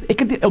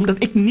omdat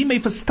ek nie my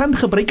verstand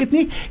gebruik het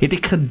nie, het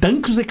ek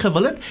gedink soos ek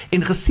gewil het,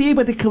 en gesê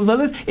wat ek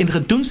gewil het, en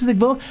gedoen soos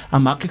ek wil,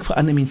 en maak ek vir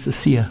ander mense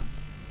seer.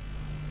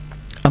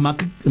 En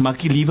maak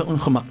ek liewe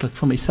ongemaklik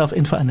vir myself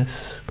en vir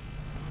anders.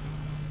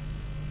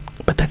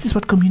 But that is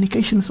what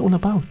communication is all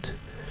about.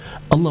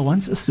 Allah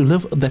wants us to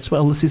live. That's why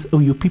Allah says, oh,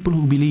 you people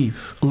who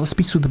believe. Allah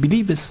speaks to the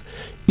believers.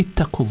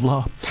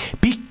 Ittaqullah.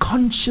 Be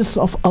conscious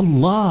of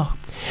Allah.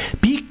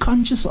 Be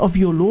conscious of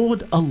your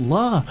Lord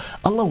Allah.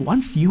 Allah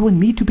wants you and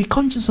me to be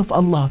conscious of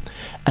Allah.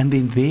 And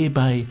then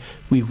thereby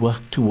we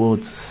work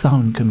towards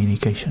sound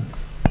communication.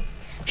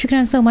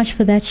 Shukran so much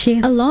for that,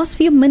 Sheikh. Our last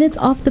few minutes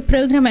of the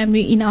program, and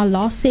we're in our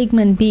last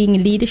segment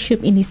being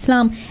leadership in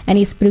Islam and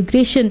its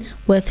progression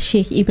with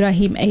Sheikh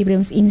Ebrahim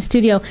Abrams in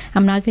studio.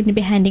 I'm now going to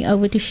be handing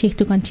over to Sheikh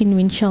to continue,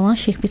 inshallah.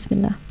 Sheikh,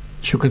 bismillah.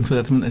 Shukran for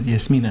that,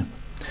 Yasmina.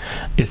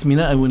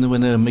 Yasmina, I want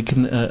to make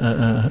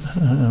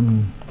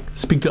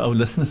speak to our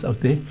listeners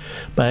out there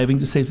by having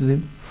to say to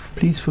them,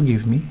 please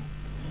forgive me.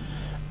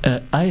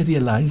 I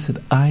realized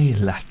that I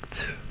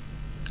lacked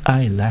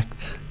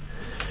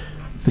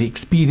the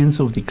experience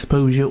of the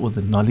exposure or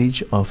the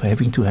knowledge of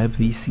having to have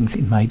these things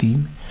in my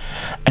deen,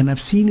 and I've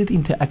seen it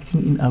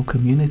interacting in our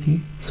community.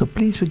 So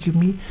please forgive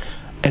me.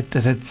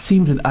 It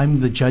seems that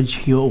I'm the judge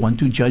here, or want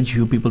to judge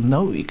you people.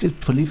 No, ek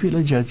het fully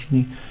feel judge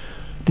nie.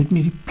 Let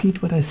me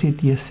repeat what I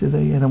said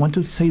yesterday, and I want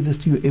to say this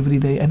to you every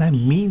day, and I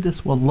mean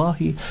this,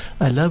 wallahi.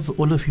 I love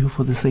all of you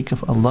for the sake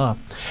of Allah,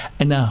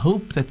 and I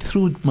hope that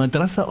through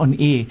Madrasa on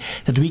Air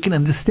that we can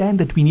understand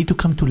that we need to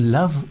come to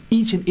love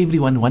each and every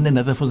one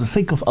another for the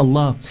sake of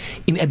Allah,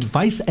 in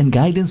advice and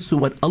guidance to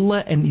what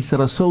Allah and His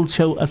Rasul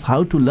show us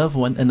how to love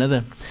one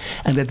another,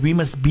 and that we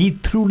must be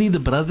truly the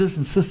brothers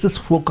and sisters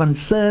for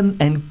concern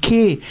and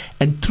care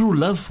and true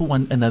love for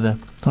one another,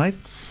 right?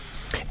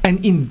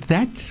 And in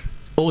that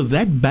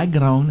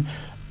background,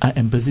 I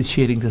am busy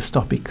sharing these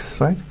topics,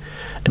 right?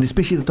 And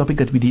especially the topic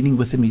that we're dealing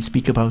with, and we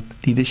speak about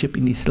leadership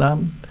in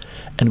Islam,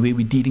 and where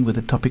we're dealing with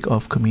the topic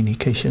of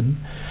communication.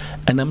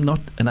 And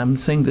I'm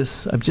saying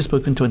this, I've just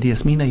spoken to Auntie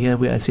Yasmina here,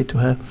 where I said to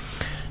her,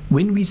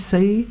 when we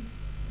say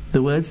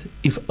the words,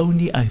 if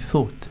only I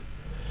thought,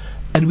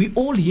 and we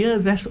all hear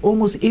this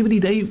almost every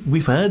day,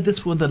 we've heard this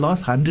for the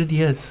last 100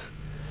 years.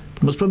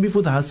 Most probably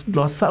for the last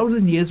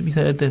 1,000 years we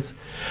heard this.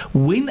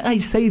 When I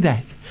say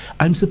that,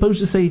 I'm supposed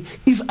to say,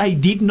 if I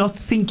did not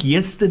think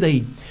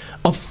yesterday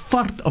of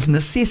fard, of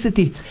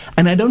necessity,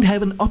 and I don't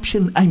have an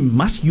option, I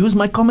must use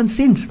my common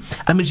sense.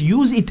 I must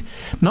use it.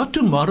 Not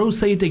tomorrow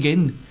say it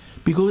again.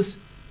 Because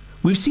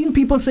we've seen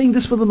people saying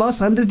this for the last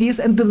 100 years,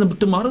 and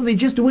tomorrow they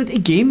just do it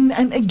again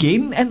and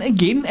again and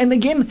again and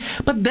again.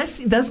 But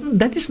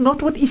that is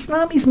not what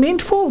Islam is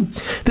meant for.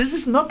 This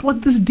is not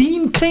what this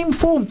deen came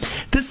for.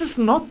 This is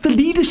not the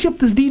leadership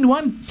this deen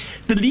wants.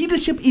 The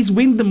leadership is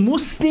when the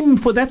Muslim,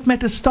 for that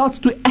matter, starts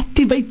to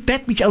activate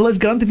that which Allah has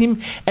granted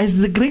him as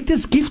the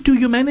greatest gift to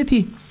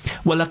humanity.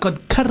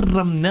 وَلَقَدْ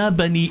كَرَّمْنَا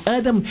بَنِي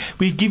آدَمَ.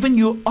 We've given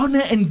you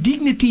honor and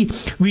dignity.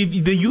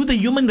 The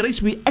human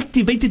race, we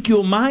activated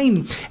your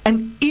mind.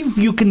 And if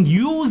you can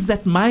use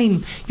that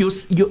mind, your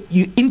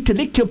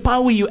intellect, your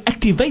power, you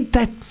activate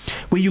that,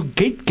 where you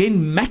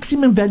gain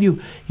maximum value,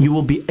 you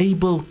will be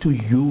able to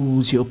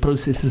use your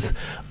processes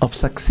of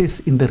success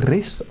in the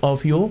rest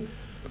of your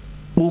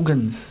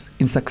organs.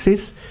 In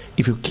success,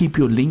 if you keep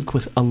your link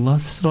with Allah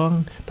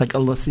strong, like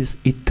Allah says,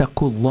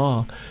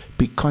 ittaqullah,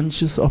 be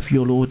conscious of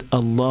your Lord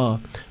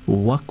Allah,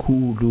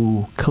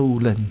 waqulu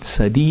qawlan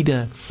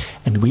sadida.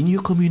 And when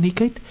you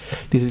communicate,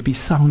 let it be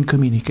sound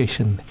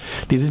communication.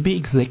 Let it be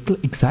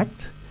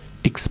exact,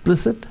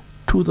 explicit,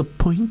 to the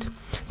point.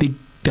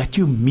 that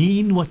you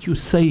mean what you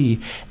say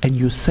and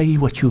you say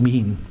what you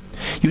mean.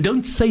 You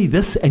don't say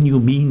this and you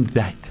mean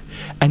that.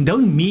 And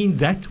don't mean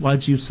that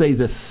whilst you say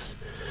this.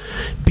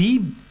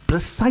 Be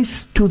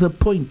precise to the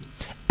point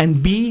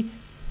and be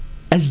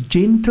as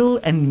gentle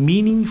and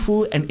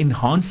meaningful and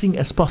enhancing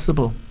as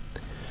possible.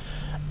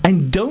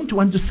 And don't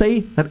want to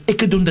say that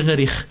ek doen dinge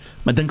reg,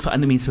 maar dink vir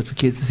ander mense wat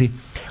verkeerd te sê.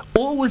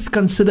 Always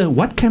consider,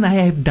 what can I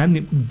have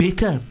done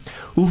better?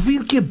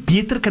 Hoeveel keer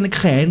beter kan ek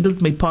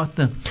gehandeld my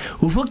partner?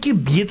 Hoeveel keer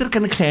beter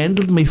kan ek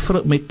gehandeld my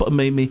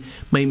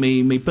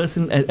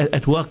person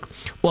at work?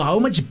 Or how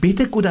much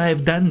better could I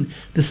have done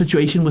the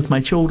situation with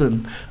my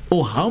children?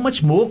 Or how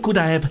much more could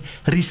I have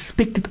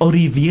respected or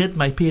revered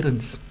my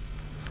parents?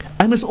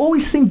 I must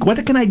always think,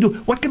 what can I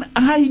do? What can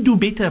I do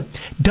better?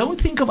 Don't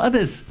think of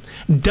others.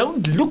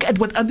 Don't look at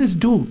what others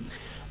do.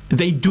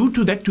 They do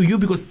that to you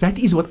because that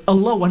is what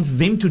Allah wants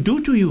them to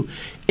do to you.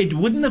 It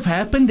wouldn't have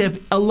happened if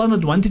Allah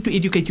not wanted to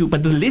educate you.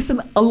 But the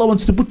lesson Allah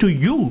wants to put to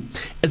you,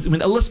 as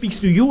when Allah speaks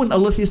to you and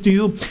Allah says to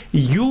you,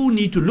 you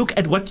need to look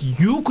at what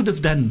you could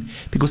have done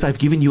because I've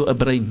given you a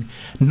brain.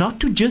 Not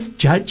to just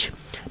judge,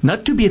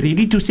 not to be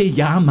ready to say,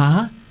 ja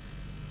maar.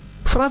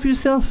 Vra vir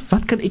yourself,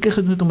 wat kan ek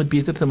gedoen het om dit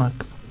beter te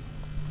maak?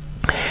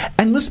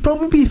 And most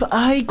probably if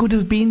I could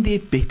have been there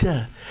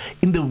better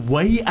in the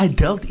way I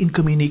dealt in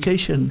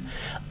communication,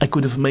 I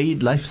could have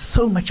made life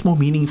so much more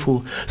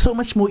meaningful, so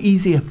much more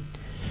easier.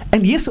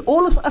 And yes,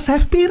 all of us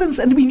have parents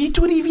and we need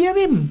to revere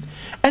them.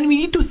 And we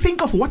need to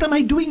think of, what am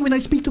I doing when I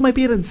speak to my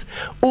parents?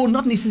 Or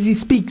not necessarily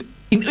speak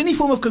in any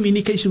form of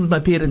communication with my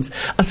parents.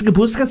 As ek 'n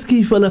boodskap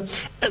skryf vir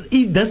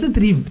hulle, does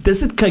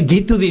it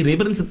get to the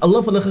reverence that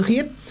Allah vir hulle gegee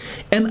het?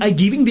 And I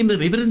giving them the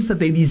reverence that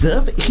they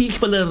deserve? Gee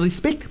ek vir hulle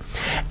respect?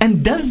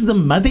 And does the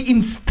mother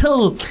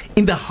instill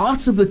in the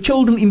hearts of the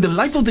children, in the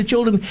life of the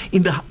children,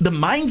 in the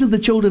minds of the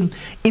children,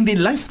 in their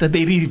life, that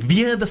they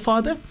revere the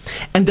father?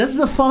 And does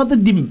the father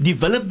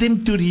develop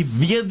them to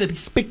revere the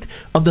respect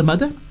of the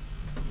mother?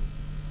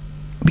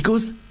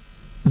 Because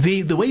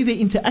the way they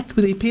interact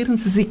with their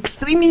parents is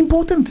extremely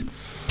important.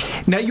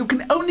 Now, you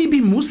can only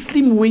be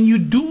Muslim when you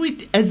do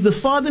it as the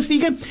father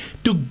figure,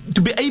 to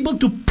be able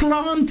to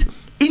plant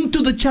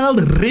into the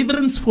child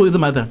reverence for the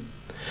mother,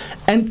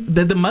 and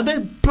that the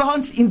mother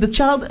plants in the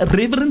child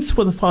reverence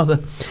for the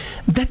father.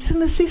 That's a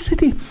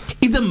necessity.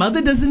 If the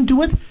mother doesn't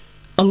do it,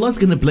 Allah's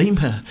going to blame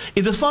her.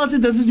 If the father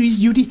doesn't do his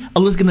duty,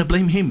 Allah's going to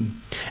blame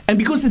him. And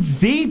because it's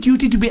their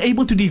duty to be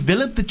able to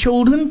develop the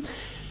children,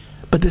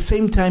 but at the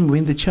same time,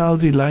 when the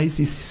child realizes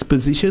his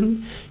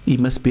position, he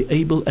must be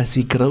able, as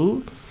he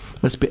grows,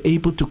 must be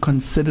able to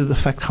consider the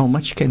fact, how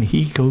much can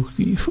he go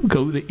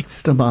the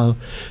extra mile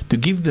to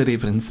give the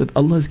reverence that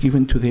Allah has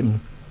given to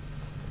them.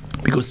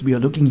 Because we are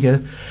looking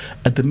here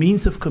at the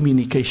means of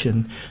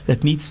communication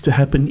that needs to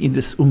happen in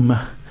this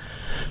ummah,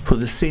 for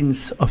the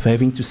sense of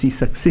having to see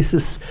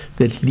successes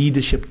that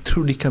leadership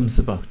truly comes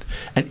about.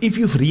 And if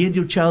you've reared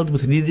your child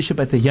with leadership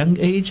at a young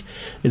age,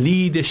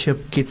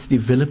 leadership gets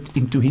developed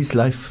into his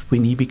life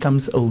when he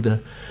becomes older.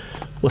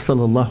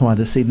 وصلى الله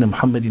على سيدنا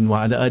محمد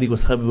وعلى آله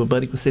وصحبه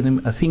وبارك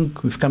وسلم. I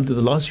think we've come to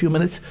the last few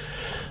minutes.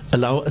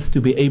 Allow us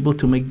to be able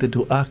to make the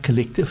dua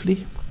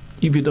collectively,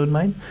 if you don't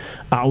mind.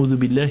 أعوذ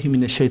بالله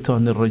من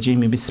الشيطان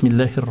الرجيم بسم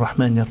الله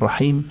الرحمن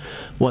الرحيم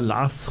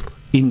والعصر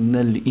إن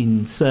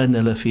الإنسان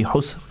لفي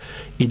حسر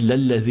إلا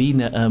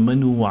الذين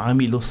آمنوا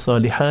وعملوا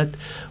الصالحات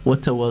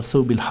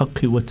وتواصوا بالحق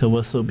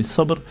وتواصوا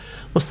بالصبر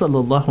وصلى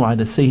الله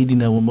على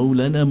سيدنا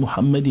ومولانا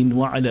محمد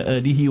وعلى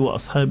آله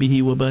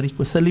وأصحابه وبارك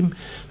وسلم.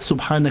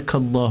 سبحانك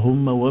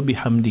اللهم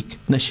وبحمدك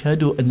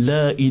نشهد أن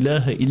لا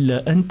إله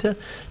إلا أنت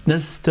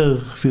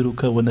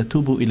نستغفرك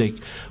ونتوب إليك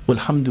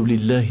والحمد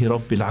لله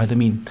رب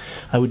العالمين.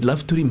 I would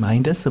love to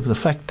remind us of the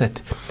fact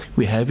that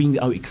we're having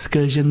our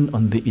excursion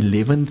on the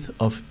 11th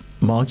of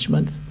March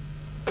month.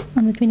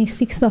 On the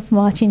 26th of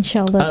March,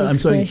 inshallah, I'm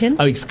sorry,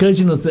 our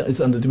excursion is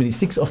on the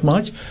 26th of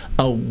March.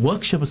 Our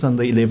workshop is on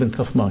the 11th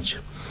of March.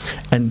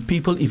 And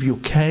people, if you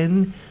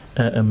can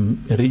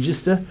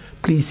register,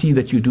 please see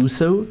that you do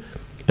so.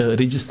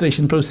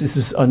 Registration process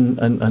is on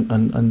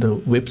the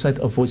website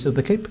of Voice of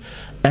the Cape.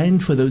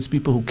 And for those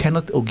people who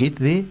cannot or get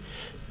there,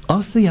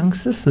 ask the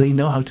youngsters so they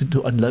know how to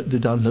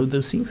download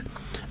those things.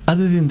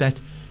 Other than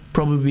that,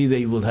 probably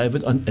they will have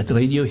it at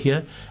radio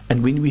here,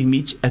 and when we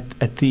meet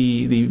at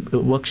the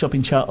workshop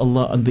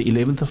inshallah on the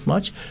 11th of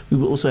March, we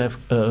will also have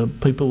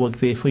paperwork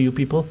there for you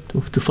people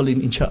to fill in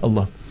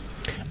inshallah.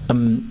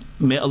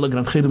 May Allah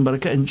grant khair and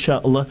barakah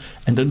inshallah,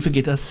 and don't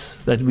forget us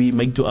that we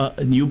make dua,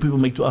 new people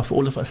make dua for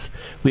all of us.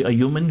 We are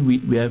human,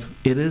 we have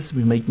errors,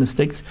 we make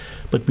mistakes,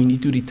 but we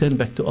need to return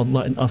back to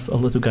Allah and ask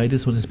Allah to guide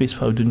us what is best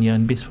for our dunya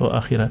and best for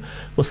our akhirah.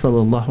 Wa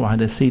sallallahu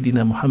ala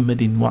sayyidina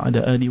Muhammadin wa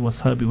ala alihi wa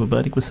sahbihi wa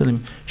barik wa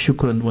sallam.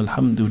 Shukran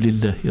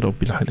walhamdulillahi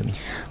rabbil alameen.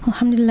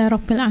 Alhamdulillah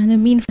rabbil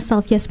alameen. For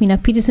self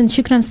Yasmina Peterson,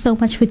 shukran so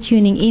much for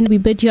tuning in. We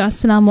bid you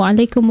assalamu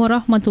alaikum wa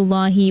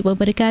rahmatullahi wa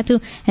barakatuh,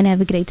 and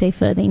have a great day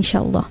further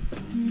inshallah.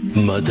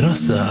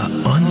 Madrasa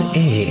on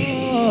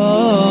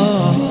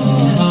Air.